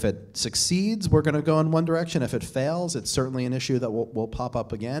it succeeds, we're going to go in one direction. If it fails, it's certainly an issue that will pop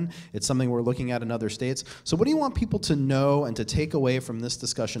up again. It's something we're looking at in other states. So what do you want people to know and to take away from this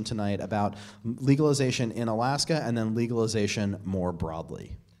discussion tonight about legalization in Alaska and then legalization more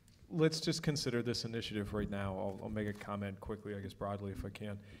broadly? Let's just consider this initiative right now. I'll make a comment quickly, I guess broadly if I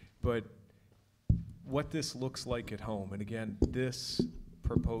can. But what this looks like at home, and again, this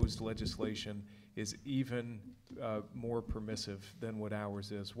proposed legislation is even more permissive than what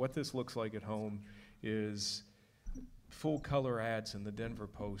ours is. What this looks like at home is full color ads in the Denver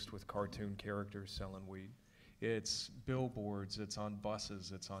Post with cartoon characters selling weed. It's billboards, it's on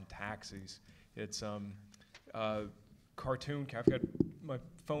buses, it's on taxis, it's cartoon, I've got, my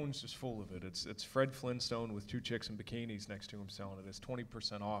phone's just full of it. It's Fred Flintstone with 2 chicks in bikinis next to him selling it. It's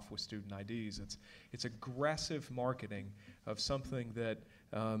 20% off with student IDs. It's aggressive marketing of something that,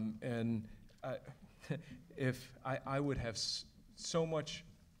 if I would have so much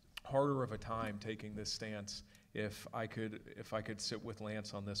harder of a time taking this stance if I could sit with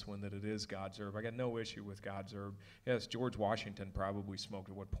Lance on this one, that it is God's herb. I got no issue with God's herb. Yes, George Washington probably smoked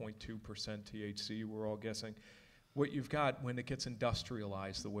at, what, 0.2% THC, we're all guessing. What you've got when it gets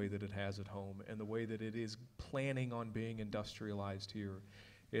industrialized the way that it has at home and the way that it is planning on being industrialized here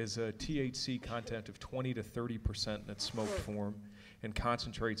is a THC content of 20 to 30% in its smoked form and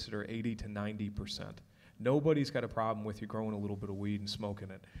concentrates that are 80 to 90%. Nobody's got a problem with you growing a little bit of weed and smoking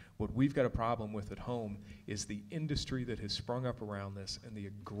it. What we've got a problem with at home is the industry that has sprung up around this and the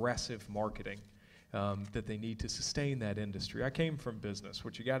aggressive marketing that they need to sustain that industry. I came from business.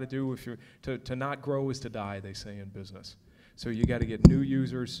 What you got to do if you're to not grow is to die, they say in business. So you got to get new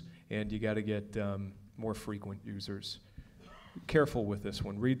users and you got to get more frequent users. Careful with this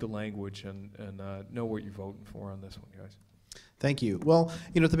one. Read the language and know what you're voting for on this one, guys. Thank you. Well,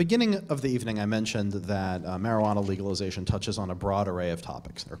 at the beginning of the evening, I mentioned that marijuana legalization touches on a broad array of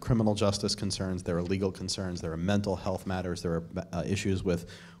topics. There are criminal justice concerns, there are legal concerns, there are mental health matters, there are issues with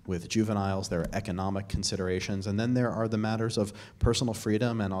juveniles, there are economic considerations, and then there are the matters of personal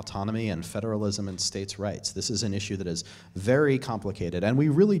freedom and autonomy and federalism and states' rights. This is an issue that is very complicated, and we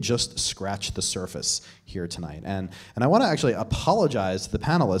really just scratched the surface here tonight. And I want to actually apologize to the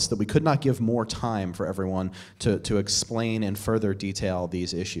panelists that we could not give more time for everyone to explain in further detail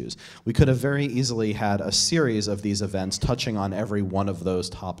these issues. We could have very easily had a series of these events touching on every one of those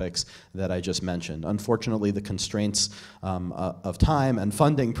topics that I just mentioned. Unfortunately, the constraints of time and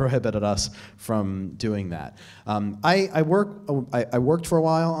funding prohibited us from doing that. I worked for a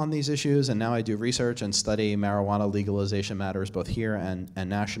while on these issues, and now I do research and study marijuana legalization matters both here and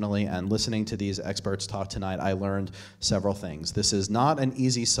nationally, and listening to these experts talk tonight, I learned several things. This is not an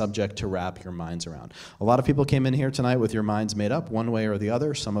easy subject to wrap your minds around. A lot of people came in here tonight with your minds made up one way or the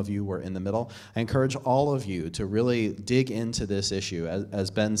other. Some of you were in the middle. I encourage all of you to really dig into this issue. As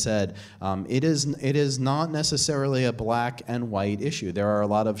Ben said, it is not necessarily a black and white issue. There are a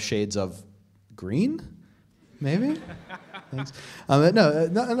lot of shades of green, maybe? Thanks.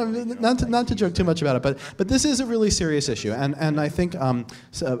 Not to joke too much about it, but this is a really serious issue, and I think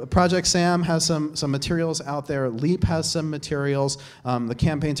Project SAM has some materials out there. LEAP has some materials. The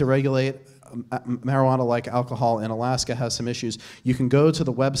Campaign to Regulate Marijuana Like Alcohol in Alaska has some issues. You can go to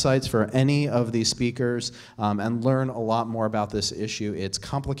the websites for any of these speakers and learn a lot more about this issue. It's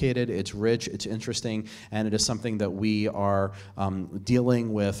complicated, it's rich, it's interesting, and it is something that we are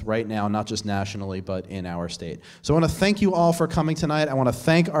dealing with right now, not just nationally, but in our state. So I want to thank you all for coming tonight. I want to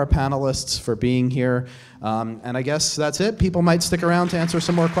thank our panelists for being here. And I guess that's it. People might stick around to answer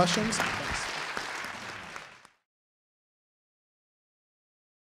some more questions.